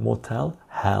 Motel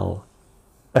Hell.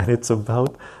 And it's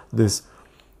about this,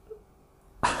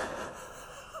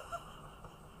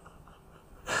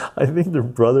 I think they're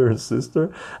brother and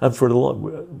sister, and for the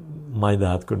long, my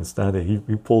dad couldn't stand it. He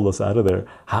pulled us out of there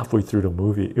halfway through the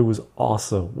movie. It was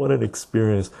awesome. What an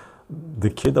experience.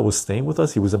 The kid that was staying with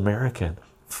us, he was American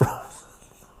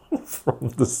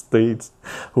from the States,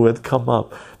 who had come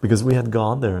up because we had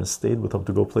gone there and stayed with him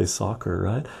to go play soccer,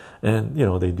 right? And you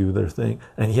know, they do their thing,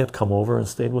 and he had come over and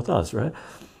stayed with us, right?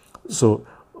 So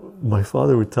my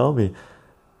father would tell me,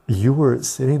 you were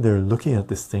sitting there looking at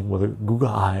this thing with a Google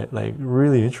eye, like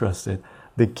really interested.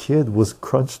 The kid was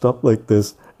crunched up like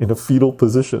this in a fetal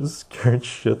position, scared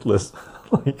shitless.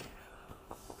 Like,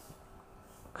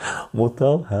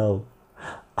 Motel Hell.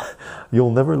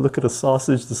 You'll never look at a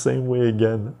sausage the same way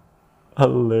again.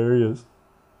 Hilarious.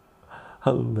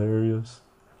 Hilarious.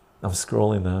 I'm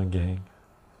scrolling now, gang.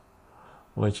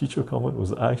 My Chicho comment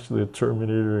was actually a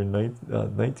Terminator in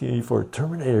 1984.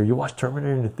 Terminator, you watched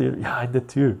Terminator in the theater? Yeah, I did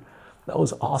too. That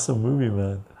was an awesome movie,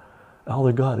 man. Oh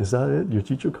my god, is that it? Your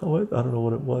Chicho comment? I don't know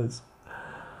what it was.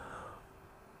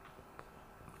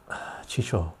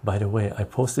 Chicho, by the way, I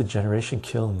posted Generation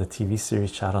Kill in the TV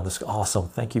series chat on this. Awesome,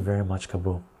 thank you very much,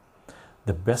 Kaboom.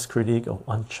 The best critique of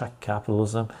unchecked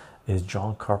capitalism is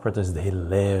John Carpenter's They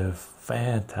Live.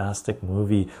 Fantastic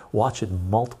movie. Watch it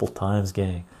multiple times,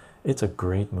 gang. It's a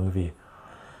great movie.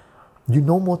 You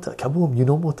know Motel, Kaboom, you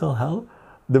know Motel Hell?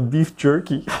 The beef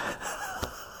jerky.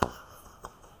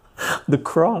 the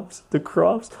crops,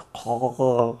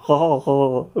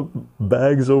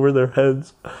 bags over their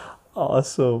heads.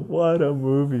 Awesome. What a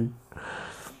movie.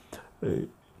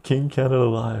 King Canada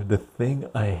Live. The thing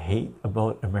I hate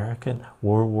about American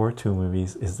World War II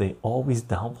movies is they always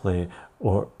downplay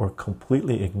or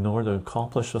completely ignore the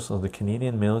accomplishments of the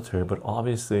Canadian military, but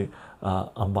obviously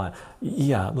I'm by,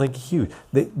 yeah, like huge.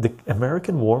 The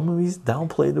American war movies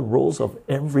downplay the roles of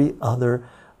every other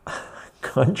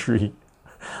country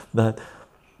that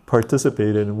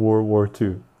participated in World War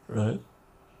II, right?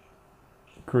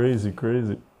 Crazy,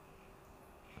 crazy.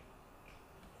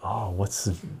 Oh, what's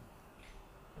the...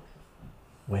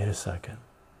 Wait a second.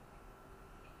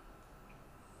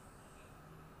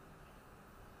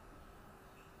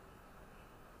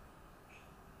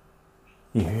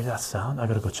 You hear that sound? I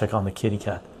gotta go check on the kitty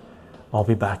cat. I'll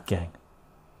be back, gang.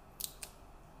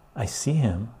 I see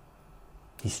him.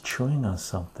 He's chewing on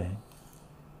something.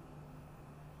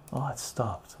 Oh, it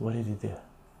stopped. What did he do?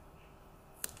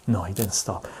 No, he didn't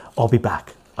stop. I'll be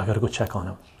back. I gotta go check on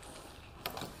him.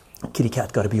 Kitty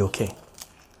cat gotta be okay.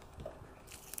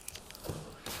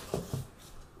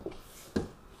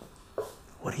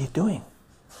 What are you doing?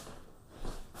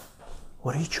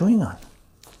 What are you chewing on?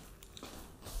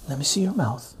 Let me see your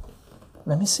mouth.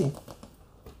 Let me see.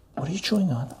 What are you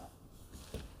chewing on?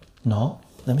 No,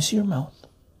 let me see your mouth.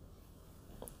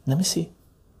 Let me see.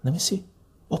 Let me see.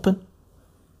 Open.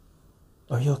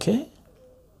 Are you okay?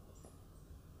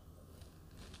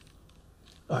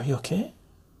 Are you okay?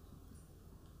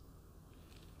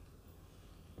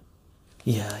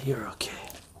 Yeah, you're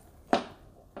okay.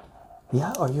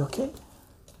 Yeah, are you okay?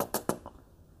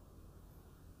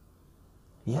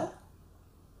 Yeah.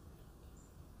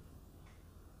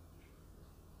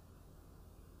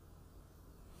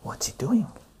 What's he doing?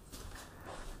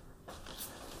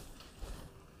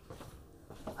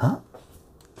 Huh?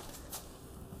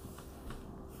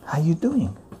 How you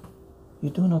doing?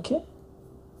 You doing okay?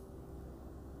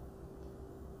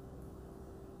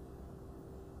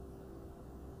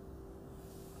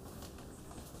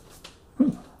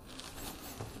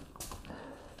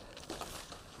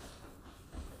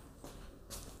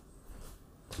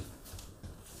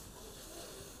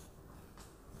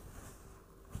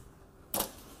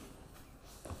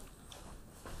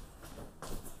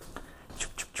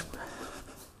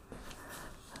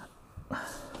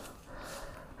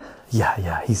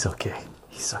 Yeah, he's okay.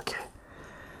 He's okay.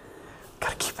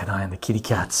 Gotta keep an eye on the kitty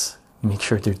cats. Make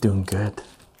sure they're doing good.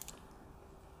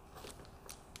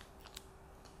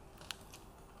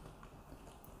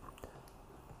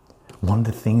 One of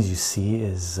the things you see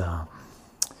is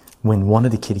when one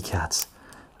of the kitty cats,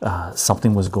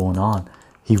 something was going on,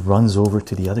 he runs over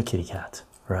to the other kitty cat,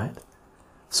 right?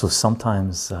 So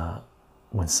sometimes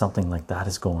when something like that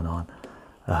is going on,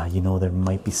 you know there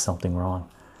might be something wrong,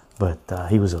 but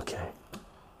he was okay.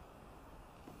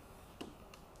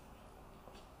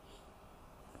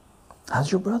 How's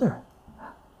your brother?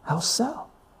 How's Sal?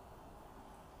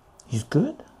 He's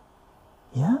good?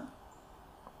 Yeah?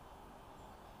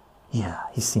 Yeah,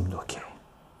 he seemed okay.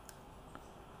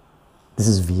 This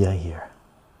is Via here.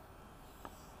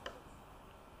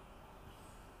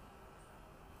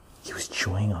 He was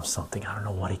chewing on something. I don't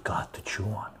know what he got to chew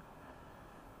on.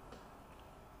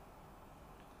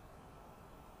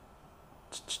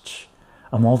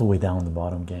 I'm all the way down the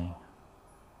bottom, gang.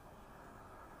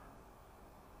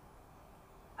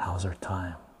 How's our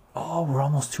time? Oh, we're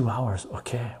almost 2 hours.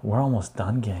 Okay, we're almost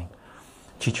done, gang.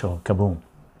 Chicho, kaboom.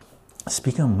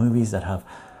 Speaking of movies that have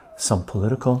some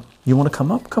political, you want to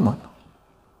come up? Come on.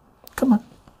 Come on.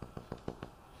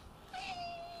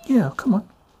 Yeah, come on.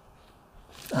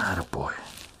 Attaboy.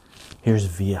 Here's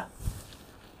Via.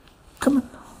 Come on.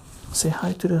 Say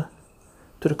hi to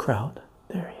the crowd.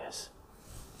 There he is.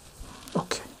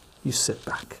 Okay, you sit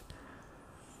back.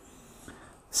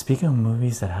 Speaking of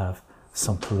movies that have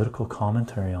some political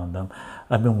commentary on them,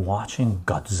 I've been watching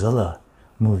Godzilla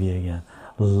movie again.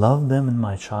 Loved them in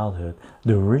my childhood.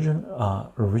 The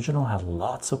original had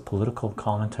lots of political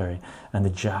commentary, and the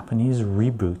Japanese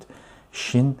reboot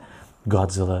Shin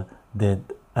Godzilla did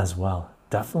as well.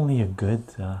 Definitely a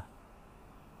good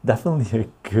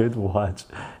watch,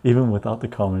 even without the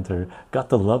commentary. Got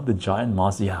to love the giant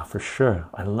monster. Yeah, for sure.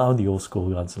 I love the old school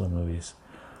Godzilla movies.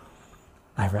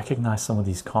 I recognize some of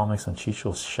these comics on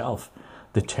Chicho's shelf.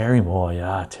 The Terry Moore,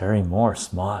 yeah, Terry Moore,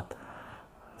 Smart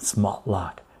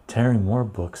Lock, Terry Moore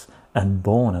books, and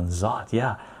Bone and Zot.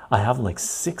 Yeah, I have like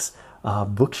 6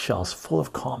 bookshelves full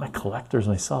of comic collectors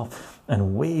myself,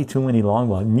 and way too many long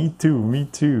ones. Me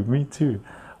too.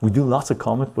 We do lots of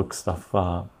comic book stuff,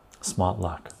 Smart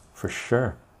Lock, for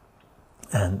sure.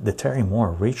 And the Terry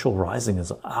Moore, Rachel Rising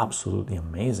is absolutely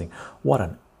amazing. What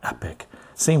an epic.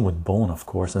 Same with Bone, of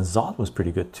course, and Zod was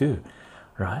pretty good too,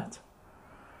 right?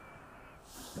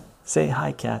 Say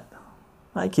hi, cat.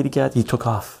 Hi, kitty cat. He took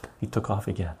off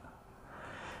again.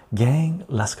 Gang,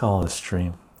 let's call it a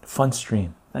stream. Fun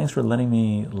stream. Thanks for letting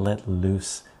me let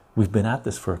loose. We've been at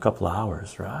this for a couple of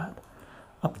hours, right?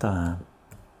 Uptime.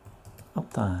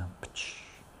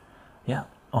 Yeah,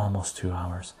 almost 2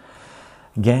 hours.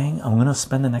 Gang, I'm gonna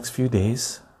spend the next few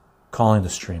days calling the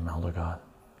stream, Elder God.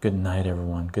 Good night,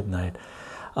 everyone. Good night.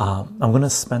 I'm going to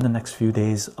spend the next few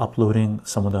days uploading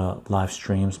some of the live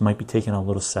streams. Might be taking out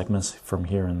little segments from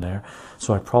here and there.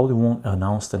 So I probably won't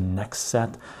announce the next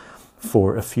set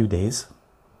for a few days.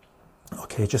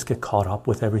 Okay, just get caught up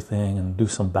with everything and do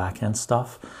some back end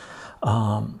stuff.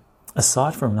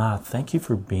 Aside from that, thank you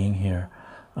for being here.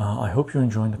 I hope you're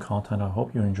enjoying the content. I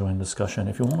hope you're enjoying the discussion.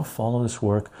 If you want to follow this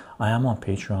work, I am on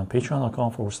Patreon,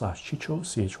 patreon.com/Chicho,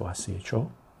 CHYCHO.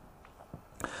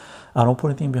 I don't put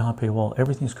anything behind paywall.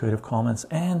 Everything's Creative Commons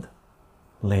and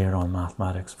layered on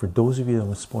mathematics. For those of you that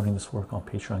are supporting this work on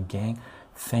Patreon, gang,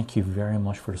 thank you very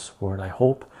much for the support. I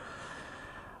hope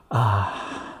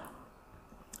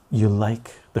you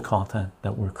like the content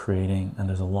that we're creating, and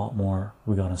there's a lot more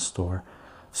we got in store.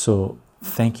 So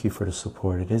thank you for the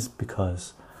support. It is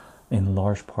because in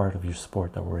large part of your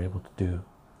support that we're able to do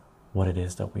what it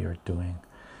is that we are doing.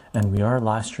 And we are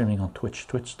live streaming on Twitch,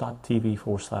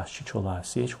 twitch.tv/Chicho Live,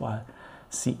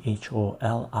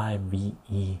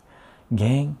 CHYCHOLIVE.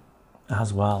 Gang,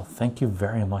 as well, thank you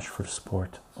very much for the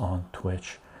support on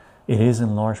Twitch. It is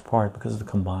in large part because of the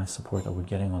combined support that we're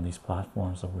getting on these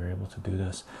platforms that we're able to do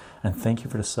this. And thank you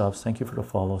for the subs, thank you for the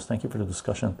follows, thank you for the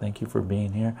discussion, thank you for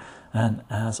being here. And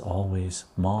as always,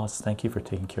 mods, thank you for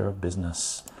taking care of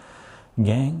business.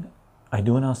 Gang, I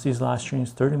do announce these live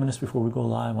streams 30 minutes before we go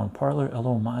live on Parler,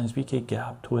 LO Minds, VK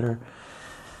Gab, Twitter,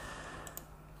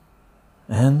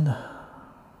 and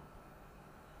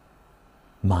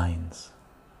Minds.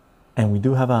 And we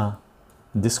do have a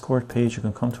Discord page. You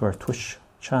can come to our Twitch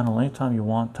channel anytime you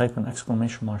want. Type an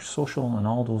 !social and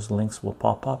all those links will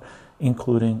pop up,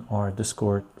 including our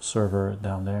Discord server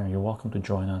down there. You're welcome to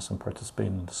join us and participate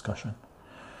in the discussion.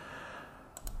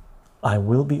 I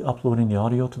will be uploading the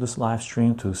audio to this live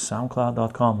stream to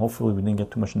soundcloud.com. Hopefully we didn't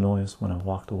get too much noise when I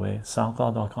walked away.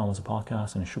 Soundcloud.com is a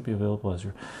podcast, and it should be available as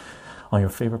on your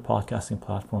favorite podcasting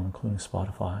platform, including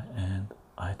Spotify and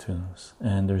iTunes.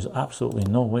 And there's absolutely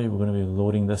no way we're going to be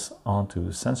loading this onto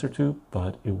SensorTube,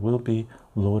 but it will be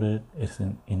loaded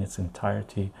in its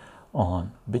entirety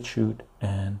on BitChute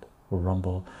and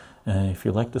Rumble. And if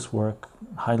you like this work,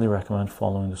 highly recommend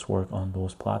following this work on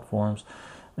those platforms,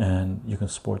 and you can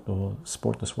support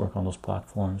this work on those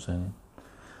platforms in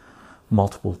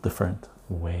multiple different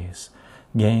ways.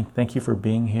 Gang, thank you for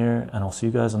being here, and I'll see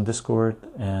you guys on Discord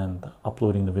and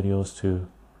uploading the videos to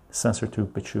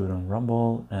SensorTube, BitChute, and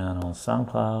Rumble, and on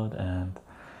SoundCloud and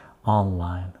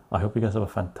online. I hope you guys have a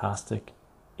fantastic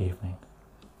evening.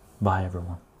 Bye,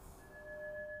 everyone.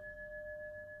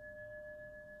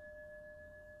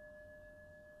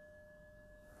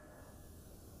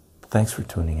 Thanks for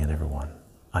tuning in, everyone.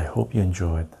 I hope you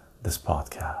enjoyed this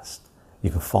podcast.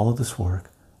 You can follow this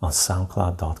work on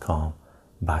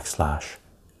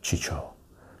soundcloud.com/Chicho,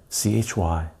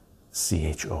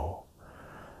 CHYCHO.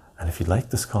 And if you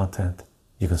like this content,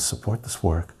 you can support this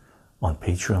work on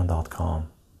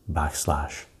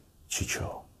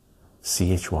patreon.com/Chicho,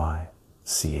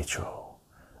 CHYCHO.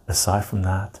 Aside from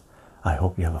that, I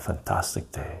hope you have a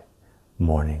fantastic day,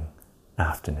 morning,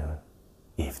 afternoon,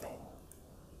 evening.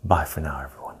 Bye for now,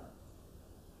 everyone.